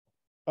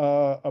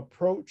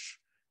approach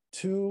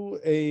to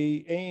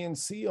a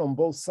ANC on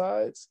both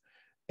sides,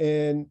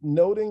 and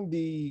noting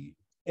the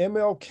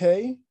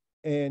MLK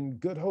and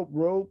Good Hope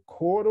Road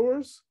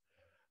corridors,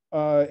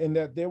 and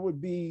that there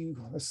would be,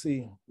 let's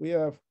see, we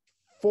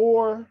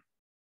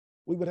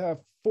would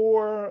have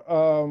four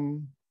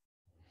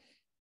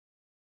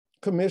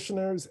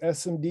commissioners,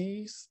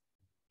 SMDs,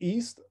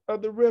 east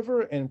of the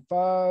river and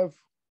 5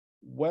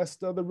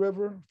 west of the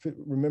river,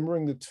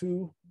 remembering the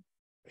 2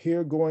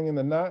 here going in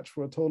the notch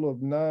for a total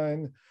of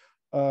 9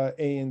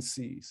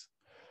 ANCs.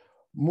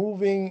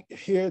 Moving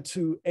here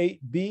to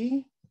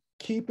 8B,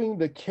 keeping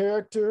the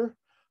character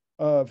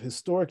of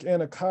historic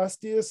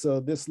Anacostia. So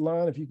this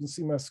line, if you can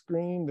see my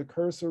screen, the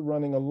cursor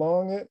running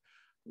along it,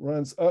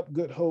 runs up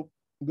Good Hope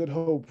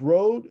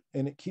Road,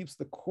 and it keeps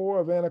the core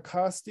of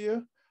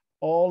Anacostia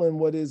all in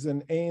what is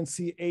an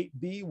ANC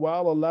 8B,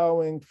 while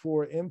allowing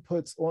for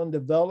inputs on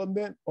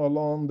development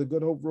along the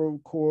Good Hope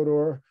Road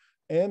corridor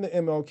and the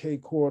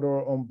MLK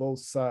corridor on both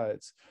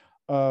sides.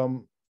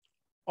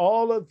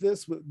 All of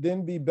this would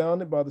then be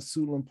bounded by the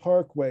Suitland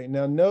Parkway.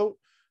 Now note,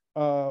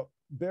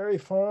 Berry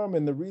Farm,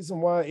 and the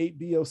reason why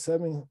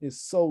 8B07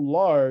 is so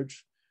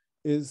large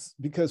is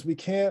because we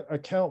can't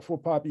account for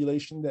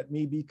population that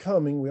may be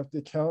coming. We have to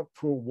account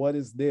for what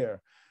is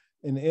there.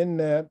 And in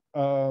that,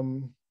 I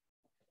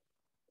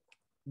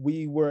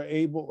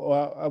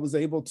was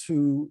able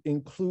to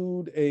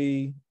include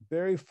a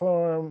Berry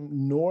Farm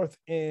north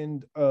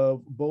end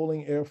of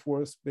Bowling Air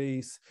Force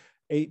Base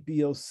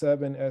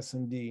 8B07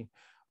 S&D.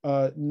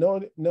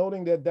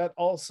 Noting that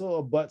also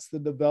abuts the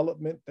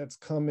development that's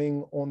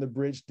coming on the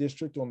Bridge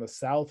District, on the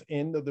south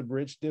end of the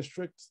Bridge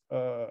District,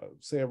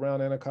 say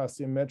around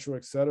Anacostia Metro,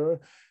 et cetera.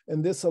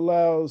 And this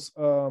allows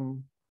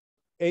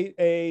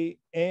 8A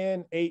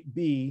and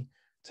 8B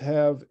to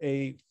have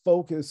a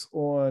focus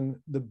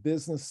on the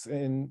business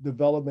and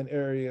development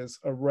areas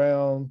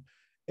around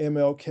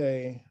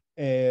MLK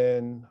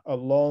and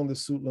along the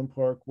Suitland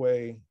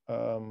Parkway,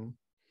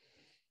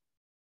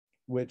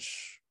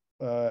 which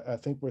I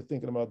think we're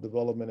thinking about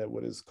development at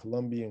what is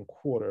Columbian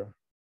Quarter,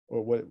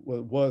 or what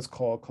was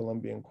called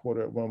Columbian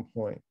Quarter at one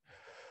point.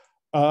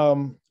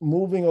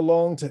 Moving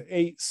along to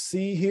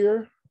 8C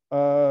here,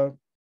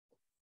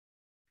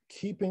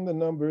 keeping the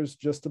numbers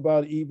just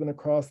about even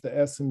across the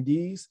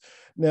SMDs.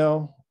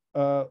 Now,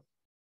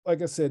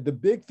 like I said, the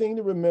big thing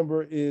to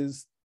remember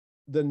is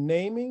the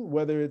naming,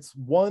 whether it's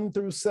 1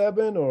 through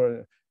 7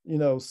 or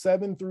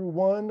 7 through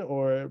 1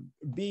 or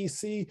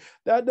BC,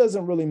 that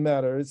doesn't really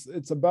matter.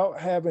 It's about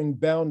having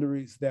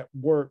boundaries that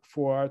work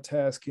for our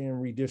task here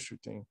in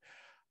redistricting.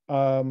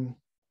 And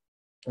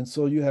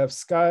so you have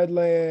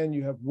Skyland,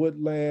 you have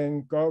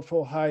Woodland,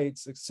 Garfield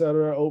Heights, et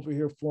cetera, over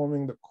here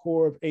forming the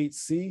core of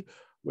 8C,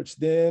 which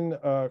then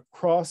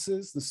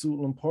crosses the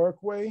Suitland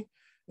Parkway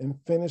and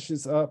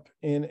finishes up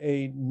in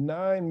a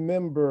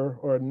 9-member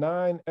or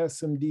 9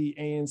 SMD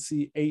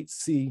ANC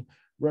 8C,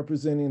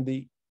 representing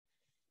the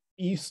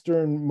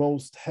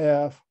easternmost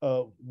half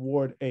of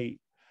Ward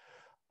 8.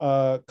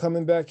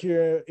 Coming back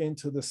here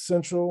into the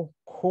central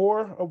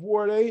core of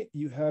Ward 8,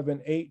 you have an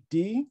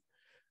 8D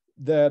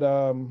that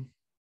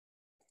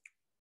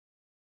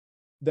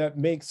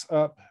makes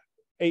up,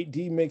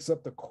 8D makes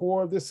up the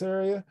core of this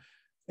area.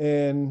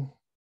 And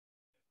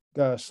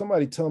gosh,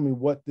 somebody tell me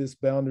what this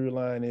boundary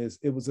line is.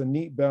 It was a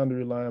neat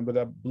boundary line, but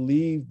I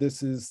believe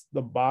this is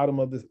the bottom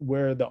of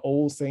where the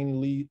old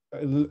St.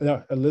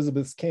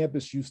 Elizabeth's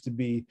campus used to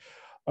be,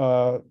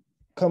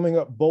 coming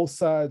up both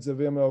sides of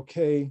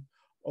MLK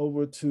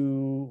over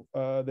to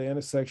the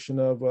intersection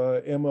of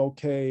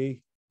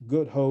MLK,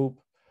 Good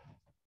Hope,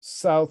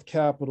 South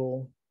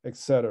Capitol, et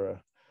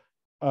cetera.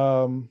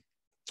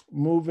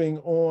 Moving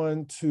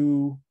on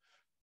to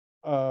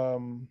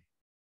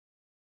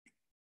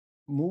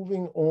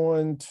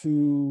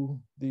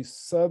the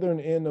southern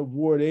end of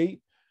Ward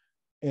 8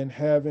 and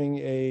having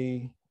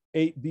a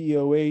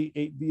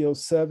 8B08,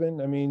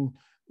 8B07. I mean,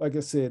 like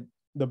I said,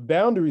 the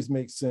boundaries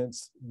make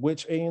sense,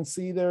 which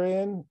ANC they're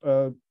in,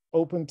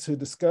 open to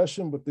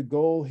discussion, but the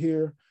goal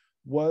here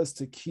was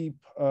to keep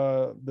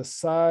the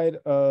side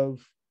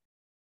of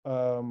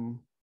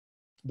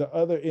the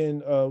other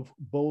end of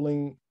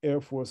Bowling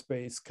Air Force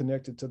Base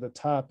connected to the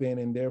top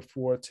end and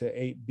therefore to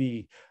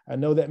 8B. I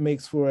know that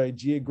makes for a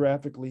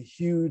geographically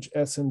huge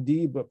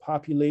SMD, but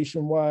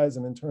population-wise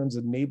and in terms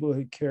of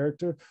neighborhood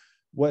character,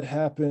 what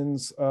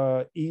happens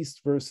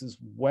east versus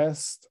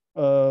west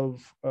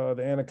of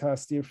the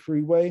Anacostia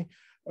Freeway,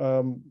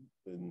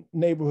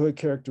 neighborhood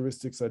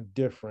characteristics are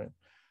different.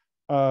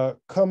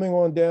 Coming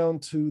on down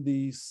to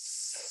the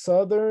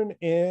southern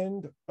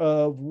end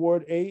of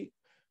Ward 8,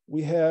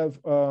 we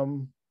have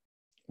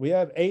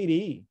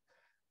 8E,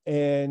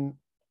 and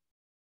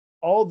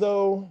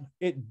although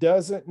it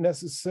doesn't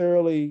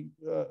necessarily,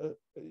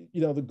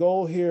 the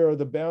goal here or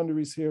the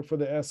boundaries here for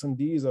the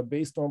SMDs are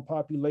based on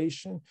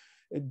population,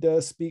 it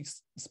does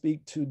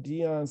speak to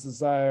Dion's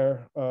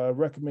desire,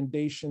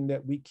 recommendation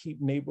that we keep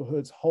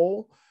neighborhoods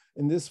whole,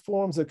 and this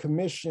forms a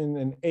commission,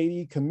 an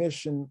 8E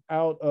commission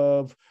out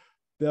of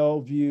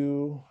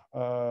Bellevue,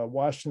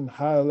 Washington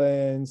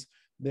Highlands,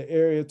 the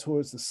area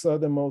towards the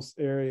southernmost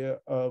area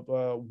of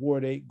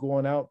Ward 8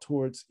 going out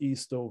towards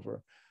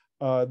Eastover.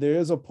 There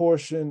is a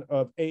portion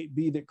of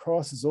 8B that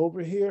crosses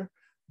over here,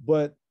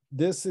 but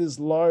this is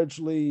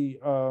largely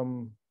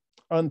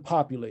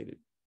unpopulated.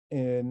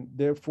 And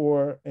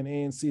therefore an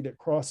ANC that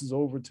crosses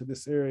over to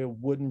this area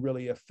wouldn't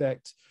really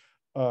affect,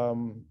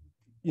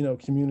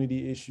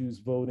 community issues,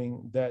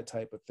 voting, that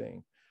type of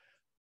thing.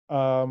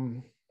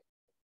 And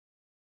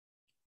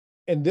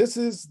this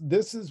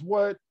is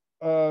what,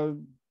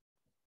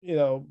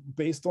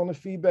 based on the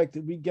feedback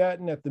that we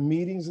gotten at the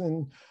meetings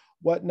and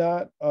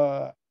whatnot,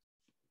 I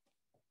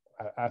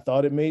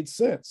thought it made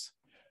sense.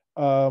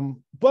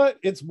 But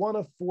it's one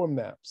of 4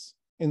 maps.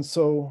 And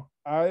so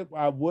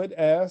I would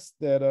ask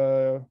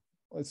that,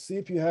 let's see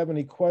if you have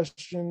any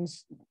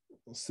questions.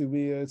 Let's see,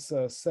 it's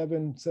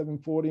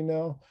 7:40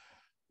 now.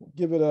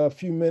 Give it a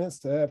few minutes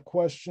to have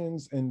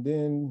questions. And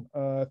then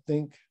I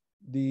think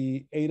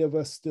the 8 of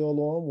us still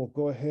on, we'll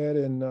go ahead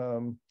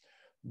and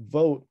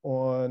vote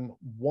on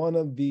one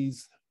of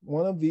these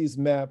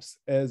maps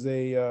as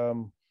a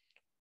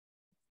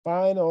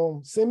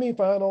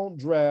semi-final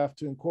draft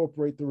to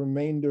incorporate the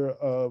remainder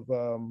of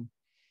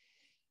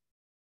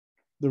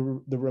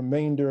the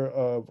remainder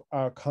of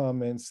our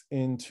comments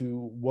into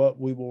what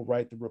we will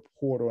write the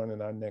report on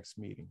in our next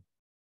meeting.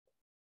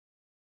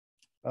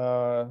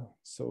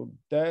 So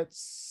that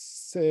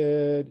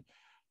said,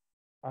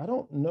 I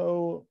don't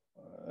know.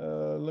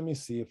 Let me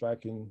see if I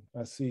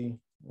see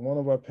one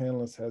of our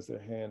panelists has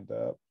their hand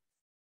up.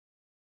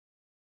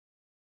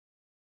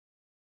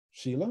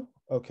 Sheila,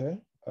 okay.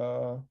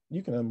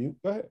 You can unmute,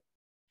 go ahead.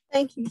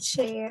 Thank you,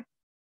 Chair.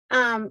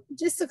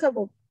 Just a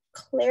couple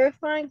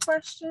clarifying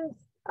questions.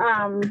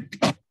 I'm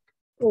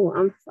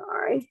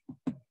sorry.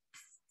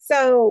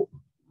 So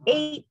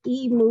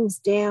 8E moves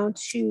down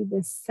to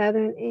the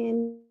southern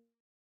end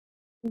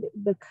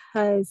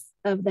because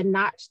of the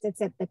notch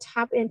that's at the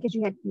top end, because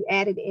you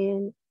added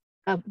in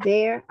up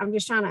there. I'm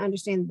just trying to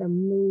understand the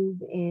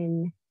move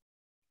in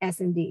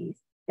S&Ds.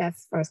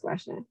 That's the first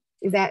question.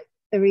 Is that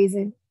the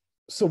reason?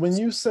 So when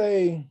you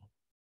say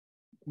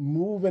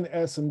move in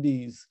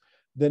S&Ds,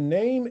 the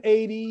name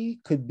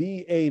 8E could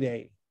be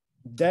 8A.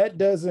 That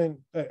doesn't,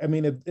 I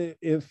mean,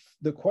 if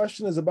the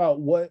question is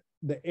about what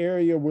the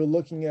area we're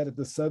looking at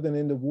the southern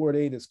end of Ward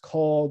 8 is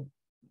called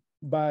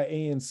by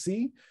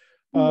ANC,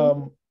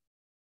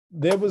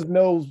 there was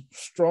no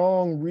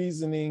strong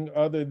reasoning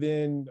other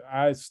than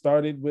I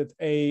started with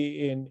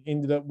A and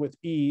ended up with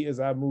E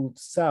as I moved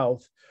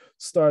south,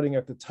 starting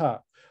at the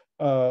top.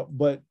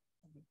 But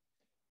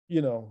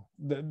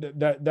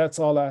that's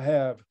all I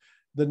have.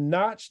 The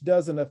notch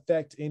doesn't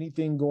affect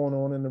anything going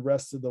on in the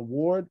rest of the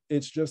ward.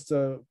 It's just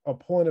a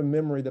point of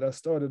memory that I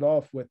started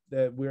off with,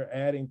 that we're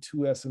adding 2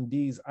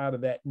 SMDs out of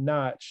that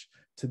notch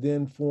to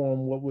then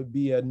form what would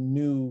be a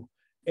new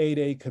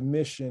 8A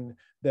commission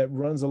that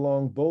runs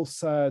along both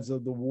sides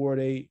of the Ward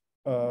 8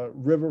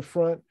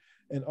 riverfront,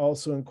 and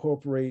also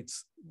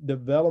incorporates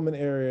development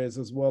areas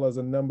as well as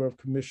a number of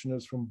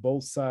commissioners from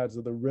both sides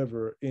of the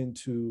river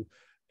into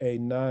a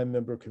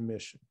 9-member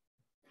commission.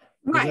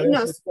 Right.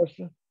 No.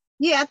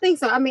 Yeah, I think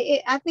so. I mean,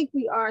 I think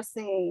we are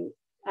saying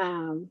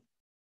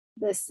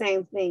the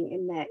same thing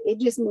in that it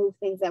just moved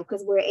things up,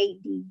 because where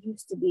 8D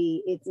used to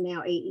be, it's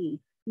now 8E.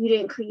 You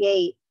didn't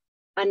create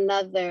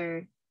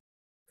another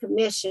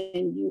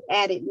commission, you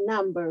added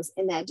numbers,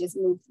 and that just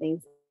moved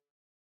things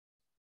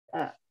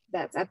up.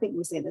 I think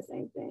we're saying the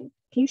same thing.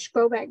 Can you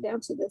scroll back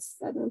down to the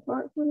southern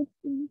part, please?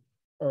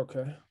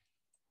 Okay.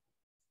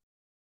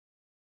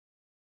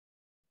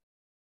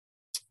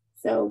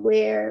 So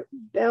where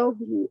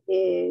Bellevue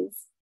is,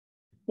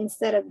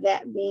 instead of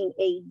that being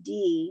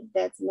 8D,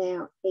 that's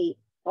now 8.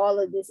 All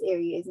of this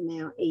area is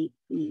now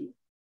 8E.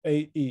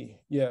 8E,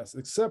 yes,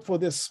 except for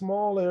this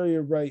small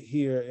area right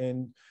here.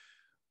 And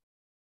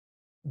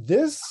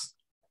this,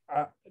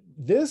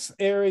 this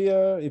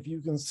area, if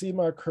you can see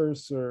my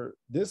cursor,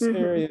 this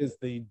area is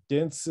the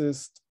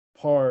densest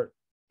part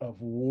of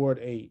Ward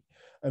 8.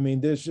 I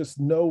mean, there's just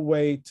no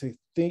way to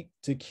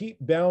keep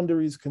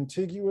boundaries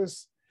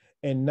contiguous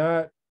and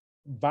not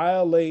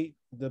violate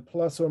the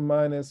plus or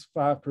minus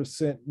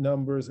 5%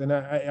 numbers. And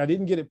I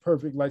didn't get it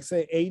perfect, like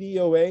say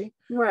ADOA.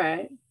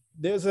 Right.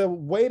 There's a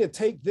way to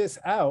take this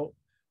out,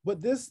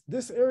 but this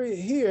area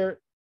here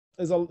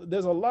there's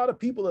a lot of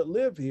people that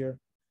live here,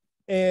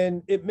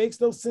 and it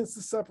makes no sense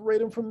to separate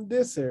them from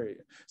this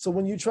area. So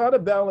when you try to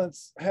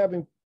balance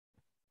having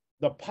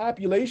the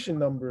population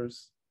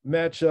numbers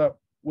match up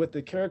with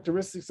the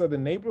characteristics of the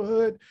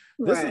neighborhood,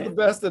 this is the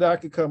best that I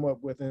could come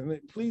up with.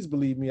 And please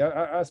believe me,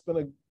 I spent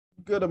a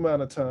good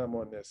amount of time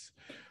on this.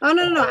 Oh,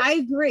 no, I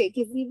agree.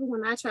 Because even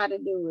when I tried to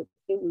do it,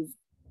 it was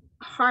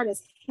hard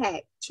as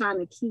heck trying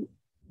to keep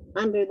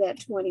under that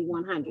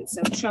 2100.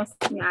 So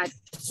trust me, I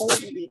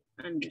totally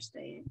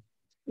understand.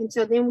 And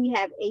so then we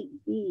have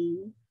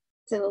 8B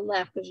to the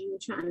left because you were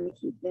trying to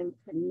keep them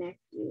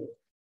connected.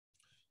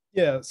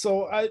 Yeah,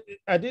 so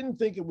I didn't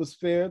think it was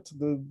fair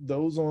to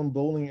those on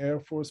Bowling Air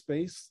Force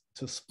Base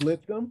to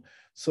split them.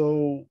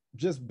 So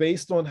just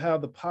based on how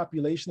the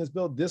population is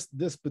built,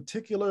 this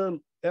particular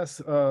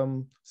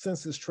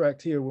census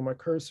tract here where my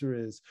cursor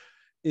is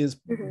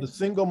the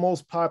single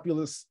most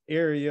populous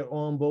area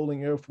on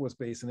Bowling Air Force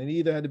Base. And it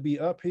either had to be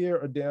up here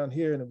or down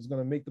here, and it was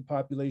going to make the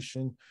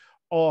population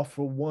off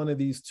for one of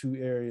these two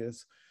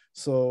areas.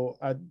 So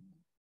I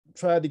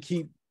tried to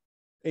keep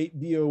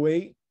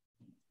 8B08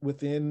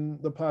 within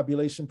the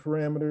population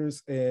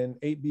parameters, and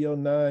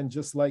 8B09,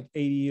 just like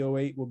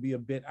 8008, will be a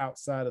bit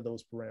outside of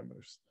those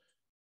parameters.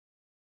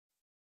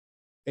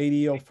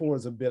 8004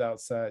 is a bit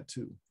outside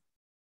too.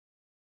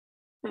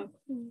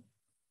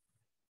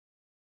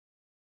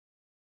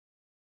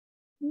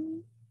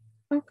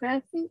 Okay,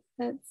 I think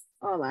that's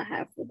all I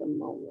have for the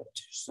moment.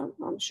 So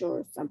I'm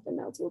sure something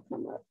else will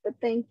come up, but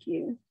thank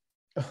you.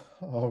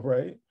 All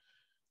right.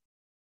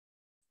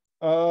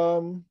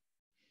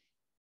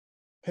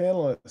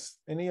 Panelists,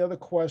 any other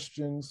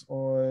questions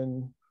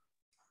on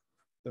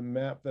the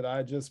map that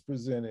I just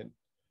presented?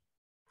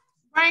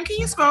 Brian, can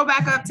you scroll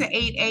back up to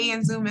 8A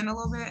and zoom in a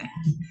little bit?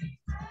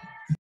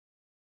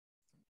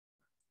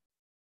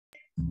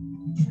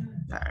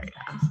 Sorry.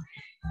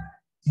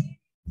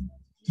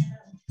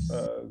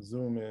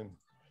 Zoom in.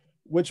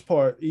 Which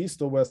part,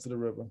 east or west of the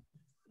river?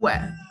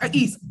 West,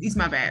 east,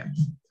 my bad.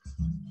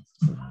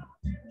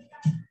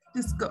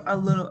 Just go a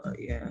little,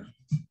 yeah.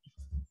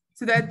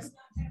 So that's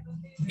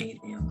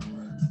 8A.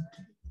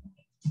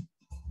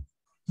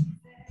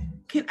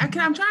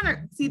 I'm trying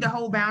to see the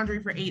whole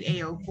boundary for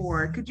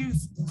 8A04. Could you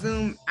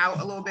zoom out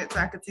a little bit so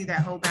I could see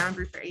that whole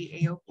boundary for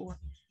 8A04?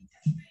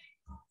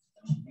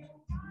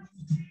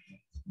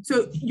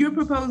 So you're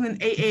proposing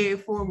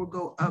 8A04 will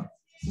go up,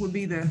 would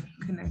be the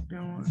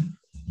connector one.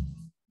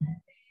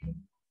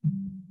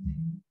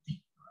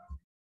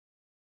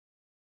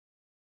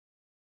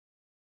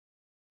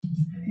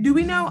 Do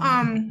we know,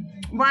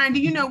 Brian, do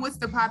you know what's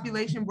the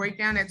population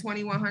breakdown at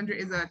 2100?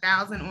 Is it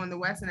 1,000 on the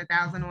west and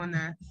 1,000 on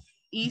the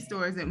east,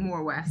 or is it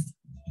more west?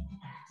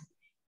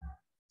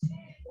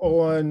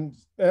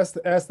 Ask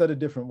that a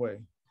different way.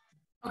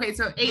 Okay,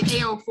 so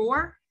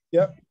 8A04?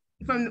 Yep.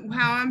 From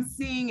how I'm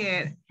seeing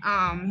it,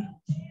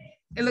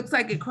 it looks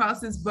like it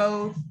crosses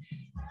both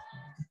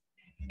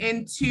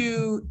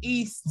into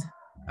east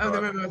of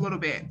the river a little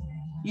bit.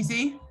 You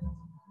see?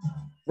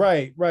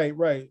 Right.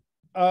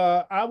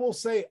 I will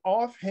say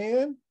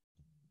offhand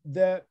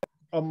that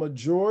a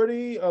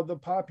majority of the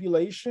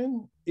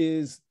population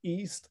is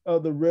east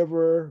of the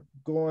river,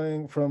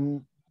 going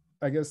from,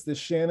 I guess, the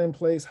Shannon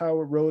Place,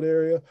 Howard Road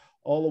area,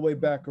 all the way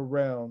back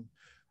around.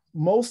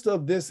 Most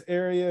of this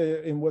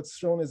area in what's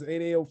shown as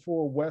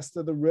 8A04 west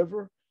of the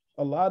river,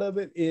 a lot of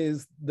it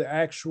is the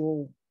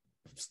actual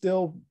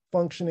still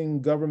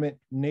functioning government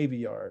Navy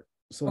Yard.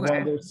 So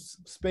while there's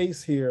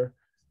space here,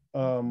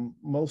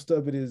 most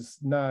of it is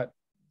not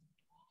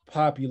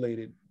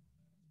populated.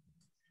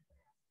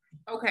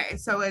 Okay,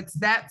 so it's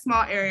that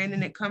small area, and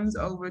then it comes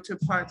over to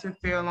parts of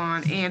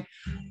Fairlawn, and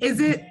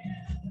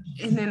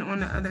then on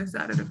the other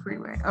side of the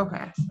freeway.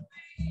 Okay.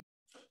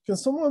 Can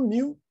someone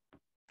mute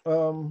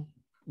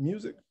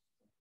music?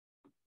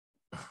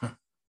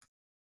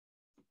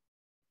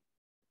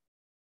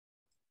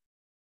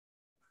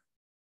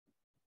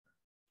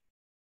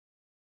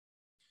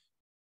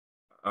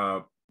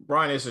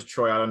 Brian, this is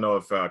Troy. I don't know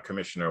if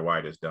Commissioner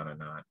White is done or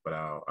not, but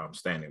I'm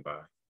standing by.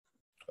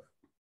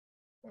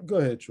 Go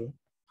ahead, Troy.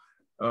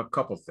 A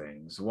couple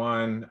things.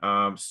 One,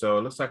 so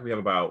it looks like we have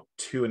about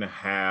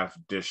 2.5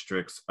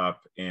 districts up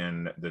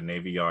in the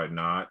Navy Yard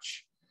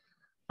Notch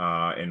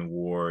in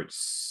Ward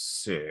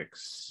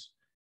 6.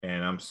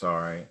 And I'm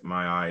sorry,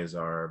 my eyes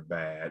are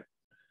bad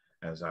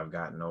as I've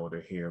gotten older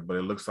here, but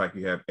it looks like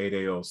you have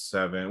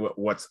 8A07.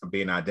 What's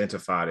being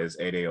identified as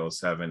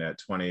 8A07 at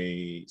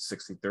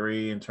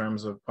 2063 in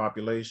terms of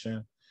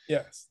population?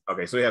 Yes.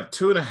 Okay, so we have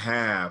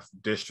 2.5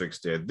 districts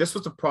there. This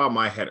was the problem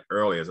I had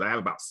earlier, is I have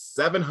about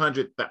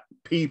 700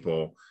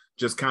 people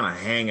just kind of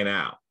hanging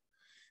out.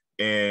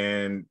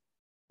 and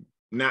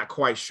not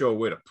quite sure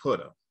where to put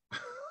them.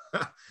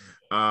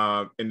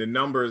 And the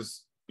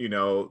numbers, you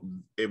know,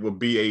 it would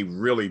be a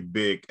really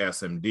big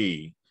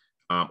SMD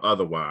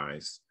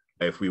otherwise,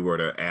 if we were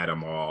to add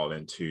them all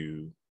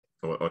into,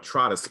 or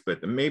try to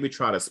split them, maybe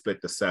try to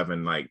split the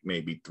 7, like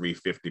maybe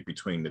 350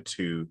 between the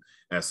 2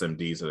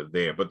 SMDs that are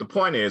there. But the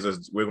point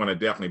is we're going to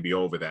definitely be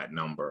over that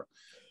number,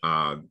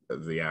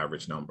 the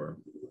average number.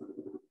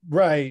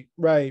 Right.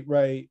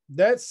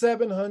 That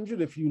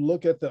 700, if you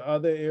look at the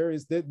other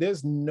areas,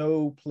 there's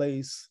no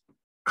place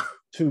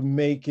to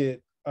make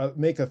it,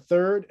 make a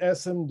third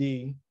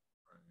SMD,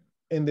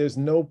 and there's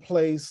no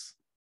place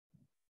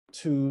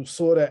to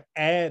sort of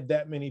add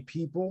that many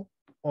people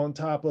on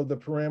top of the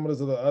parameters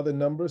of the other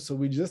numbers. So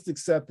we just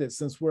accept that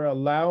since we're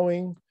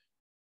allowing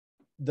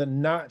the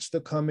notch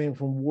to come in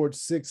from Ward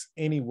 6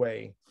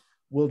 anyway,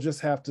 we'll just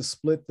have to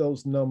split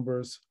those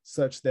numbers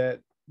such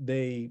that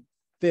they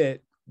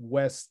fit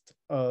west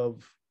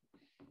of,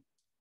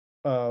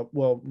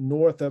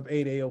 north of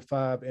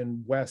 8805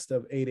 and west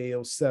of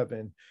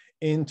 8807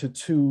 into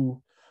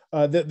 2.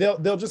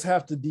 They'll just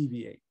have to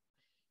deviate.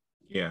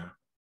 Yeah,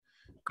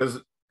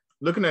 because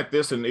looking at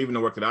this and even the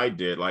work that I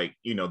did, like,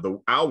 you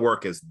know, our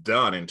work is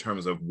done in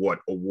terms of what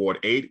a Ward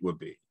 8 would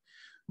be,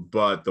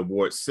 but the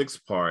Ward 6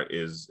 part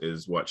is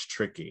what's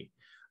tricky.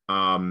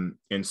 And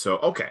so,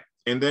 okay.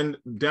 And then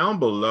down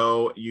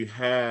below, you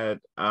had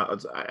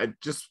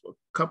just a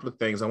couple of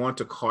things. I want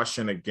to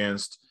caution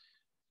against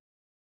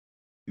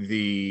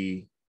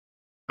the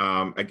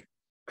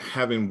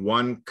having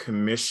one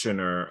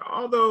commissioner,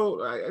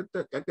 although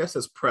I guess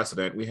as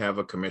precedent, we have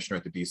a commissioner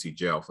at the DC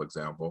jail, for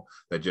example,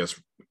 that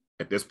just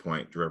at this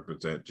point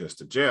represent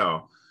just a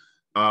jail.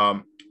 But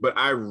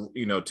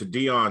you know, to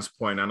Dion's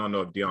point, I don't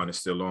know if Dion is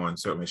still on,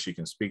 certainly she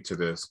can speak to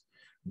this,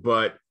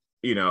 but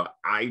you know,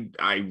 I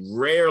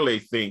rarely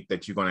think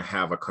that you're going to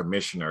have a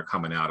commissioner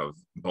coming out of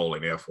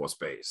Bolling Air Force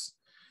Base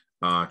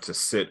to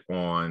sit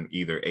on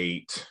either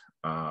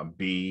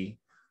 8B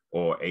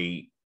or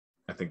 8.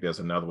 I think there's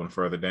another one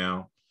further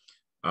down.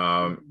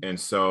 And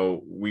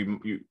so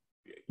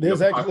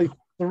there's actually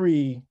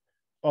 3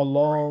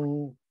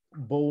 along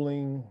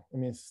Bolling.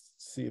 Let me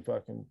see if I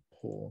can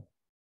pull.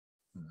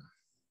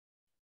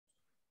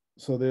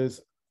 So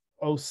there's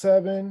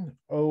 07,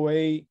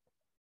 08,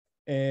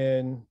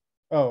 and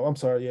oh, I'm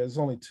sorry. Yeah, there's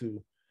only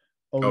 2.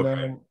 09,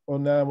 okay.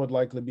 09 would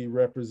likely be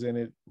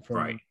represented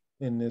from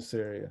in this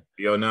area.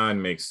 The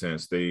 09 makes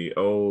sense. The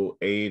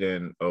 08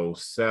 and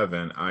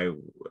 07,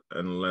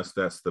 unless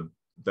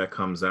that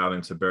comes out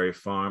into Berry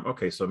Farm.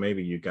 Okay, so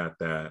maybe you got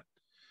that.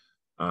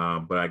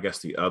 But I guess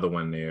the other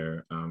one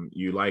there,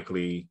 you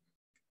likely,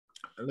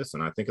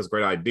 listen, I think it's a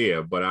great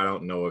idea, but I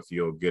don't know if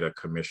you'll get a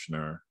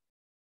commissioner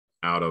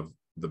out of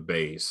the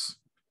base.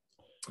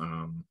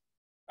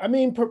 I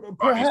mean,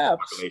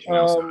 perhaps,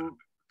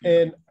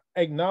 and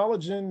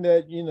acknowledging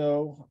that, you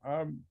know,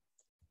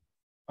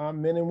 our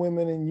men and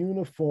women in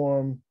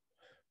uniform,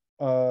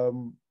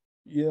 you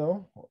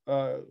know,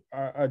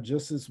 are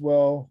just as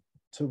well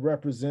to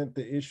represent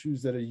the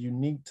issues that are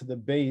unique to the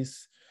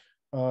base,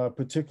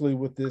 particularly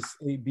with this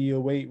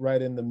 8B08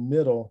 right in the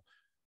middle,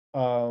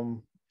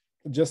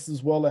 just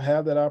as well to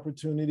have that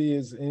opportunity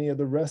as any of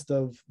the rest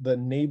of the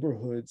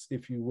neighborhoods,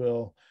 if you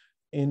will,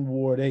 in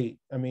Ward 8.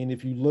 I mean,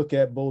 if you look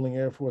at Bolling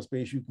Air Force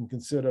Base, you can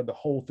consider the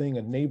whole thing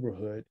a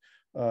neighborhood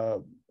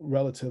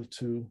relative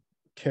to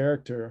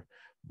character,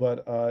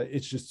 but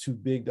it's just too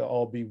big to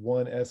all be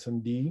one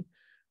SMD.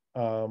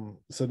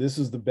 So this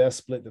is the best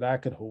split that I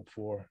could hope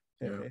for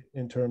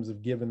in terms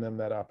of giving them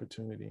that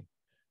opportunity.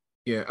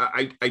 Yeah,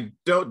 I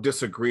don't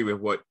disagree with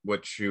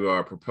what you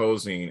are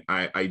proposing.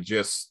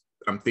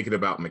 I'm thinking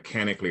about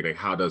mechanically, like,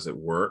 how does it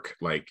work?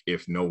 Like,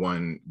 if no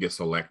one gets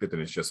elected,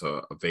 then it's just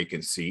a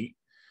vacant seat.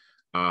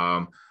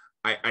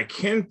 I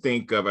can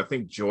think of, I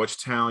think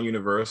Georgetown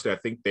University, I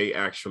think they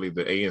actually,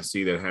 the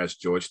ANC that has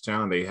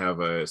Georgetown, they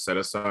have a set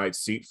aside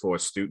seat for a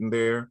student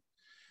there.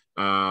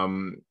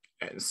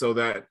 So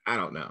that, I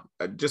don't know,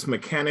 just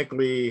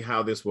mechanically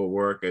how this will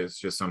work is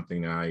just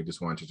something I just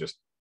want to just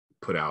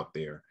put out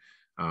there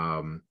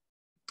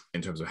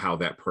in terms of how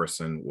that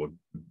person will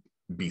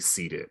be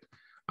seated.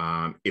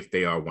 If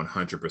they are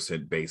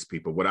 100% base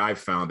people. What I've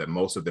found that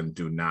most of them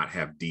do not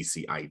have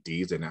DC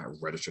IDs, they're not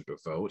registered to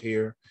vote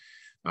here.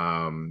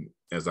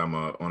 As I'm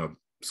on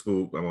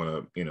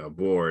a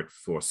board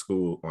for a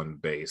school on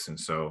base. And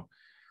so,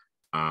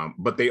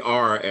 but they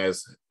are,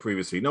 as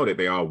previously noted,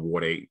 they are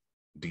Ward 8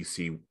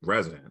 DC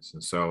residents.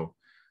 And so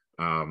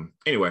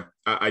anyway,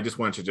 I just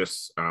wanted to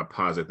just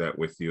posit that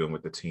with you and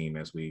with the team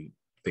as we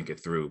think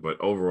it through.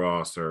 But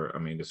overall, sir, I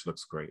mean, this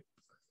looks great.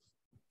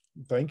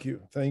 Thank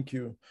you.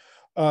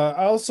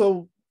 I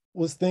also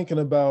was thinking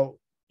about,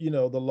 you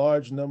know, the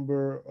large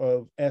number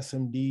of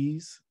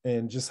SMDs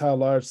and just how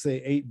large, say,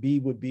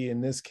 8B would be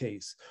in this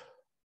case.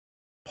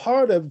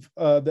 Part of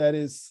that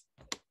is,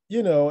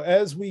 you know,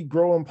 as we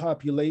grow in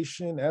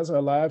population, as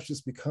our lives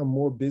just become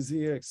more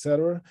busier, et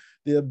cetera,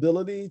 the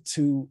ability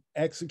to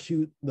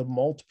execute the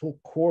multiple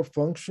core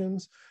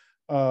functions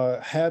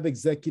have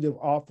executive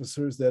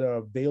officers that are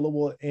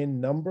available in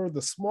number.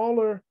 The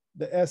smaller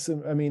the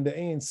the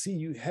ANC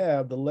you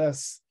have, the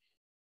less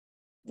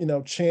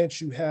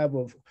chance you have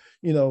of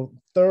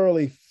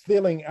thoroughly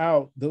filling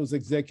out those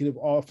executive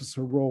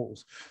officer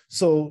roles.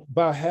 So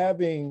by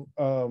having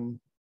the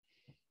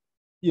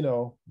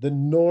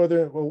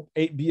northern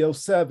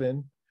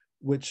 8B07,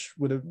 which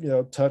would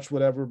have touched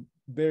whatever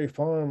Berry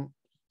Farm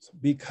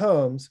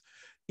becomes,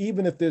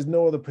 even if there's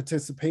no other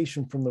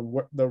participation from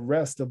the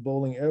rest of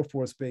Bowling Air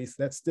Force Base,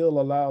 that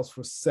still allows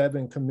for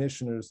 7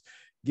 commissioners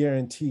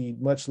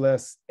guaranteed, much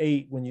less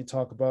 8 when you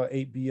talk about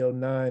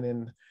 8B09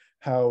 and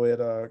how it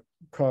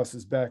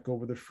crosses back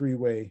over the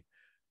freeway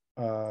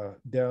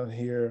down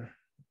here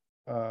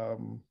off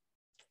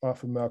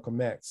of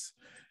Malcolm X.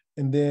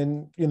 And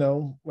then,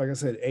 like I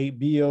said,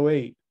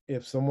 8B08,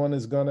 if someone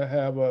is going to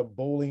have a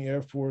Bowling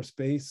Air Force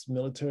Base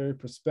military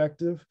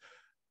perspective,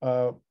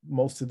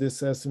 most of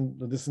this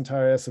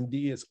entire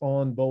SMD is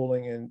on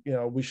Bowling,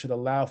 and we should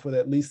allow for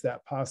at least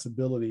that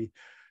possibility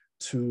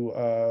to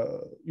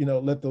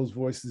let those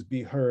voices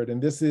be heard. And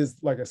this is,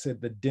 like I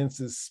said, the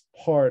densest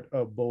part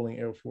of Bowling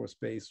Air Force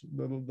Base.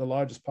 The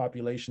largest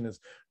population is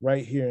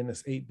right here in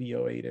this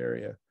 8B08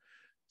 area.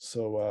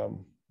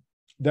 So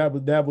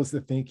that was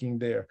the thinking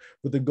there.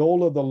 But the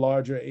goal of the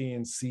larger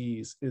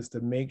ANCs is to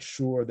make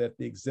sure that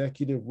the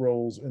executive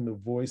roles and the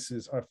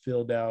voices are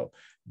filled out,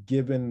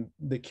 given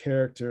the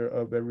character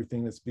of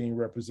everything that's being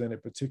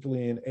represented,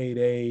 particularly in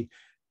 8A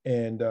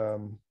and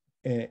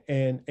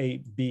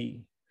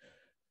 8B.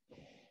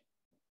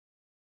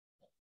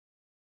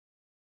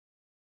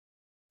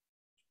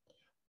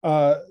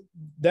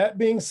 That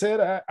being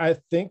said, I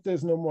think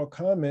there's no more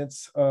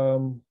comments.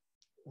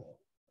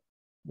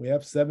 We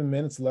have 7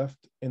 minutes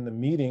left in the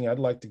meeting. I'd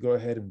like to go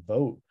ahead and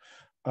vote.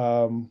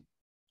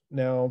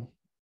 Now,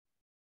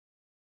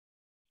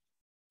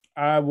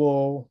 I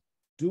will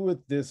do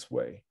it this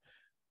way.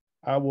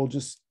 I will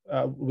just,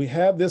 we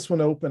have this one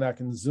open. I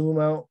can zoom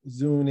out,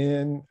 zoom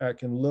in. I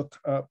can look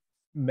up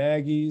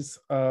Maggie's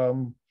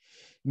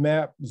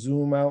map,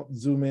 zoom out,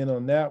 zoom in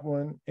on that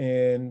one,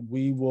 and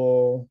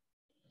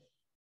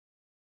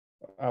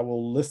I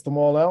will list them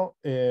all out,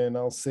 and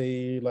I'll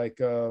say like,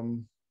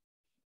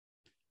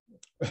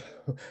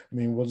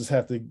 we'll just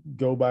have to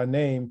go by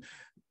name.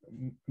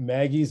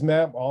 Maggie's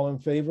map, all in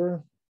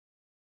favor?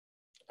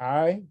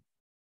 Aye.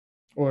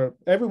 Or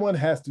everyone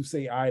has to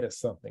say aye to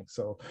something.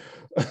 So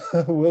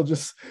we'll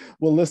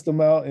list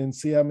them out and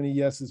see how many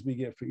yeses we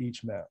get for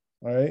each map.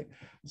 All right.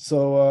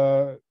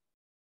 So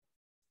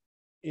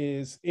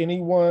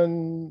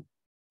can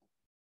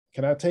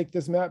I take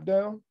this map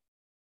down?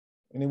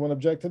 Anyone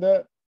object to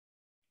that?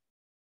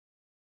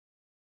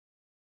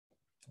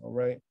 All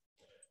right.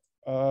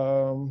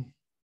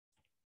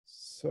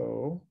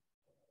 So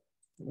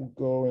we'll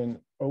go and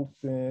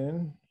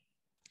open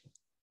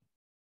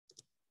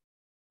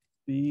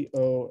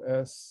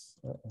BOSSI.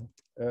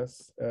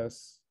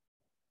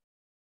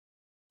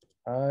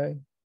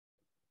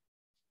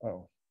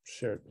 Oh,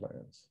 shared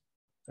plans.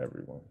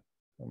 Everyone.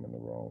 I'm in the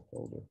wrong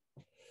folder.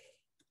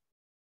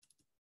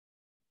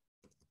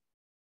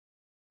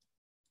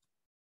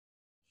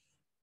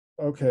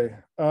 Okay.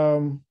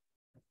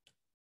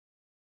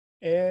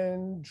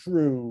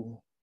 Andrew,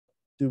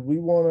 do we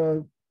want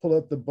to pull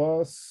up the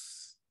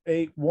Boss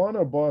 8.1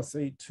 or Boss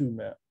 8.2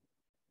 map?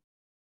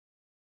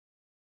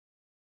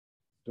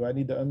 Do I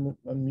need to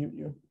unmute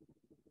you?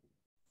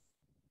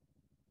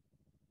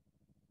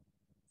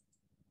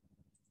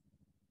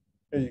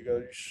 There you go.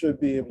 You should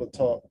be able to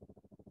talk.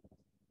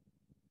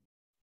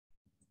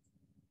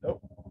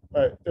 Nope.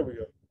 All right, there we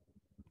go.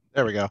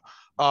 There we go.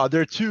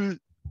 There are 2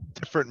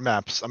 different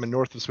maps. I mean,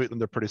 north of Sweetland,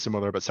 they're pretty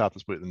similar, but south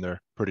of Sweetland, they're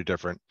pretty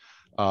different.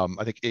 I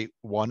think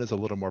 8.1 is a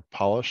little more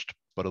polished,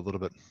 but a little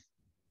bit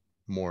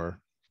more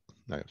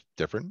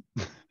different.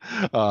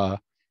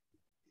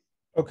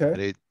 Okay.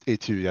 And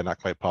 8.2, yeah, not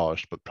quite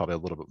polished, but probably a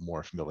little bit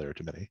more familiar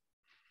to many.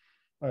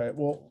 All right.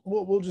 Well,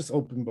 we'll just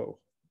open both.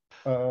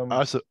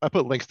 I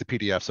put links to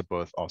PDFs of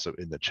both also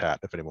in the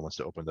chat if anyone wants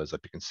to open those up.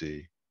 You can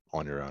see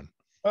on your own.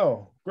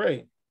 Oh,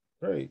 great.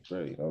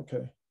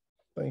 Okay.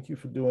 Thank you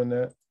for doing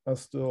that. I'll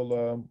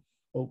still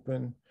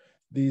open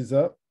these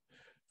up.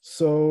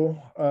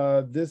 So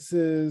this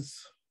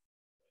is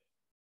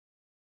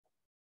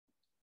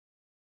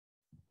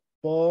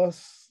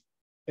Boss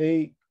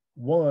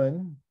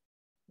 8.1,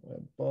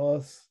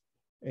 Boss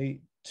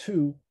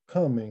 8.2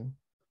 coming.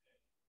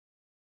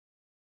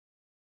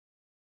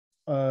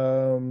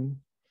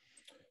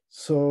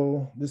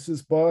 So this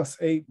is Boss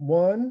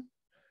 8.1.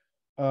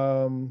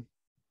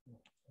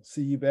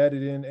 See, you've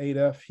added in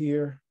 8F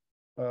here.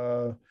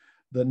 The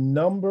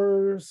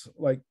numbers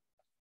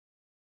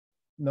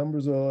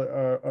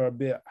are a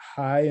bit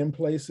high in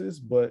places,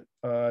 but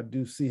I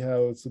do see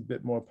how it's a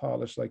bit more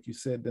polished, like you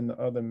said, than the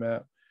other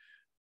map.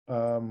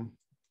 And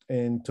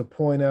to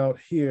point out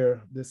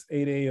here, this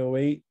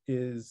 8A08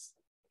 is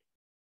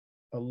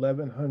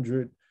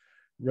 1,100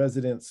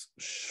 residents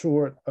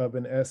short of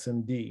an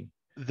SMD.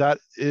 That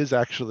is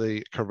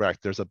actually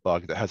correct. There's a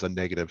bug that has a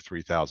negative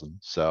 3,000.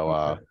 So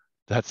okay.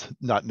 that's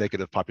not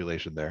negative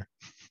population there.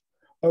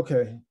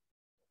 Okay,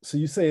 so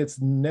you say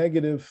it's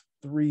negative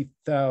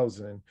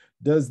 3,000.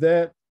 Does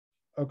that,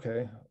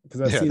 okay,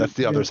 because I Yeah, see that's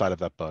the other side of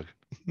that bug.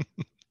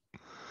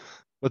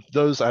 But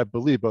those, I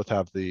believe, both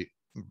have the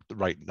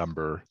right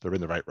number. They're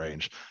in the right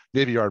range.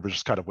 Navy Yard was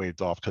just kind of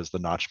waved off because the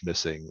notch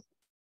missing.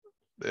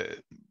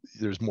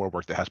 There's more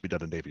work that has to be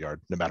done in Navy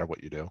Yard, no matter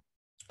what you do.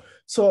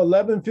 So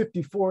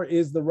 1154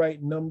 is the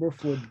right number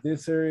for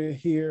this area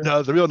here?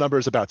 No, the real number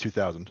is about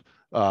 2,000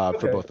 for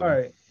both of them. All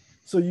right.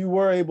 So you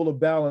were able to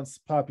balance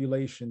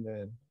population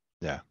then?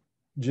 Yeah.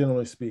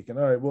 Generally speaking.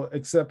 All right. Well,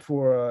 except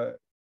for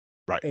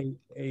right.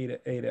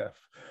 8F.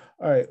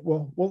 All right.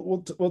 Well,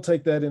 we'll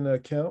take that into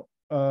account.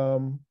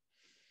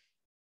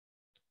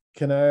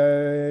 Can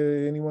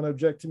anyone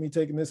object to me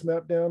taking this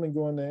map down and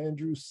going to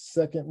Andrew's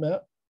second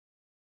map?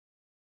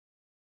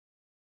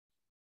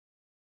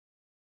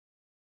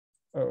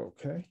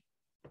 Okay.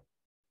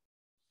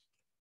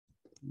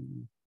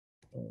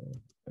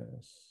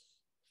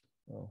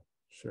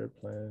 Shared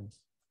plans,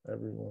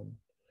 everyone.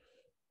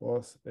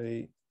 Boss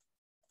 8,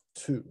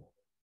 2.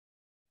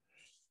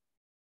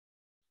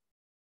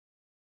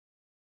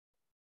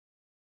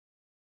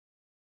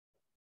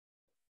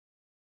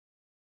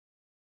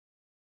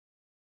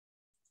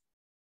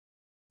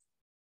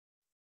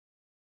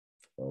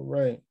 All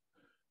right.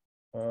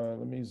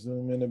 Let me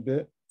zoom in a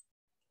bit.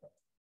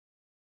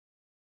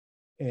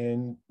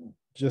 And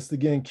just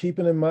again,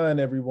 keeping in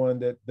mind, everyone,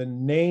 that the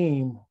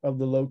name of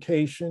the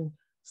location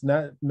does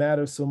not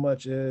matter so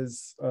much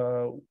as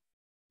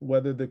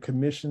whether the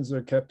commissions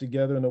are kept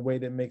together in a way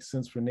that makes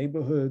sense for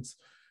neighborhoods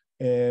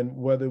and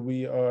whether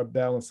we are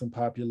balancing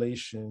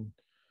population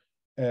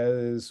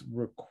as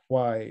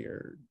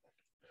required.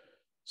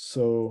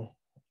 So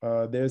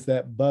there's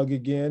that bug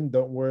again.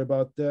 Don't worry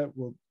about that.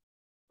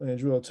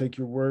 Andrew, I'll take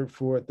your word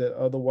for it that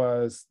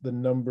otherwise the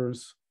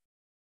numbers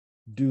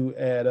do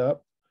add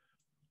up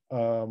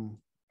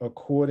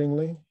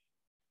accordingly.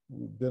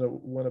 We've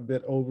went a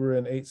bit over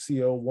in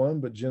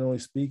 8C01, but generally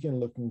speaking,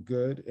 looking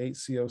good.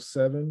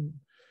 8C07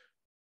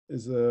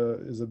 is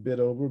a bit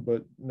over,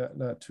 but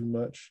not too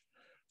much.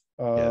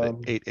 Yeah,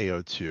 the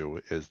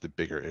 8A02 is the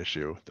bigger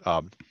issue.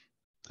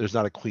 There's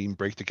not a clean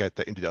break to get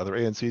that into the other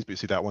ANCs, but you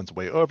see that one's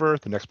way over.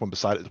 The next one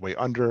beside it is way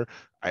under.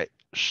 I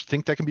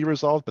think that can be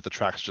resolved, but the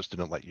tracks just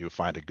didn't let you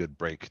find a good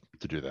break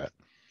to do that.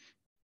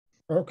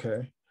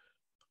 Okay.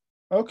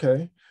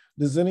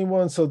 Does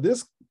anyone, so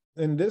this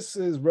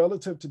is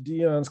relative to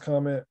Dion's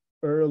comment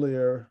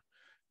earlier,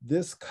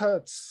 this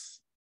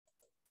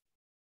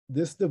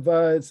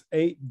divides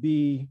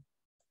 8B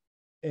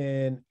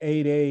and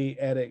 8A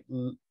at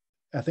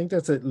I think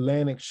that's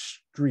Atlantic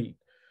Street.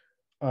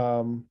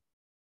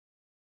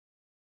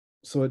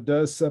 So it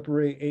does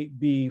separate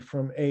 8B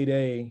from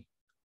 8A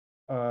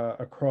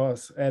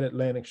across at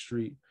Atlantic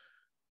Street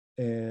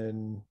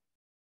and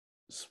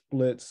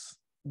splits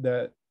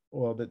that,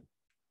 well, the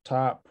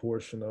top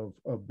portion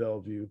of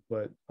Bellevue,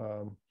 but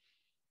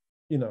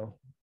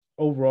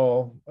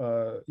overall,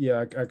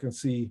 yeah, I can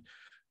see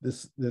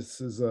this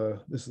is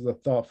a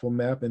thoughtful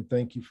map, and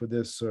thank you for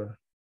this, sir,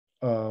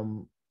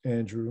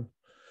 Andrew.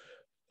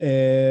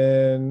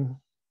 And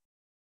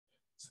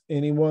is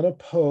anyone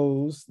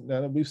opposed?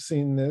 Now that we've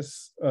seen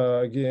this,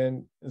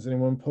 again, is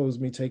anyone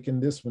opposed me taking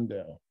this one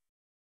down?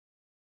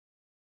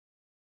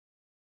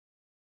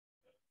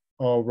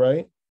 All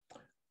right.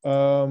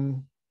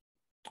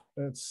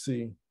 Let's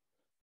see.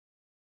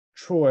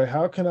 Troy,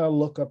 how can I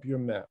look up your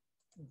map?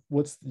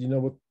 What?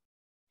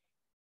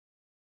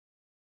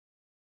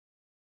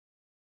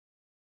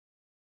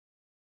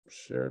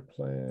 Shared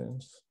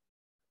plans.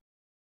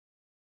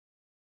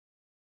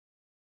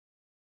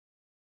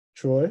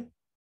 Troy?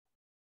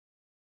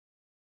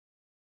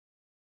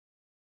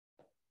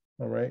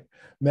 All right.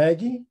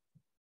 Maggie,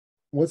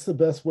 what's the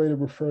best way to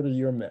refer to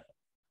your map?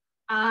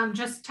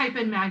 Just type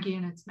in Maggie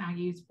and it's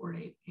Maggie's Ward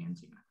 8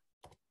 ANC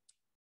map.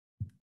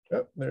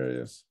 Yep, there it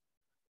is.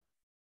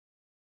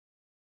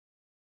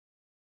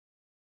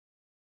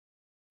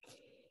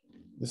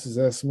 This is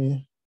Esme.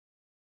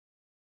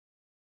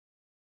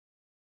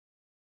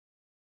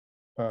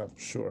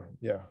 Sure,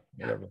 yeah,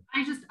 whatever.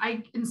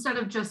 I instead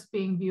of just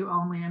being view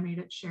only, I made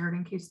it shared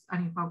in case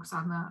any folks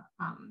on the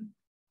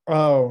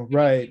oh,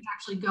 right, can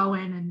actually go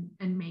in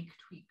and make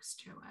tweaks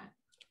to it.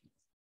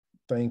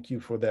 Thank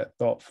you for that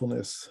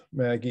thoughtfulness,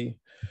 Maggie.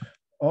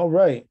 All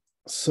right,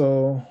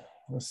 so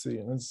let's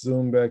see, let's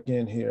zoom back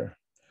in here.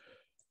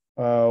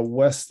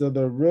 West of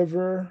the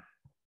river,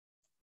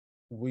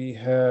 we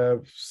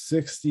have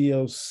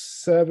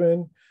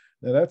 6007.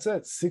 Now that's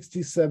at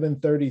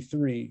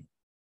 6733.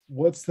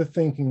 What's the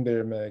thinking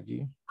there,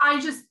 Maggie?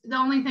 The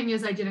only thing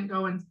is I didn't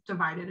go and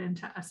divide it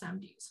into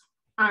SMDs.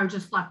 I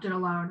just left it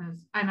alone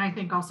and I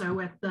think also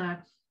with the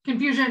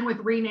confusion with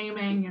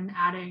renaming and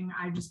adding,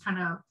 I just kind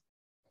of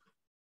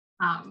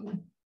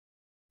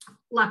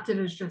left it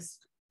as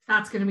just,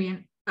 that's going to be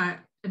an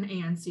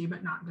ANC,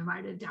 but not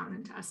divided down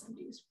into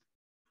SMDs.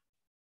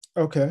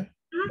 Okay,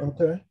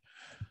 okay.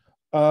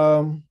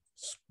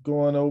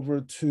 Going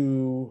over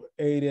to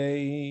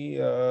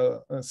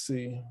 8A, let's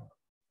see,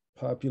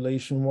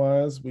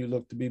 Population-wise, we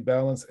look to be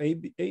balanced.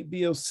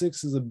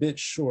 8B06 is a bit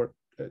short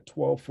at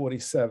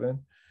 1247,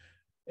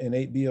 and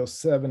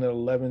 8B07 at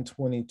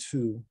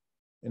 1122,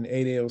 and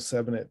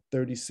 8A07 at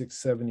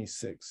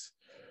 3676.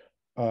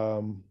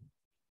 But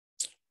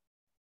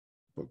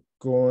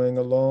going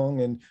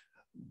along, and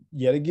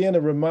yet again, a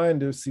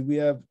reminder, see, we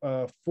have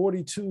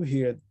 42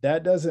 here.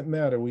 That doesn't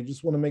matter. We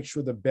just want to make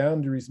sure the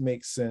boundaries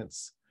make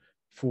sense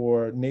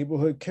for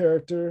neighborhood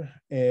character.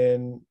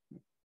 And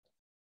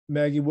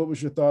Maggie, what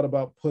was your thought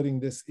about putting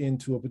this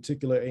into a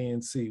particular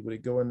ANC? Would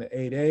it go into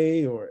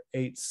 8A or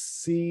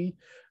 8C?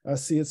 I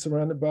see it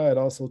surrounded by, it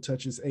also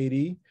touches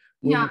 8E.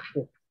 Yeah,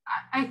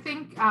 I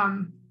think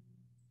my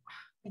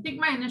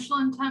initial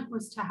intent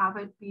was to have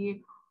it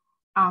be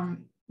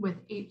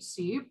with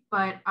 8C,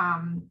 but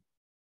I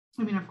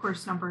mean, of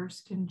course,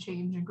 numbers can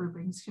change and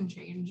groupings can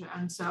change.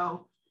 And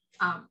so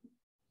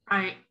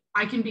I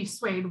can be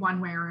swayed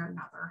one way or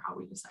another how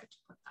we decide to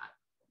put that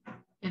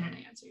in an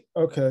ANC.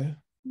 Okay.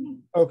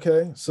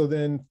 Okay. So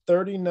then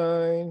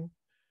 39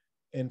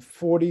 and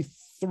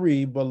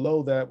 43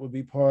 below that would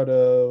be part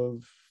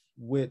of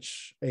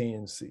which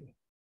ANC?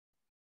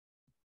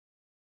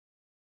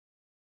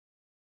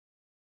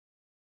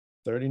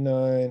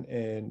 39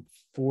 and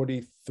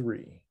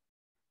 43.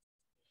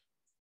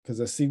 Because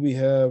I see we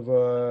have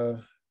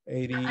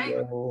 80.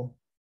 I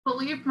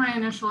believe my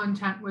initial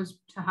intent was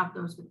to have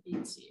those with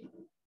 8C.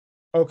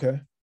 Okay,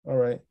 all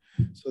right.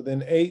 So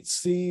then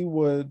 8C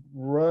would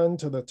run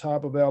to the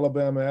top of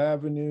Alabama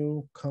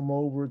Avenue, come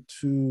over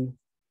to,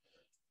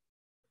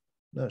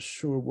 not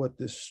sure what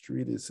this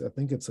street is. I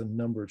think it's a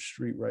numbered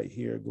street right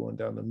here going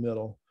down the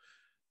middle.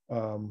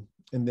 And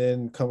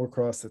then come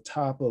across the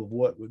top of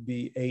what would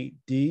be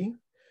 8D.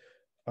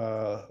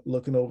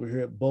 Looking over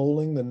here at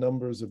Bowling, the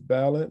numbers are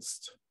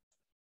balanced.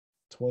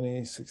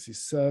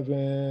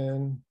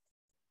 2067.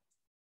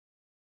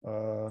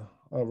 All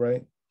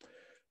right.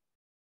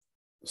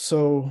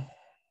 So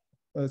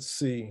let's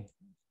see.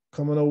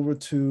 Coming over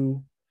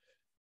to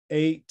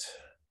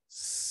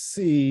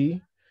 8C,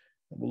 a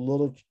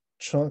little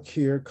chunk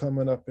here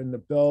coming up in the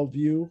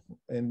Bellevue,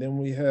 and then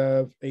we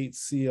have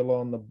 8C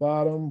along the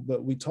bottom,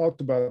 but we talked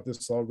about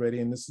this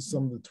already, and this is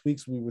some of the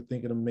tweaks we were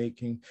thinking of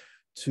making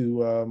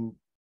to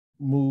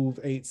move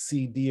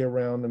 8CD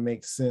around to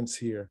make sense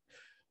here.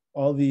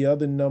 All the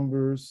other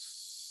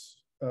numbers,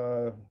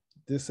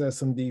 this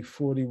SMD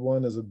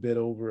 41 is a bit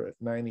over at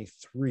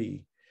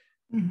 93,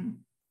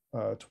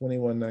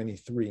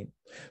 2193.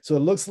 So it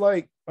looks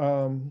like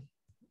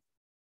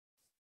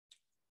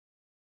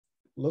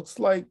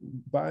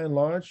by and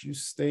large, you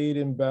stayed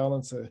in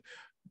balance.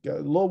 Got a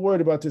little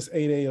worried about this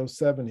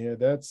 8A07 here.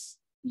 That's,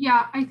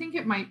 yeah, I think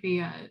it might be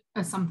a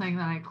something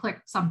that I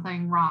clicked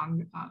something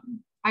wrong.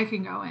 I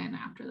can go in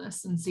after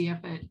this and see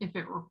if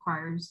it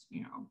requires,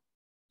 you know,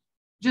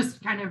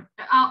 just kind of,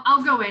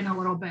 I'll go in a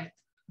little bit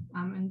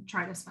and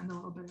try to spend a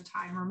little bit of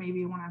time, or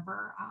maybe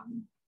whenever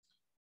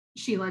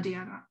Sheila,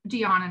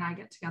 Dion, and I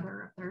get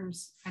together, if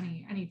there's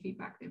any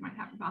feedback they might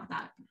have about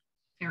that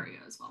area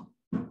as well.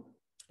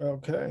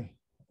 okay.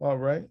 All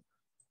right.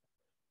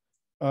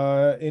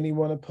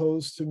 Anyone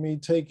opposed to me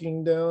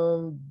taking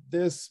down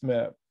this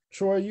map?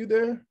 Troy, are you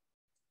there?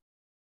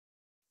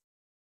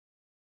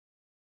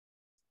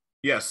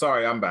 Yeah,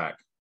 sorry, I'm back.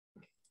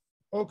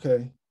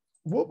 Okay.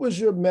 What was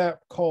your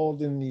map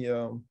called in the,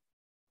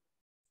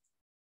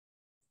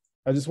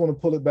 I just want to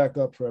pull it back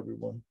up for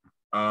everyone.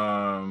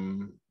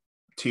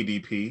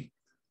 TDP.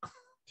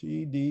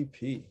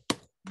 TDP.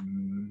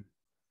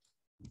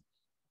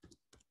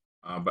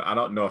 But I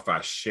don't know if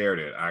I shared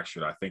it.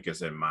 Actually, I think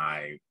it's in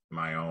my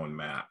own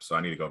map. So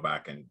I need to go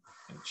back and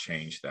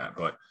change that.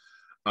 But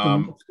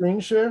can you screen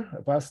share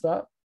if I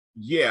stop?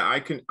 Yeah, I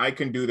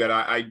can do that.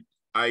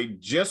 I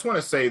just want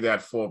to say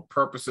that for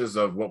purposes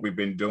of what we've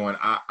been doing,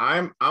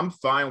 I'm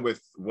fine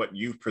with what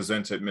you've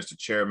presented, Mr.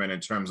 Chairman, in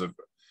terms of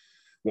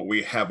what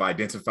we have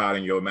identified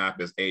in your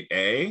map as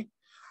 8A.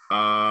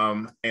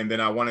 And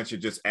then I wanted to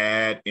just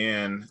add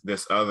in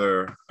this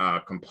other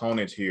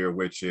component here,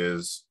 which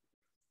is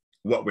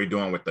what we're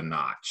doing with the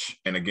notch.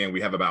 And again,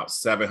 we have about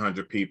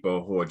 700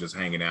 people who are just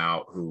hanging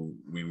out who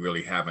we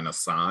really haven't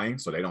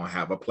assigned, so they don't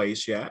have a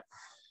place yet.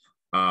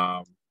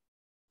 But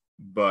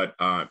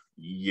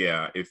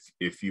yeah,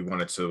 if you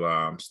wanted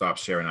to stop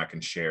sharing, I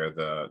can share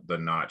the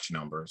notch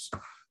numbers.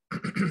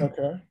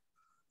 Okay.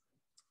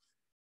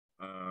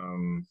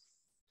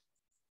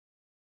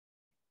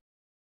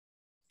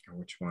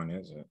 Which one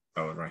is it?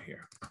 Oh, right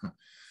here.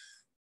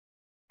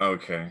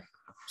 Okay.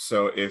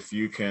 So if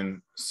you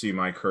can see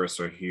my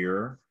cursor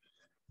here,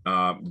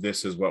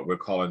 this is what we're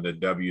calling the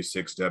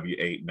W6,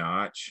 W8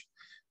 notch.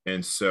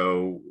 And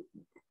so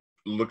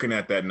looking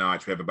at that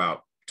notch, we have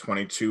about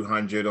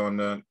 2,200 on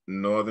the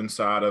northern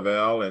side of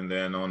L, and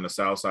then on the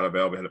south side of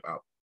L, we had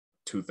about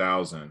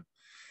 2,000.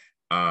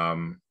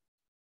 And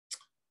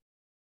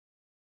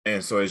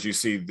so as you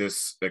see,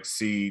 this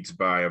exceeds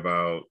by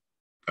about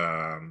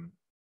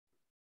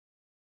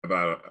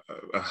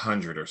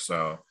 100 or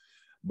so.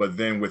 But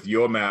then with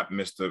your map,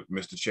 Mr.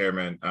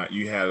 Chairman,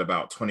 you had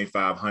about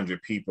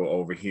 2,500 people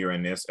over here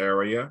in this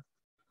area.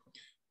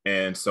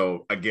 And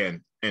so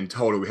again, in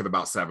total, we have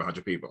about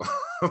 700 people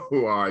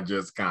who are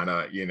just kind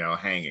of,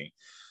 hanging.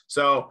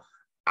 So,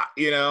 I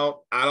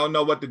don't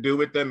know what to do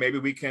with them. Maybe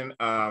we can,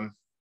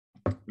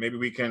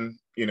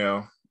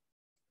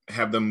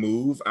 have them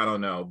move. I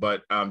don't know,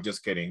 but I'm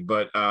just kidding.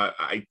 But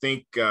I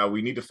think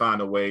we need to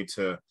find a way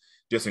to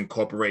just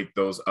incorporate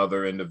those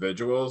other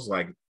individuals,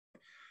 like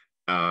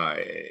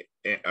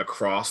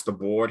across the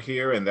board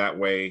here. And that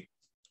way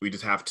we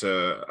just have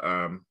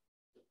to,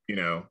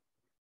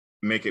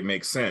 make it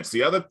make sense.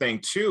 The other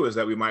thing too is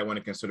that we might want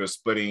to consider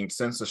splitting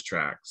census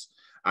tracts.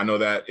 I know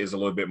that is a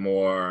little bit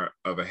more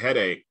of a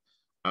headache,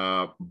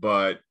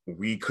 but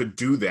we could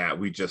do that.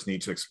 We just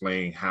need to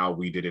explain how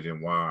we did it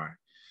and why.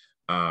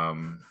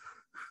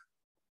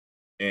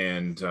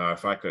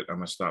 If I could, I'm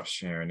gonna stop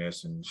sharing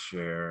this and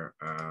share.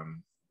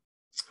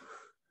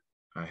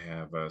 I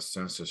have a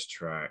census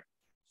tract.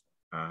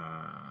 Well,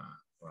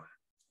 I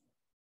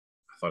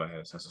thought I had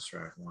a census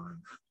tract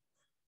one.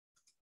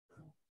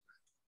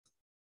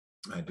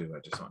 I do, I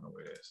just don't know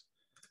where it is.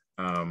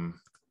 I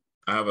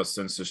have a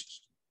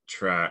census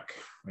tract.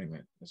 Wait a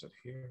minute, is it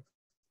here?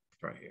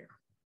 Right here.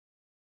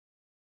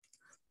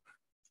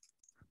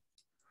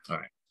 All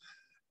right.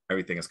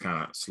 Everything is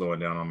kind of slowing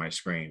down on my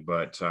screen,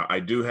 but I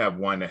do have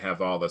one that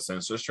have all the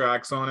census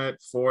tracts on it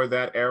for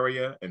that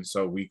area. And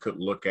so we could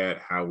look at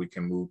how we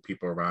can move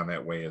people around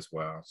that way as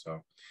well.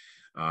 So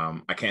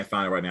I can't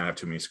find it right now. I have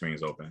too many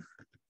screens open,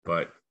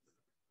 but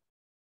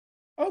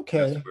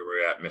okay, that's where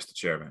we're at, Mr.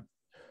 Chairman.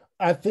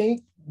 I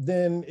think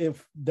then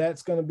if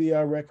that's going to be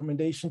our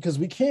recommendation, because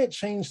we can't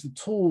change the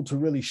tool to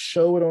really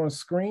show it on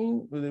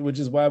screen, which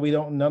is why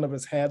none of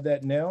us have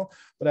that now.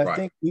 But I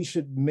think we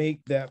should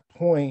make that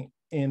point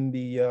in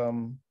the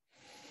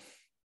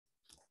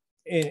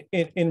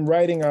in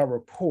writing our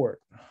report,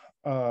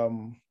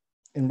 in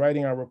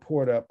writing our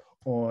report up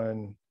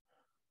on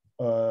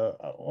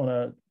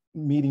our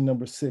meeting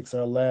number 6,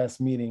 our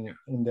last meeting,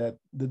 in that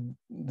the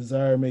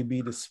desire may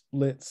be to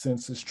split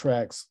census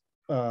tracts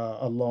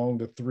along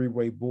the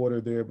 3-way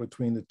border there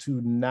between the 2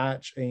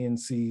 notch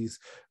ANCs,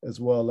 as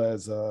well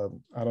as I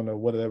don't know,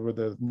 whatever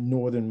the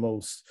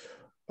northernmost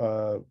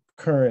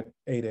current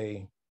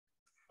 8A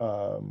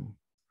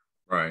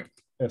right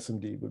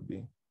SMD would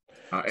be.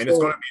 And it's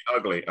going to be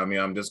ugly. I mean,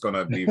 I'm just going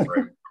to be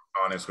very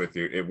honest with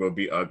you. It will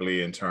be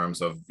ugly in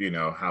terms of,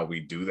 how we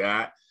do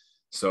that.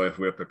 So if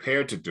we're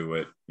prepared to do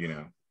it,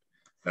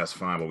 that's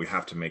fine, but we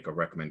have to make a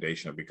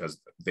recommendation,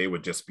 because they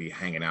would just be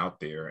hanging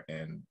out there,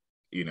 and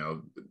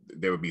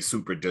there would be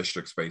super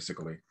districts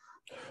basically.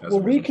 Well,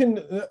 we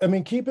can,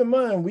 keep in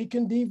mind, we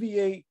can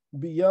deviate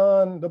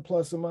beyond the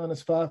plus or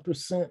minus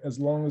 5% as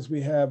long as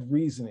we have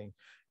reasoning.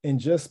 And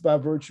just by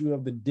virtue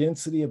of the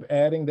density of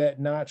adding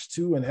that notch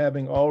to, and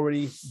having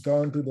already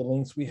gone through the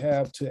links we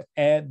have to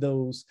add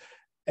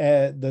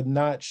the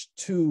notch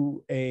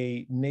to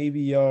a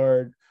Navy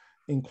Yard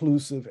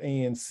inclusive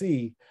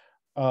ANC,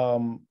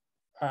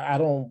 I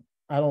don't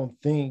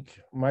think,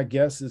 my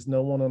guess is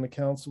no one on the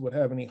council would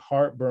have any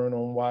heartburn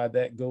on why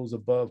that goes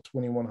above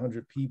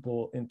 2,100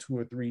 people in 2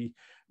 or 3,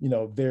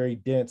 very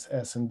dense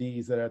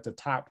SMDs that are at the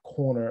top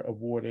corner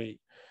of Ward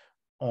 8.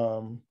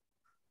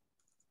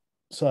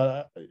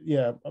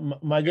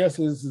 My guess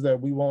is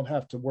that we won't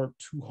have to work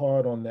too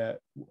hard on that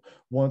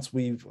once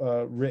we've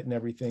written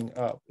everything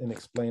up and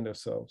explained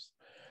ourselves.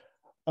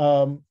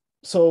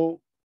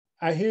 So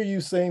I hear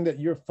you saying that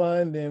you're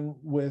fine then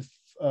with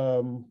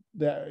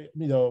that,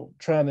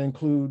 trying to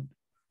include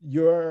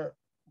your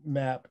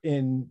map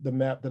in the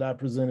map that I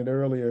presented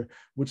earlier,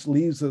 which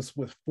leaves us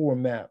with 4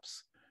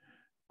 maps.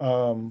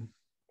 And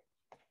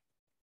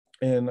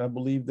I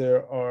believe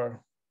there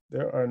are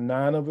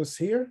 9 of us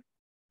here.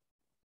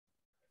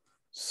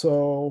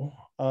 So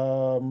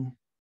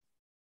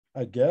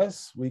I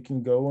guess we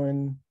can go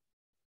ahead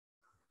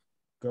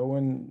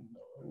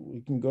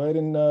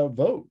and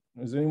vote.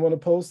 Is anyone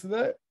opposed to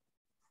that?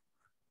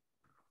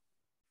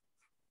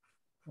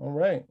 All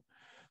right.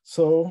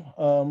 So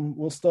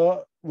we'll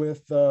start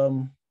with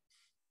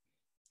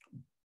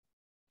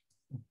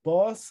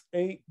Boss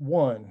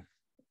 8-1,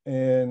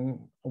 and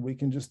we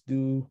can just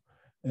do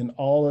an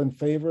all in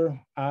favor,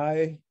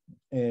 aye,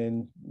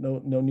 and no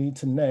need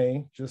to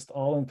nay, just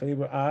all in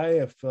favor,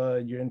 aye, if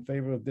you're in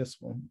favor of this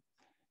one.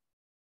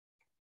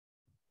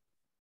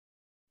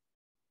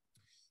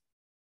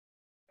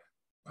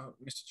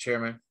 Mr.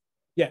 Chairman.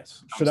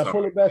 Yes, should I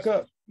pull it back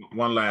up?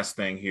 One last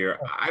thing here.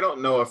 I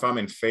don't know if I'm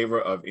in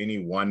favor of any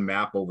one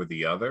map over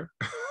the other.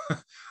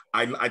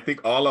 I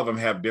think all of them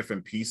have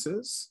different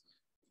pieces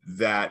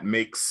that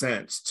make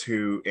sense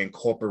to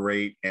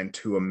incorporate and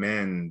to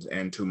amend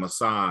and to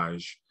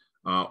massage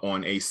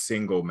on a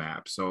single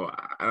map. So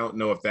I don't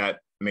know if that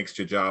makes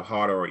your job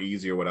harder or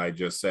easier, what I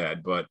just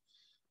said, but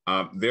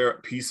there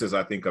are pieces,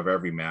 I think, of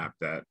every map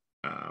that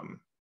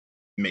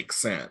make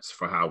sense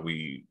for how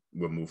we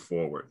will move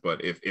forward.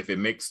 But if it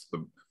makes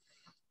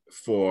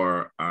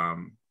for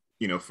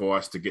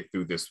us to get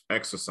through this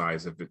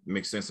exercise, if it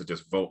makes sense to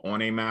just vote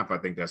on a map, I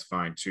think that's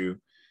fine too.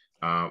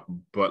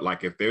 But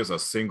like if there's a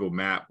single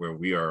map where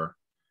we are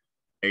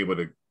able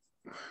to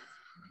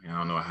I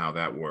don't know how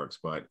that works,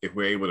 but if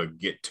we're able to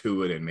get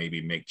to it and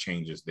maybe make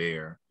changes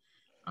there,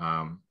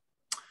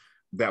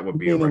 that would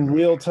be in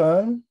real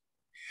time.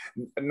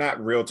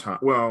 Not real time.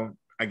 Well,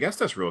 I guess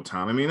that's real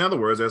time. I mean, in other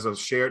words, there's a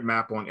shared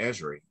map on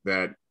Esri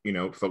that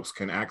folks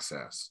can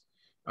access.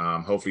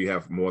 Hopefully, you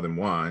have more than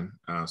one,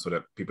 so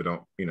that people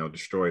don't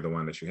destroy the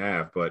one that you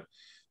have. But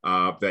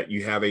that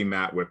you have a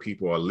map where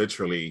people are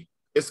literally.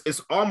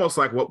 It's almost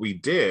like what we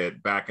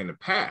did back in the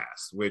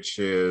past, which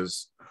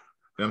is.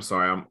 I'm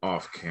sorry, I'm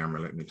off camera.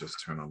 Let me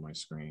just turn on my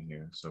screen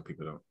here so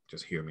people don't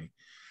just hear me.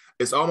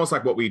 It's almost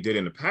like what we did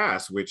in the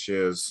past, which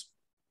is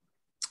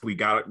we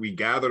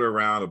gathered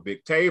around a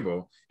big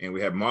table and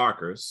we had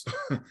markers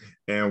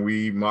and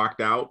we marked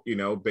out,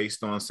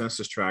 based on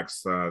census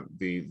tracts,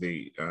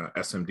 the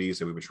SMDs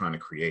that we were trying to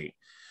create.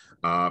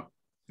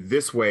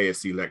 This way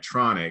it's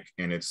electronic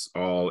and it's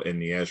all in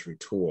the Esri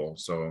tool.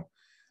 So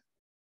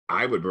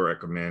I would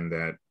recommend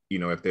that,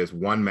 if there's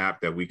one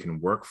map that we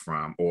can work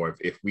from, or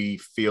if we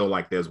feel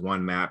like there's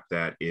one map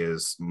that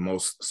is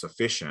most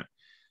sufficient,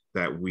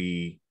 that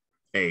we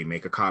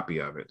make a copy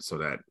of it so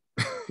that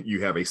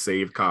you have a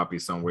saved copy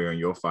somewhere in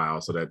your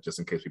file, so that just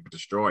in case people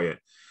destroy it,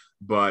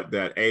 but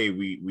that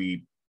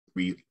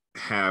we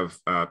have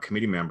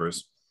committee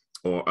members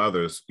or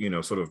others,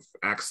 sort of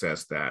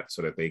access that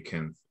so that they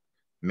can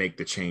make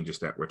the changes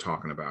that we're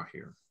talking about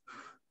here.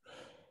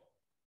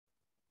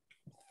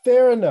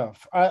 Fair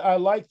enough. I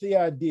like the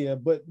idea,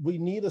 but we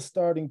need a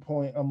starting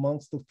point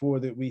amongst the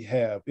 4 that we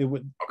have. It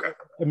would, okay.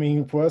 I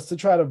mean, for us to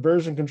try to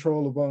version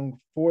control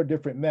among 4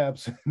 different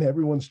maps and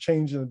everyone's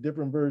changing a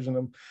different version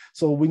of them.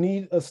 So we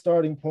need a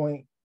starting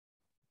point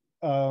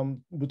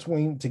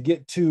to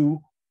get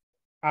to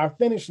our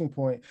finishing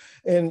point.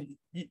 And,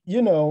 we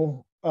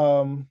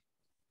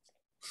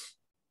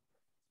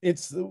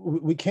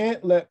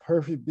can't let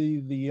perfect be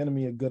the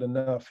enemy of good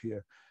enough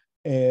here.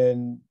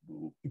 And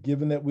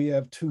given that we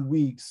have 2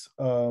 weeks,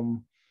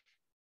 I'm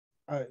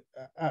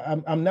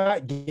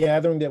not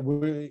gathering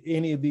that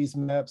any of these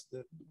maps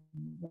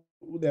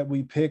that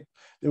we pick,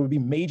 there would be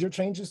major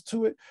changes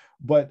to it.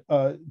 But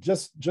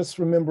just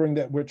remembering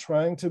that we're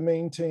trying to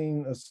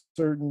maintain a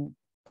certain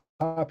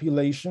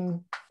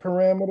population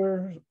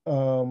parameter,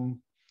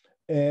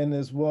 and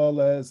as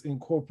well as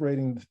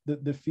incorporating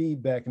the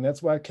feedback. And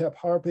that's why I kept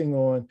harping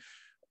on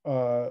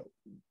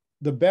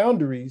the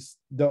boundaries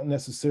don't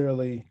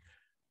necessarily.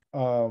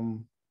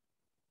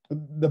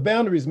 The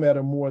boundaries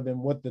matter more than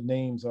what the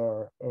names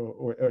are,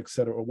 or et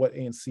cetera, or what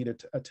ANC they're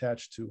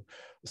attached to.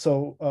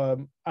 So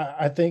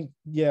I think,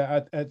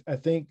 I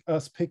think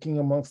us picking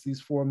amongst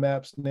these 4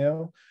 maps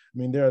now, I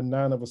mean, there are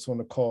 9 of us on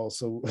the call,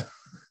 so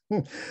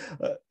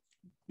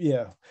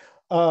yeah.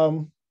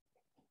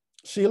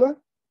 Sheila?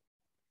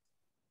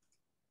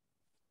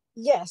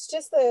 Yes,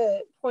 just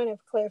a point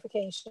of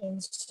clarification.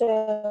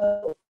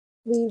 So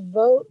we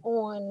vote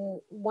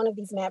on one of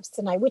these maps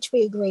tonight, which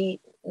we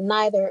agreed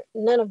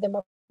none of them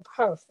are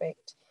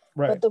perfect,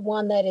 right, but the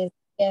one that is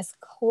as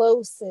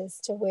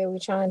closest to where we're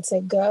trying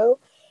to go.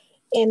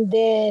 And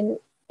then,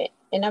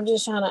 and I'm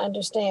just trying to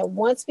understand,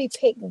 once we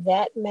pick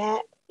that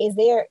map,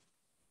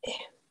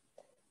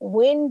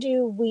 when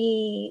do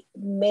we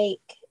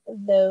make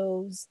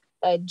those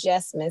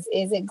adjustments?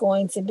 Is it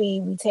going to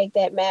be, we take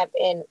that map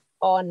and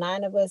all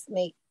 9 of us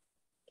make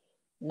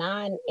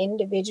 9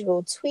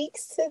 individual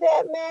tweaks to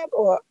that map,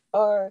 or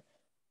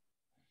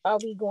are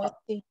we going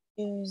to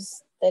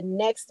use the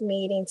next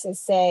meeting to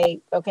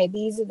say, okay,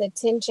 these are the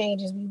 10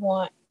 changes we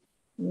want,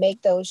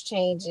 make those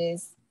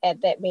changes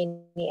at that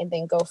meeting, and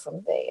then go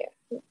from there?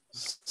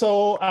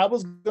 So I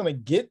was going to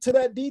get to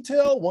that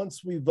detail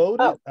once we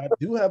voted. Oh. I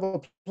do have a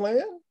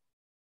plan.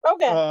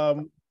 Okay.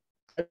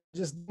 I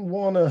just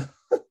want to,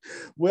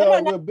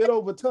 we're a bit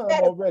over time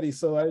already.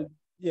 So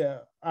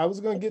I was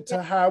going to get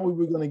to how we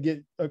were going to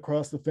get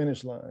across the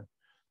finish line.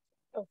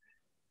 Okay.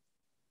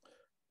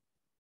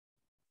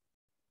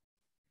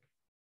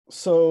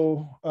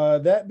 So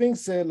that being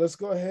said, let's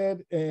go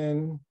ahead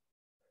and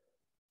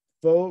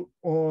vote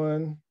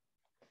on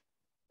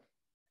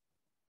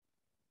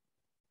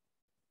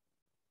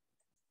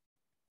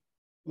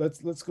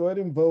let's go ahead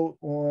and vote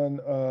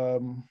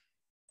on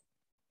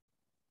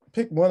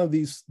pick one of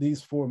these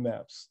 4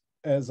 maps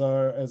as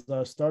our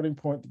starting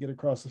point to get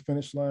across the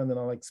finish line. Then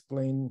I'll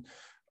explain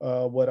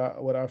what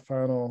our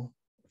final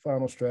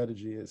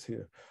strategy is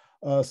here.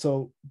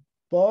 So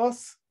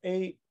Boss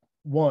 8-1,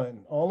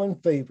 all in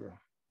favor.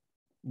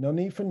 No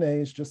need for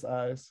nays, just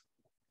ayes.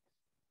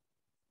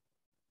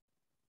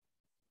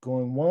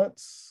 Going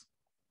once,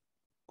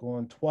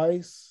 going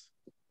twice.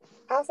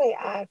 I'll say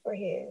aye for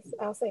his.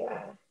 I'll say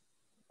aye.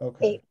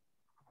 Okay. 8.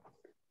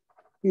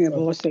 Yeah,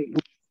 Boss 8.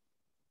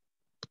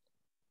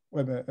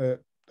 Wait a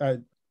minute.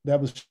 That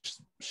was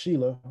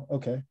Sheila.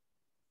 Okay.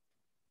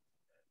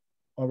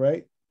 All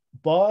right.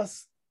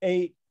 Boss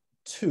 8-2.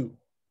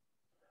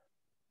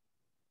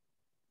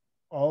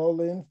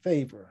 All in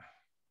favor.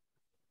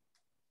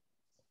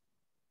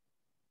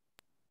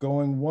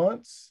 Going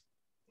once.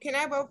 Can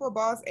I vote for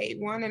Boss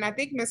 8-1? And I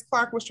think Ms.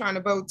 Clark was trying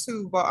to vote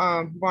too,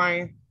 but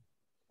Brian.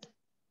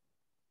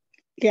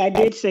 Yeah, I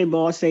did say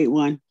Boss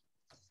 8-1.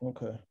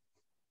 Okay.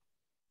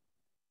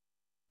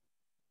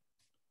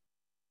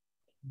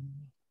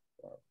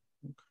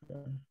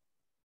 Okay.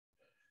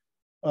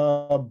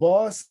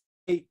 Boss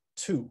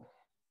 8-2.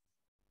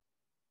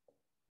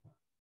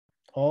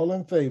 All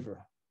in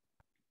favor?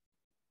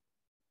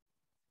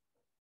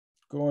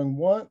 Going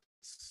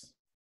once,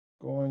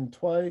 going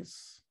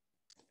twice.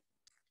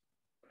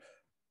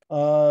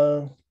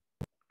 I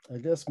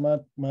guess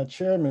my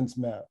chairman's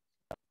map.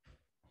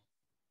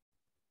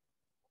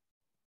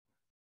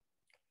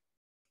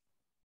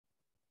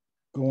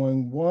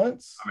 Going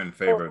once. I'm in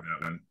favor of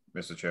that one,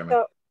 Mr. Chairman.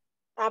 So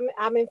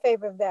I'm in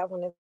favor of that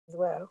one as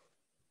well.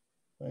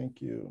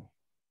 Thank you.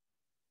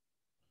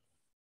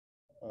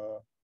 I'm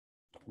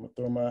gonna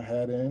throw my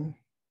hat in.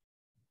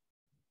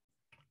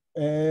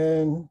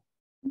 And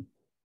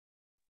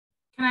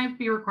can I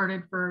be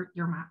recorded for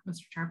your map,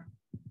 Mr. Chair?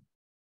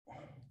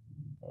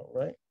 All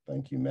right,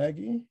 thank you,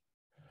 Maggie.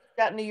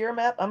 Gotten to your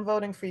map, I'm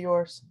voting for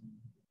yours.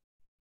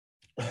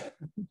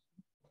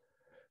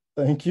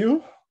 Thank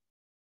you.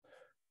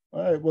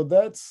 All right, well,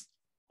 that's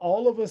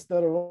all of us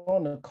that are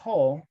on the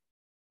call.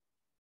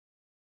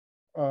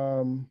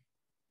 I'm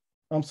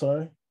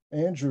sorry,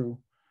 Andrew,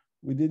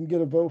 we didn't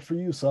get a vote for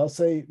you, so I'll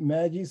say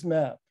Maggie's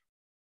map.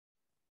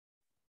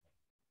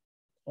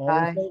 All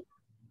in favor?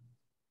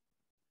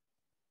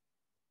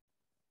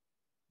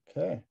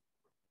 Okay.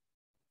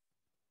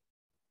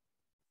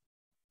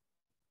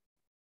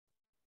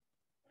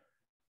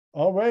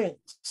 All right,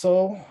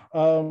 so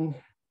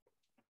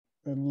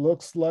it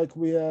looks like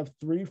we have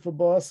 3 for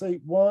Boss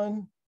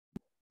 8-1,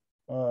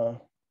 4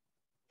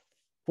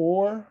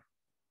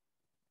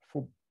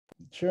 for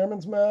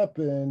Chairman's map,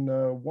 and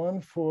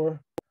 1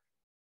 for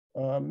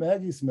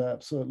Maggie's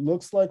map. So it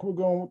looks like we're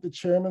going with the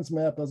Chairman's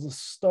map as a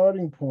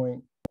starting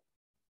point.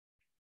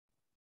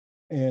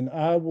 And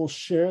I will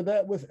share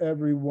that with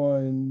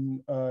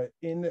everyone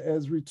in the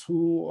Esri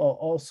tool. I'll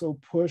also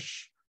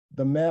push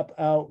the map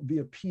out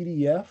via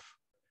PDF.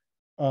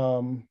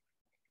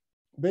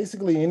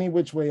 Basically, any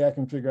which way I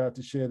can figure out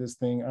to share this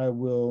thing, I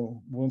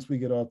will once we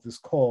get off this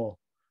call,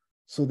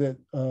 so that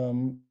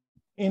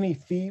any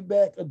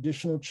feedback,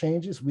 additional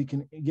changes, we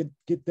can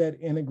get that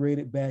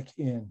integrated back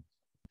in.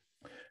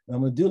 And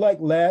I'm gonna do like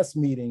last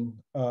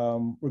meeting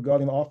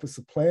regarding Office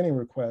of Planning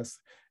requests,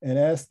 and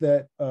ask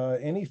that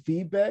any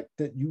feedback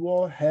that you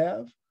all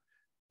have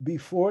be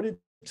forwarded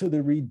to the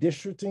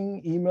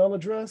redistricting email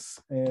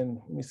address. And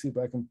let me see if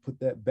I can put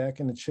that back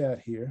in the chat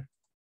here.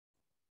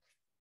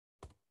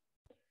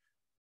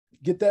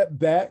 Get that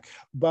back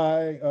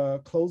by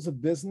close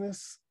of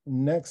business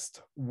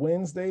next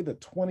Wednesday, the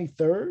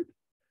 23rd,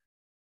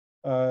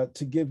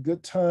 to give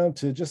good time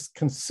to just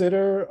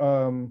consider.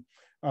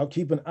 I'll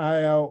keep an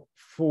eye out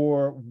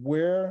for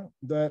where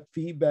that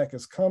feedback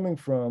is coming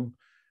from,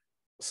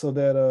 so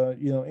that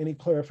you know, any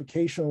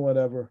clarification or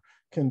whatever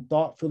can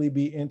thoughtfully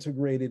be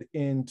integrated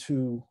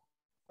into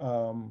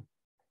to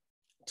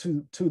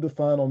the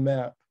final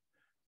map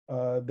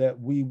that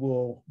we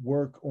will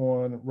work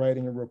on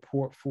writing a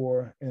report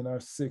for in our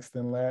 6th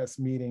and last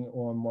meeting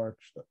on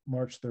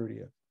March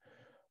 30th.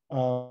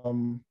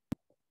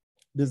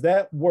 Does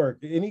that work?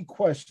 Any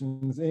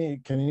questions?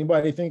 Can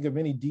anybody think of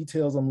any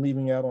details I'm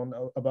leaving out on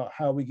about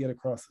how we get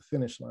across the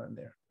finish line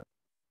there?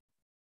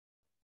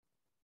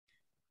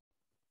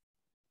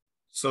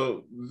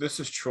 So this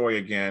is Troy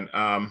again.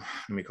 Let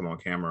me come on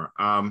camera.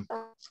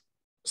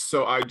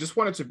 So I just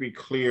wanted to be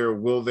clear,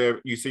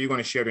 you say you're going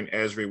to share it in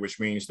Esri, which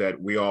means that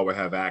we all will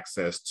have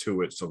access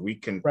to it, so we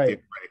can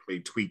theoretically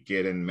tweak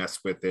it and mess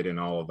with it and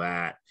all of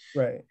that.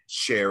 Right.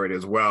 Share it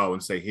as well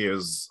and say,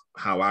 here's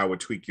how I would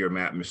tweak your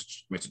map,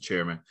 Mr.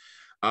 Chairman.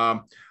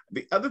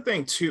 The other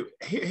thing too,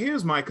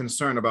 here's my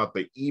concern about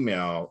the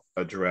email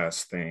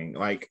address thing.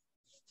 Like,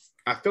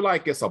 I feel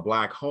like it's a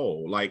black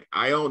hole. Like,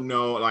 I don't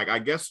know, like, I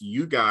guess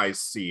you guys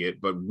see it,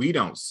 but we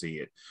don't see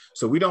it.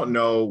 So we don't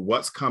know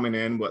what's coming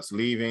in, what's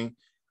leaving.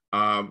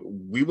 I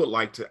would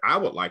like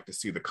to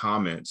see the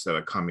comments that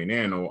are coming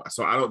in,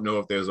 so I don't know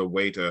if there's a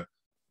way to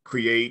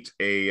create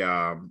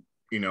a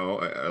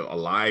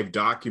live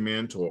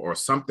document or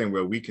something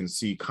where we can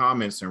see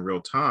comments in real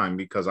time,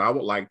 because I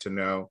would like to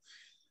know,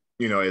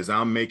 as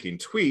I'm making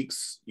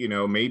tweaks,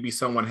 maybe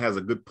someone has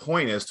a good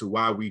point as to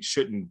why we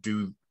shouldn't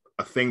do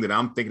a thing that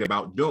I'm thinking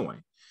about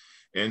doing.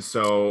 And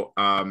so,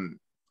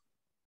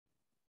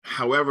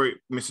 however,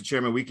 Mr.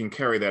 Chairman, we can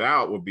carry that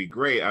out would be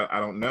great. I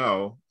don't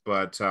know,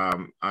 but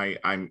I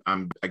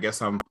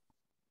guess I'm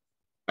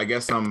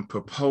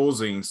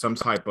proposing some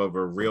type of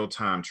a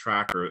real-time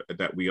tracker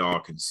that we all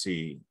can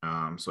see.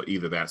 So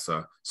either that's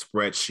a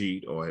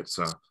spreadsheet or it's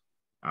a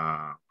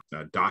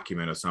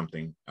document or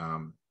something,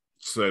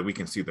 so that we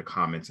can see the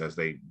comments as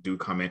they do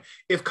come in,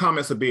 if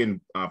comments are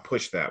being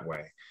pushed that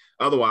way.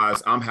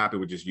 Otherwise, I'm happy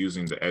with just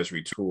using the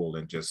Esri tool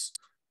and just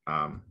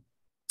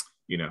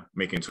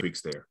making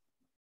tweaks there.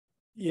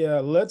 Yeah,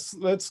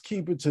 let's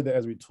keep it to the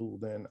Esri tool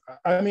then.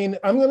 I mean,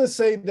 I'm going to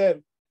say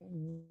that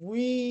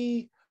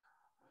we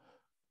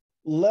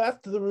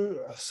left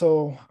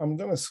so I'm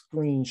going to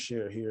screen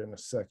share here in a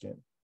second.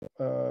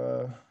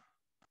 Hold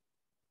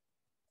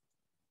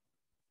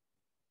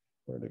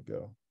Where'd it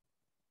go?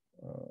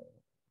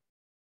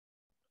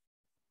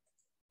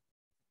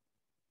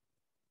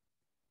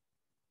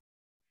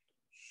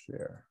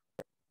 Share.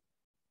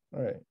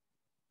 All right.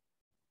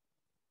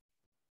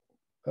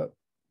 Oh,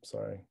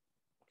 sorry.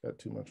 Got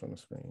too much on the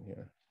screen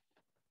here.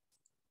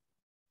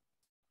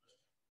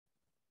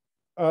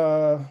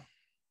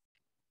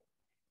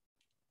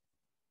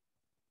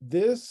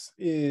 This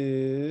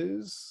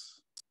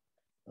is,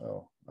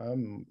 oh,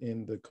 I'm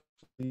in the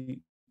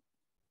complete,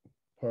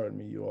 pardon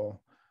me, you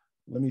all.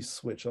 Let me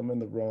switch. I'm in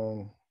the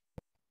wrong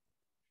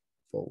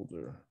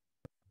folder.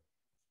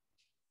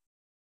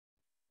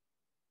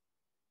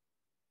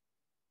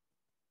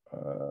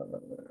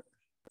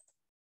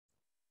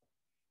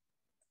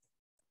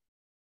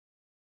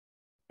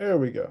 There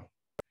we go.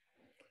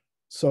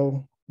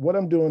 So what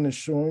I'm doing is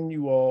showing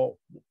you all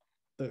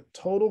the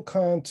total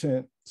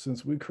content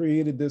since we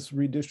created this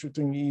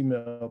redistricting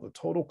email, the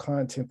total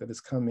content that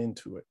has come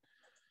into it.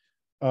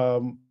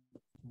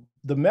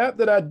 The map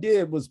that I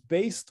did was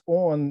based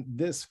on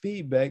this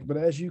feedback, but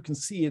as you can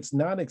see, it's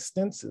not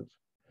extensive.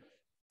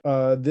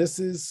 This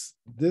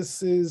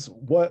is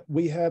what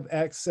we have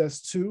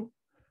access to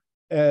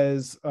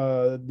as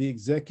the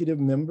executive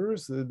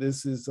members.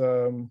 This is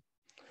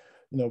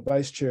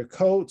Vice Chair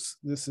Coates.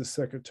 This is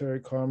Secretary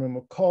Carmen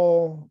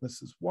McCall.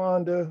 This is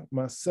Wanda,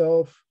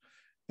 myself,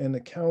 and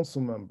the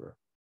council member.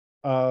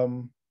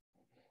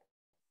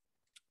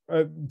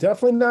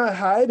 Definitely not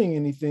hiding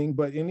anything,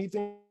 but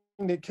anything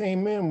that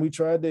came in, we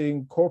tried to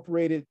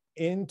incorporate it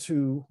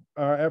into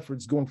our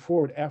efforts going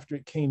forward after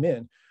it came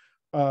in.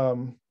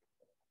 I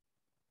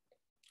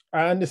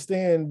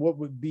understand what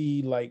would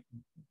be like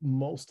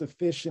most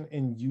efficient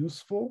and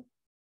useful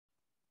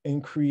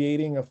in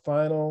creating a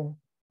final,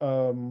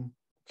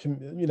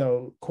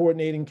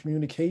 coordinating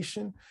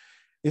communication.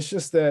 It's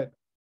just that,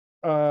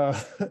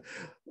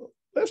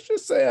 let's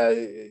just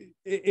say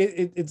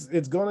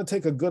it's going to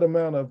take a good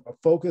amount of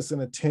focus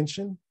and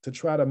attention to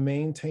try to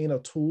maintain a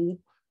tool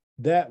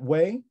that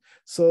way.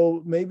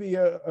 So maybe,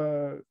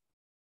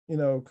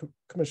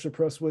 Commissioner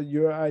Presswood,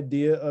 your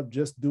idea of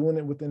just doing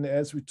it within the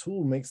ESRI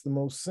tool makes the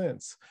most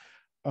sense.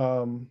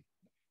 And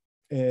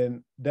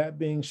that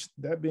being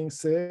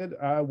said,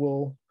 I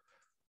will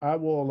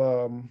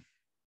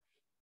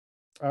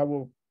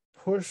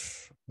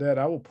push that.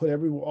 I will put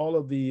all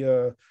of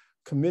the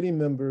committee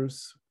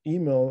members'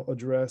 email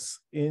address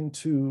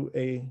into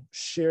a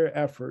share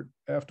effort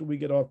after we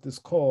get off this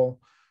call,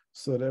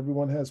 so that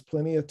everyone has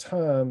plenty of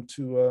time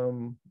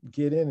to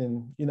get in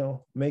and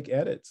make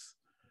edits.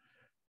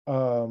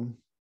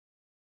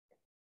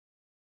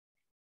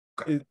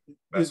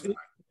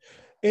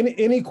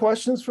 Any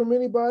questions from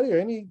anybody or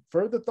any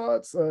further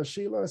thoughts?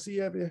 Sheila, I see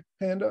you have your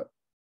hand up.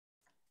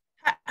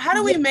 How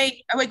do we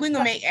make, like, we're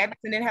gonna make edits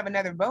and then have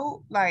another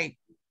vote? Like,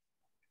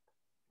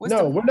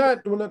 no,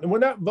 we're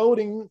not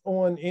voting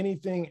on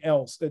anything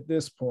else at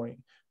this point.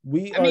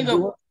 We're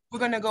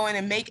gonna go in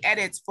and make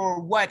edits for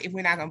what if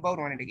we're not gonna vote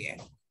on it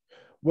again?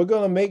 We're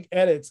gonna make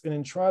edits and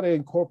then try to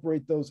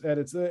incorporate those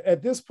edits.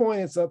 At this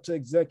point, it's up to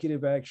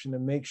executive action to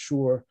make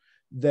sure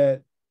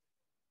that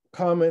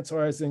comments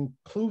are as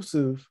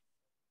inclusive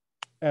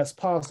as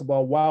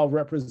possible while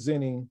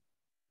representing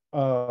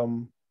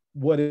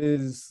what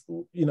is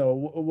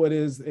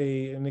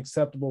an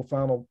acceptable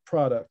final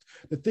product.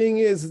 The thing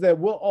is that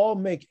we'll all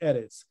make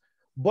edits,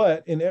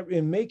 but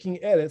in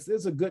making edits,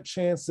 there's a good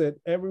chance that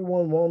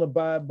everyone won't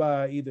abide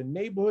by either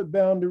neighborhood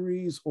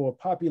boundaries or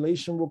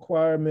population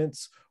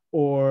requirements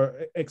or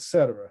et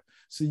cetera.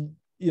 So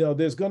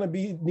there's going to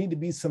need to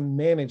be some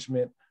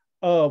management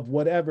of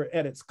whatever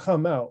edits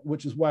come out,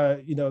 which is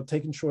why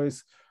taking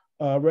choice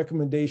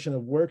recommendation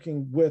of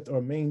working with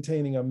or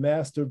maintaining a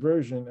master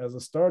version as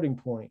a starting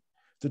point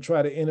to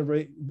try to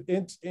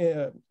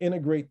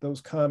integrate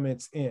those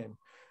comments in.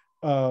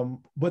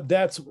 But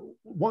that's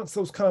once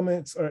those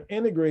comments are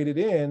integrated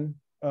in,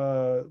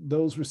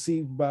 those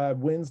received by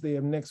Wednesday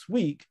of next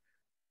week,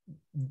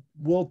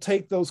 we'll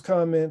take those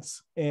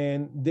comments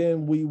and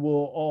then we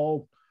will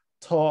all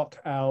talk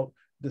out,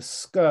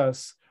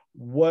 discuss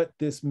what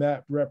this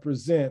map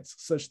represents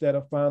such that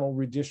a final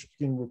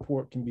redistricting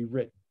report can be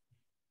written.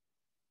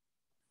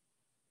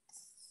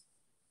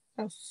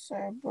 Oh,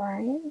 sir,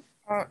 Brian.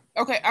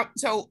 Okay,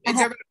 so is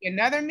there going to be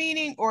another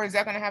meeting, or is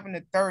that going to happen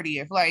the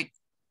 30th? Like,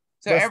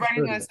 so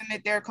everybody's going to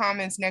submit their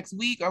comments next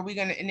week? Are we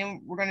going to, and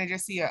then we're going to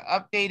just see an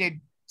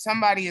updated,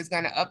 somebody is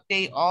going to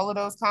update all of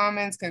those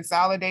comments,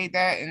 consolidate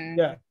that, and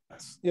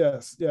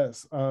yes.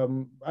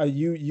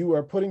 You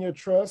are putting your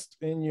trust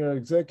in your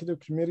executive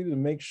committee to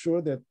make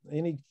sure that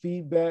any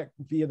feedback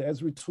via the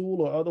ESRI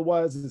tool or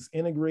otherwise is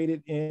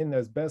integrated in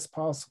as best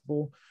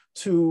possible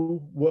to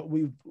what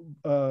we've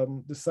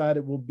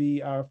decided will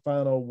be our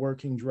final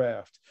working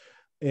draft.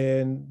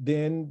 And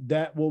then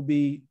that will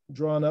be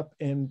drawn up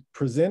and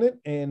presented,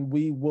 and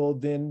we will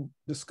then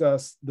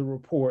discuss the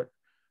report.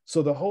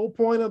 So the whole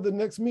point of the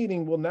next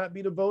meeting will not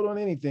be to vote on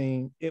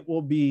anything. It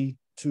will be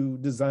to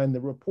design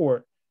the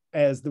report,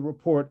 as the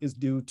report is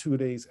due 2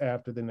 days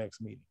after the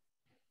next meeting.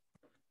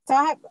 So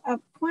I have a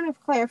point of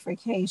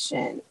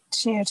clarification,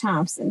 Chair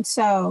Thompson.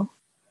 So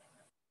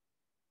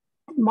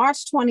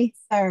March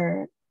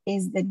 23rd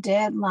is the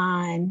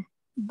deadline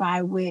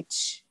by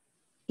which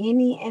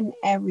any and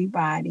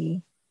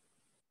everybody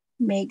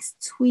makes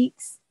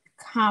tweaks,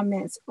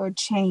 comments, or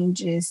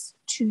changes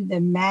to the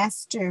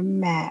master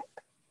map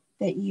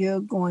that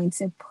you're going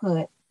to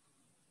put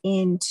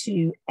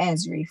into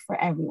Esri for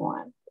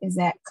everyone. Is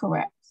that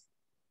correct?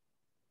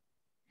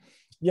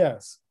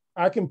 Yes,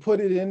 I can put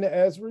it into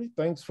Esri.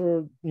 Thanks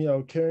for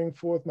carrying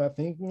forth my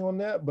thinking on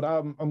that, but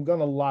I'm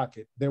gonna lock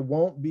it. There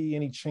won't be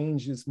any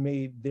changes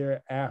made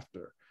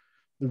thereafter.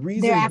 The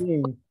reason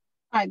being,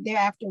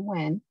 thereafter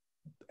when?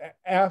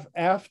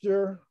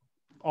 After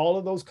all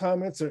of those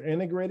comments are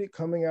integrated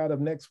coming out of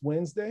next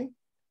Wednesday,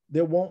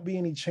 there won't be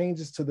any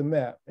changes to the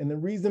map. And the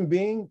reason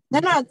being—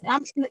 I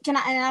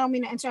don't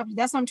mean to interrupt you.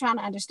 That's what I'm trying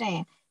to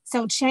understand.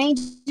 So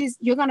changes,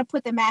 you're going to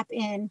put the map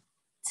in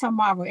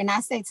tomorrow. And I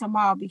say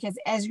tomorrow because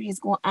Esri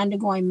is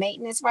undergoing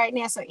maintenance right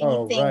now. So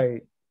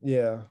anything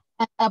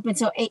up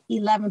until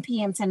 11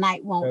 p.m.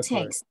 tonight won't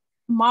take. Right.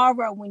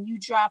 Tomorrow, when you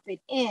drop it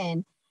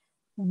in,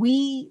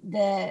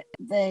 the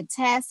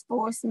task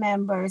force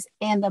members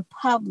and the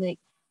public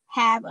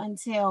have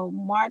until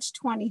March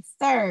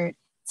 23rd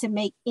to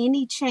make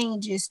any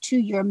changes to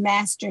your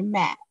master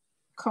map,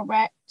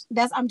 correct?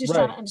 I'm just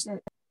trying to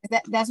understand.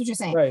 That's what you're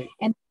saying. Right.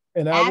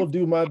 And I will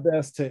do my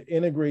best to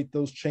integrate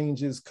those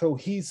changes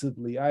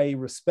cohesively, i.e.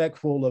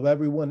 respectful of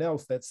everyone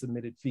else that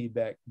submitted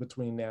feedback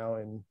between now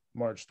and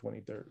March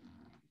 23rd.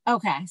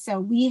 Okay, so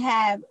we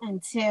have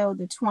until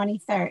the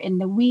 23rd, and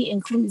the we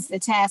includes the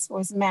task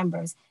force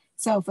members.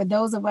 So for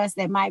those of us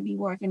that might be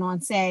working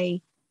on,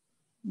 say,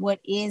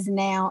 what is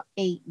now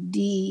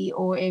 8D,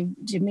 or if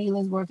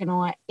Jamila's working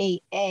on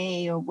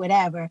 8A or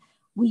whatever,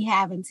 we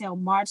have until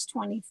March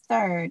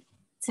 23rd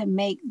to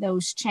make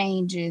those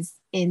changes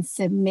and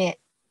submit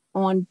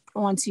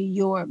onto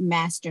your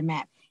master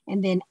map.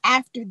 And then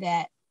after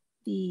that,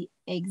 the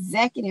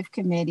executive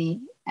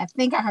committee, I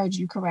think I heard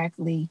you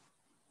correctly,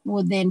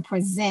 will then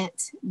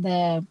present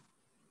the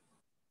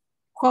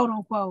quote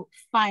unquote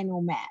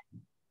final map.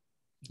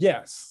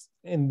 Yes,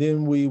 and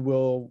then we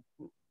will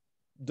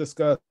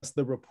discuss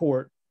the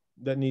report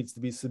that needs to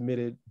be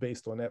submitted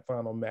based on that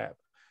final map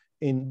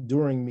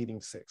during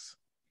meeting 6.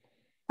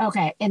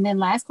 Okay, and then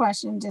last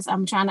question,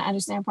 I'm trying to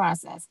understand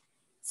process.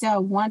 So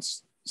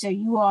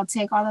you all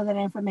take all of that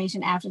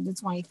information after the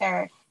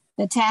 23rd,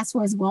 the task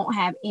force won't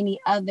have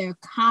any other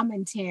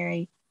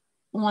commentary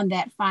on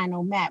that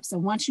final map. So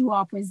once you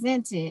all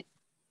present it,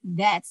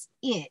 that's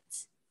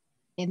it.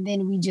 And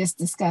then we just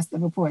discuss the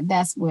report.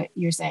 That's what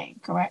you're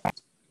saying,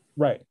 correct?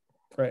 Right.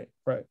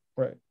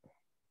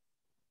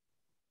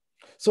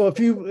 So if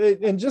you,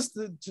 and just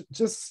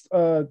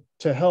to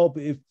help,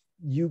 if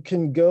you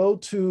can go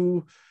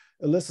to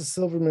Alyssa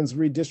Silverman's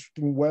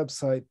Redistricting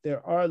website,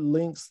 there are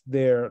links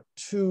there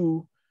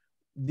to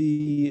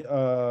the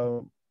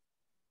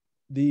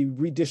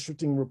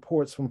redistricting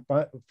reports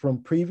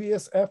from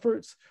previous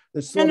efforts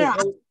that sort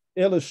of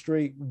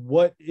illustrate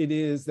what it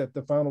is that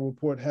the final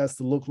report has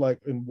to look like,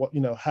 and what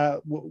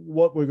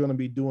we're going to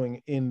be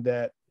doing in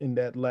that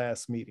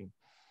last meeting.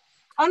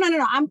 Oh,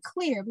 no, I'm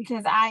clear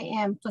because I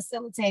am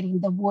facilitating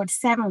the Ward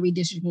 7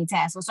 redistricting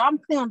task force. So I'm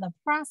clear on the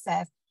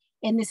process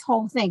in this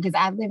whole thing because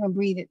I live and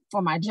breathe it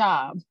for my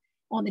job.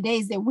 On the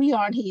days that we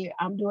aren't here,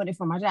 I'm doing it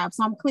for my job.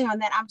 So I'm clear on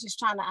that. I'm just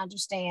trying to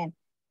understand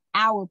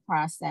our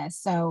process.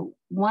 So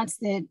once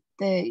we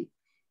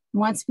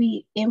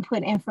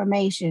input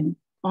information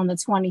on the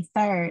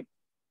 23rd,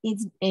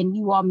 and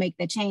you all make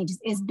the changes,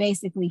 it's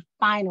basically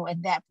final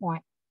at that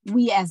point.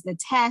 We as the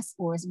task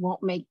force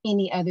won't make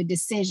any other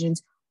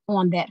decisions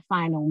on that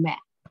final map.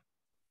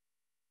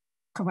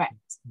 Correct?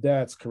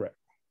 That's correct.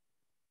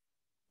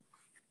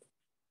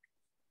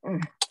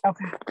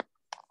 Okay.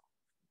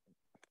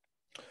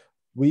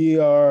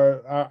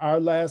 Our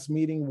last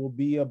meeting will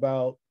be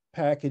about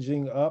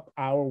packaging up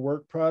our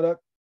work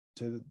product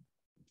to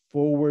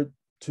forward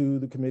to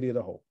the committee of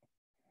the whole.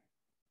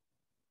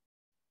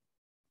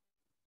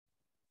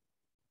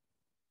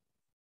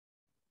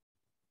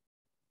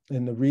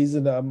 And the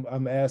reason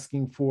I'm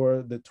asking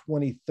for the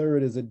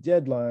 23rd as a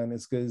deadline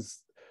is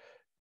because,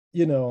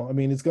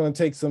 it's going to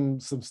take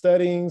some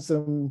studying,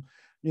 some,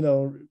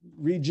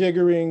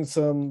 rejiggering,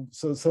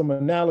 some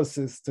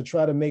analysis to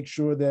try to make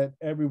sure that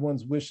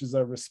everyone's wishes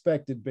are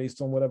respected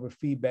based on whatever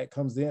feedback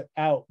comes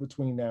out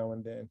between now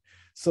and then,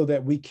 so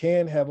that we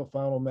can have a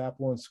final map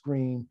on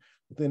screen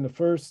within the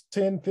first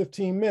 10,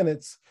 15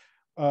 minutes.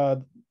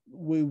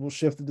 We will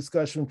shift the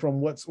discussion from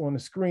what's on the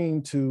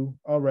screen to,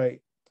 all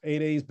right,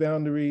 8A's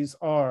boundaries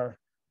are,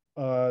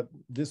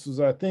 this was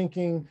our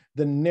thinking,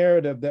 the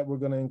narrative that we're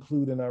going to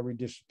include in our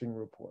redistricting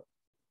report.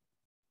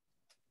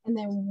 And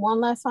then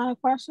one last final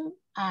question.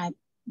 I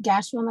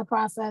got you on the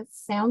process.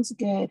 Sounds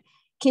good.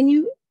 Can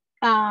you,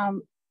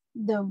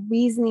 the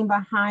reasoning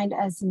behind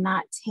us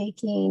not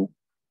taking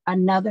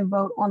another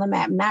vote on the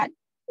map,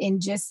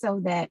 just so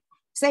that,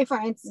 say for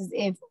instance,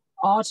 if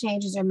all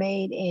changes are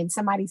made and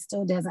somebody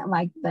still doesn't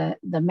like the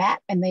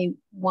map and they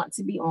want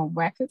to be on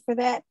record for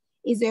that,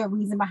 is there a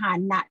reason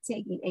behind not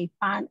taking a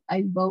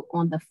vote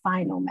on the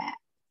final map?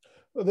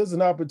 Well, there's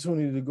an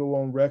opportunity to go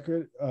on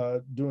record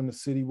during the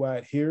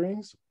citywide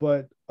hearings,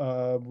 but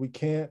we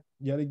can't,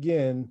 yet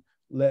again,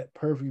 let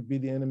perfect be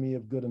the enemy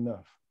of good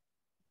enough.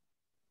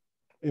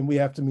 And we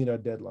have to meet our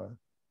deadline.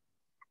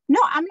 No,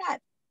 I'm not.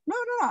 No.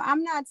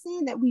 I'm not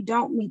saying that we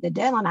don't meet the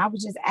deadline. I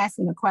was just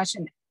asking a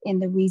question in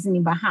the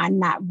reasoning behind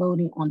not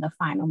voting on the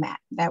final map.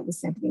 That was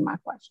simply my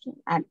question.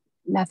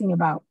 Nothing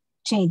about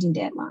changing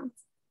deadlines.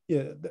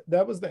 Yeah,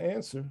 that was the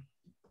answer.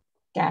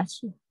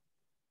 Gotcha.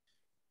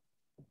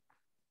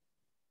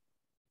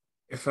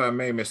 If I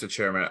may, Mr.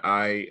 Chairman,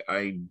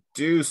 I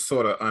do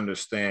sort of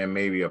understand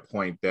maybe a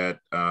point that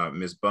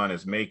Ms. Bunn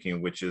is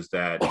making, which is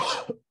that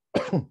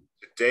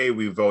today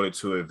we voted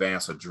to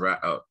advance a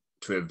draft,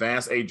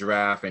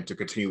 and to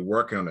continue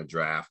working on a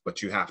draft,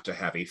 but you have to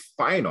have a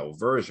final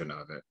version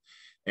of it.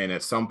 And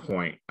at some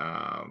point,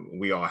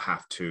 we all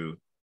have to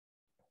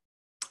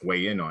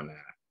weigh in on that.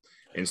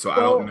 And so I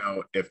don't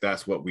know if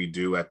that's what we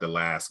do at the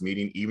last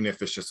meeting, even if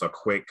it's just a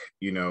quick,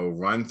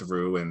 run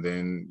through, and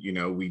then,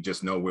 we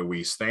just know where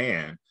we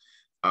stand.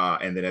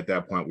 And then at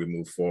that point, we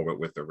move forward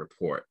with the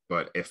report.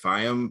 But if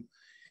I am,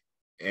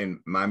 and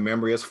my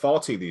memory is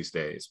faulty these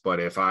days, but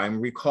if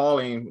I'm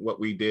recalling what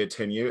we did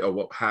 10 years, or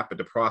what happened,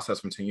 the process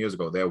from 10 years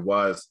ago, there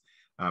was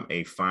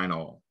a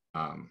final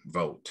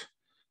vote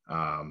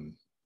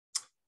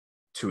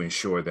to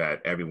ensure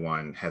that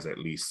everyone has at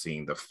least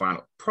seen the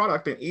final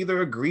product and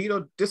either agreed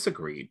or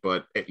disagreed,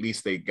 but at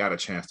least they got a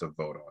chance to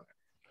vote on it.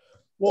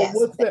 Well, Yes.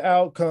 What's the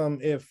outcome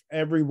if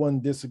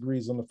everyone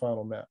disagrees on the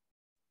final map?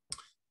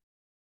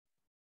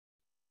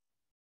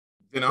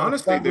 Then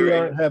honestly, we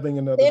aren't having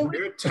another.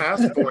 There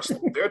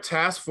are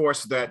task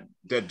force that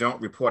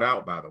don't report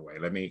out, by the way.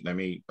 Let me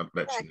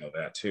let you know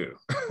that too.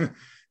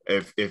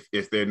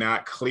 if they're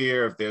not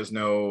clear, if there's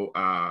no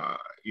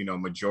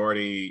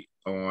majority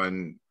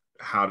on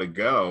how to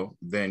go,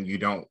 then you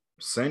don't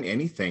send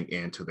anything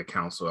into the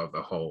council of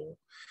the whole.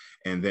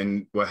 And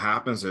then what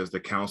happens is the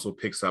council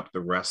picks up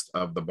the rest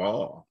of the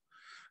ball,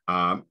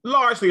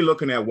 largely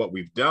looking at what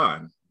we've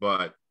done.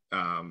 But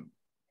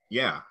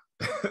yeah,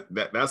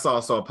 that's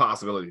also a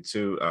possibility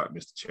too,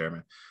 Mr.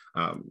 Chairman.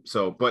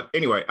 But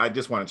anyway, I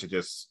just wanted to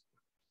just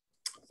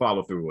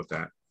follow through with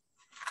that.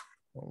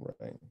 All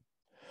right.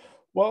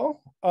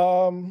 Well,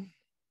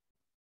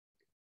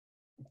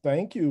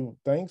 thank you.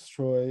 Thanks,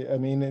 Troy. I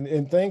mean,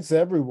 and thanks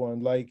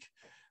everyone. Like,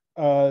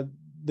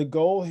 the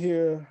goal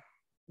here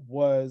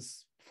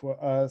was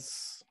for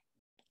us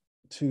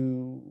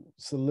to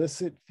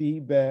solicit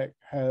feedback,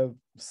 have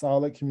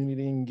solid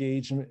community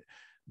engagement,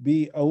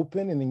 be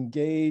open and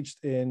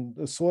engaged,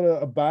 and sort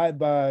of abide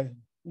by,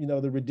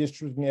 the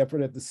redistricting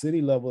effort at the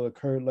city level that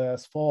occurred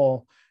last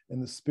fall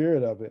and the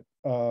spirit of it.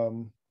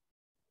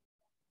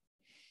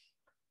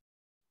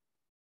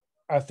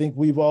 I think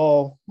we've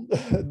all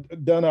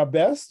done our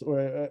best or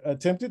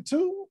attempted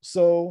to.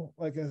 So,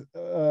 like,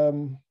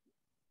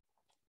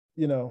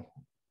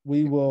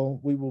 we will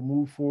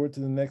move forward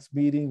to the next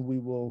meeting. We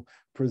will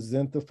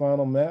present the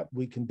final map.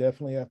 We can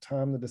definitely have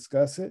time to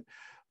discuss it,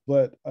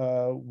 but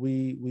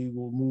we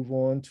will move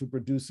on to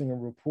producing a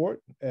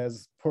report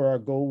as per our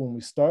goal when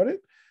we started,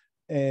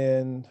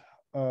 and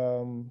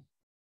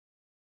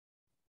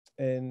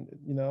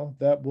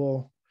that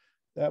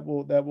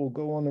will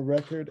go on the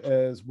record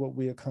as what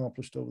we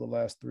accomplished over the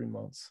last 3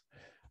 months.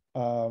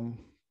 And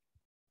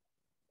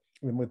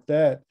with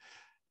that,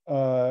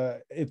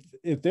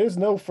 if there's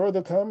no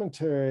further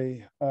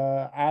commentary,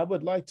 I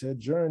would like to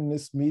adjourn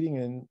this meeting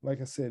and,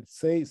 like I said,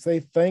 say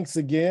thanks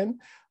again.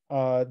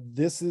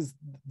 This is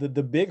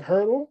the big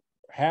hurdle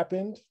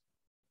happened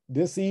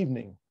this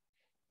evening.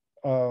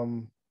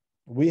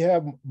 We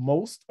have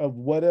most of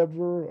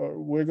whatever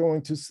we're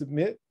going to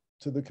submit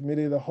to the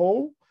committee of the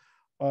whole.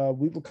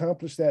 We've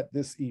accomplished that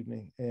this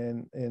evening,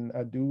 and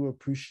I do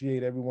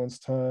appreciate everyone's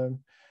time.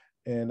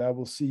 And I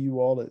will see you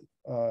all at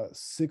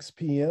 6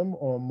 p.m.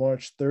 on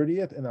March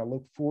 30th, and I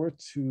look forward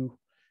to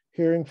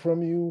hearing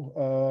from you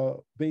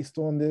based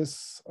on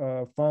this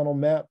final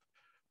map,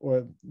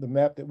 or the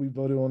map that we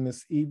voted on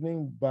this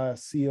evening by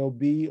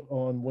COB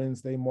on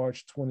Wednesday,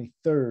 March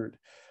 23rd.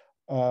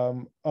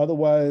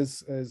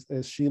 Otherwise,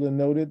 as Sheila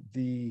noted,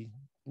 the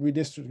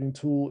redistricting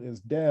tool is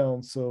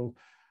down. So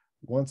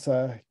once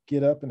I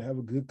get up and have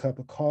a good cup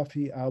of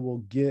coffee, I will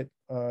get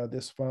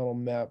this final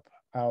map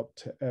out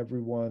to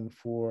everyone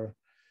for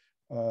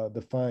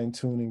the fine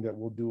tuning that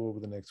we'll do over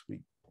the next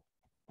week.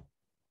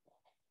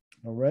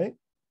 All right.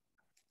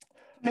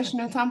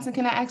 Commissioner Thompson,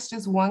 can I ask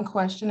just one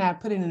question? I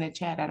put it in the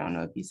chat. I don't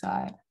know if you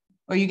saw it,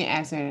 or you can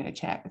answer it in the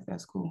chat if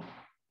that's cool.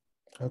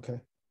 Okay.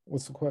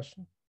 What's the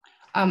question?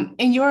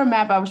 In your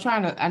map,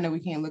 I know we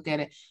can't look at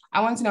it.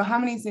 I want to know how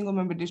many single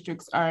member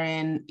districts are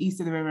in east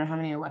of the river and how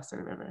many are west of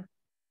the river?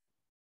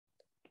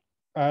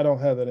 I don't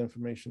have that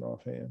information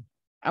offhand.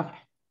 Okay,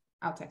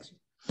 I'll text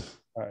you.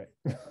 All right.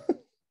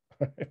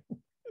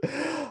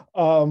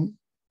 All right.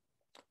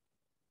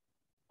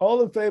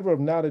 All in favor of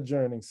not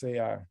adjourning, say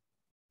aye.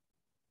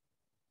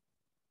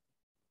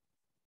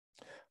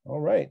 All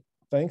right.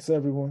 Thanks,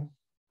 everyone.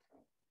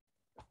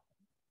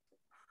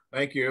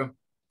 Thank you.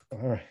 All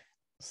right.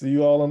 See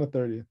you all on the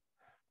 30th.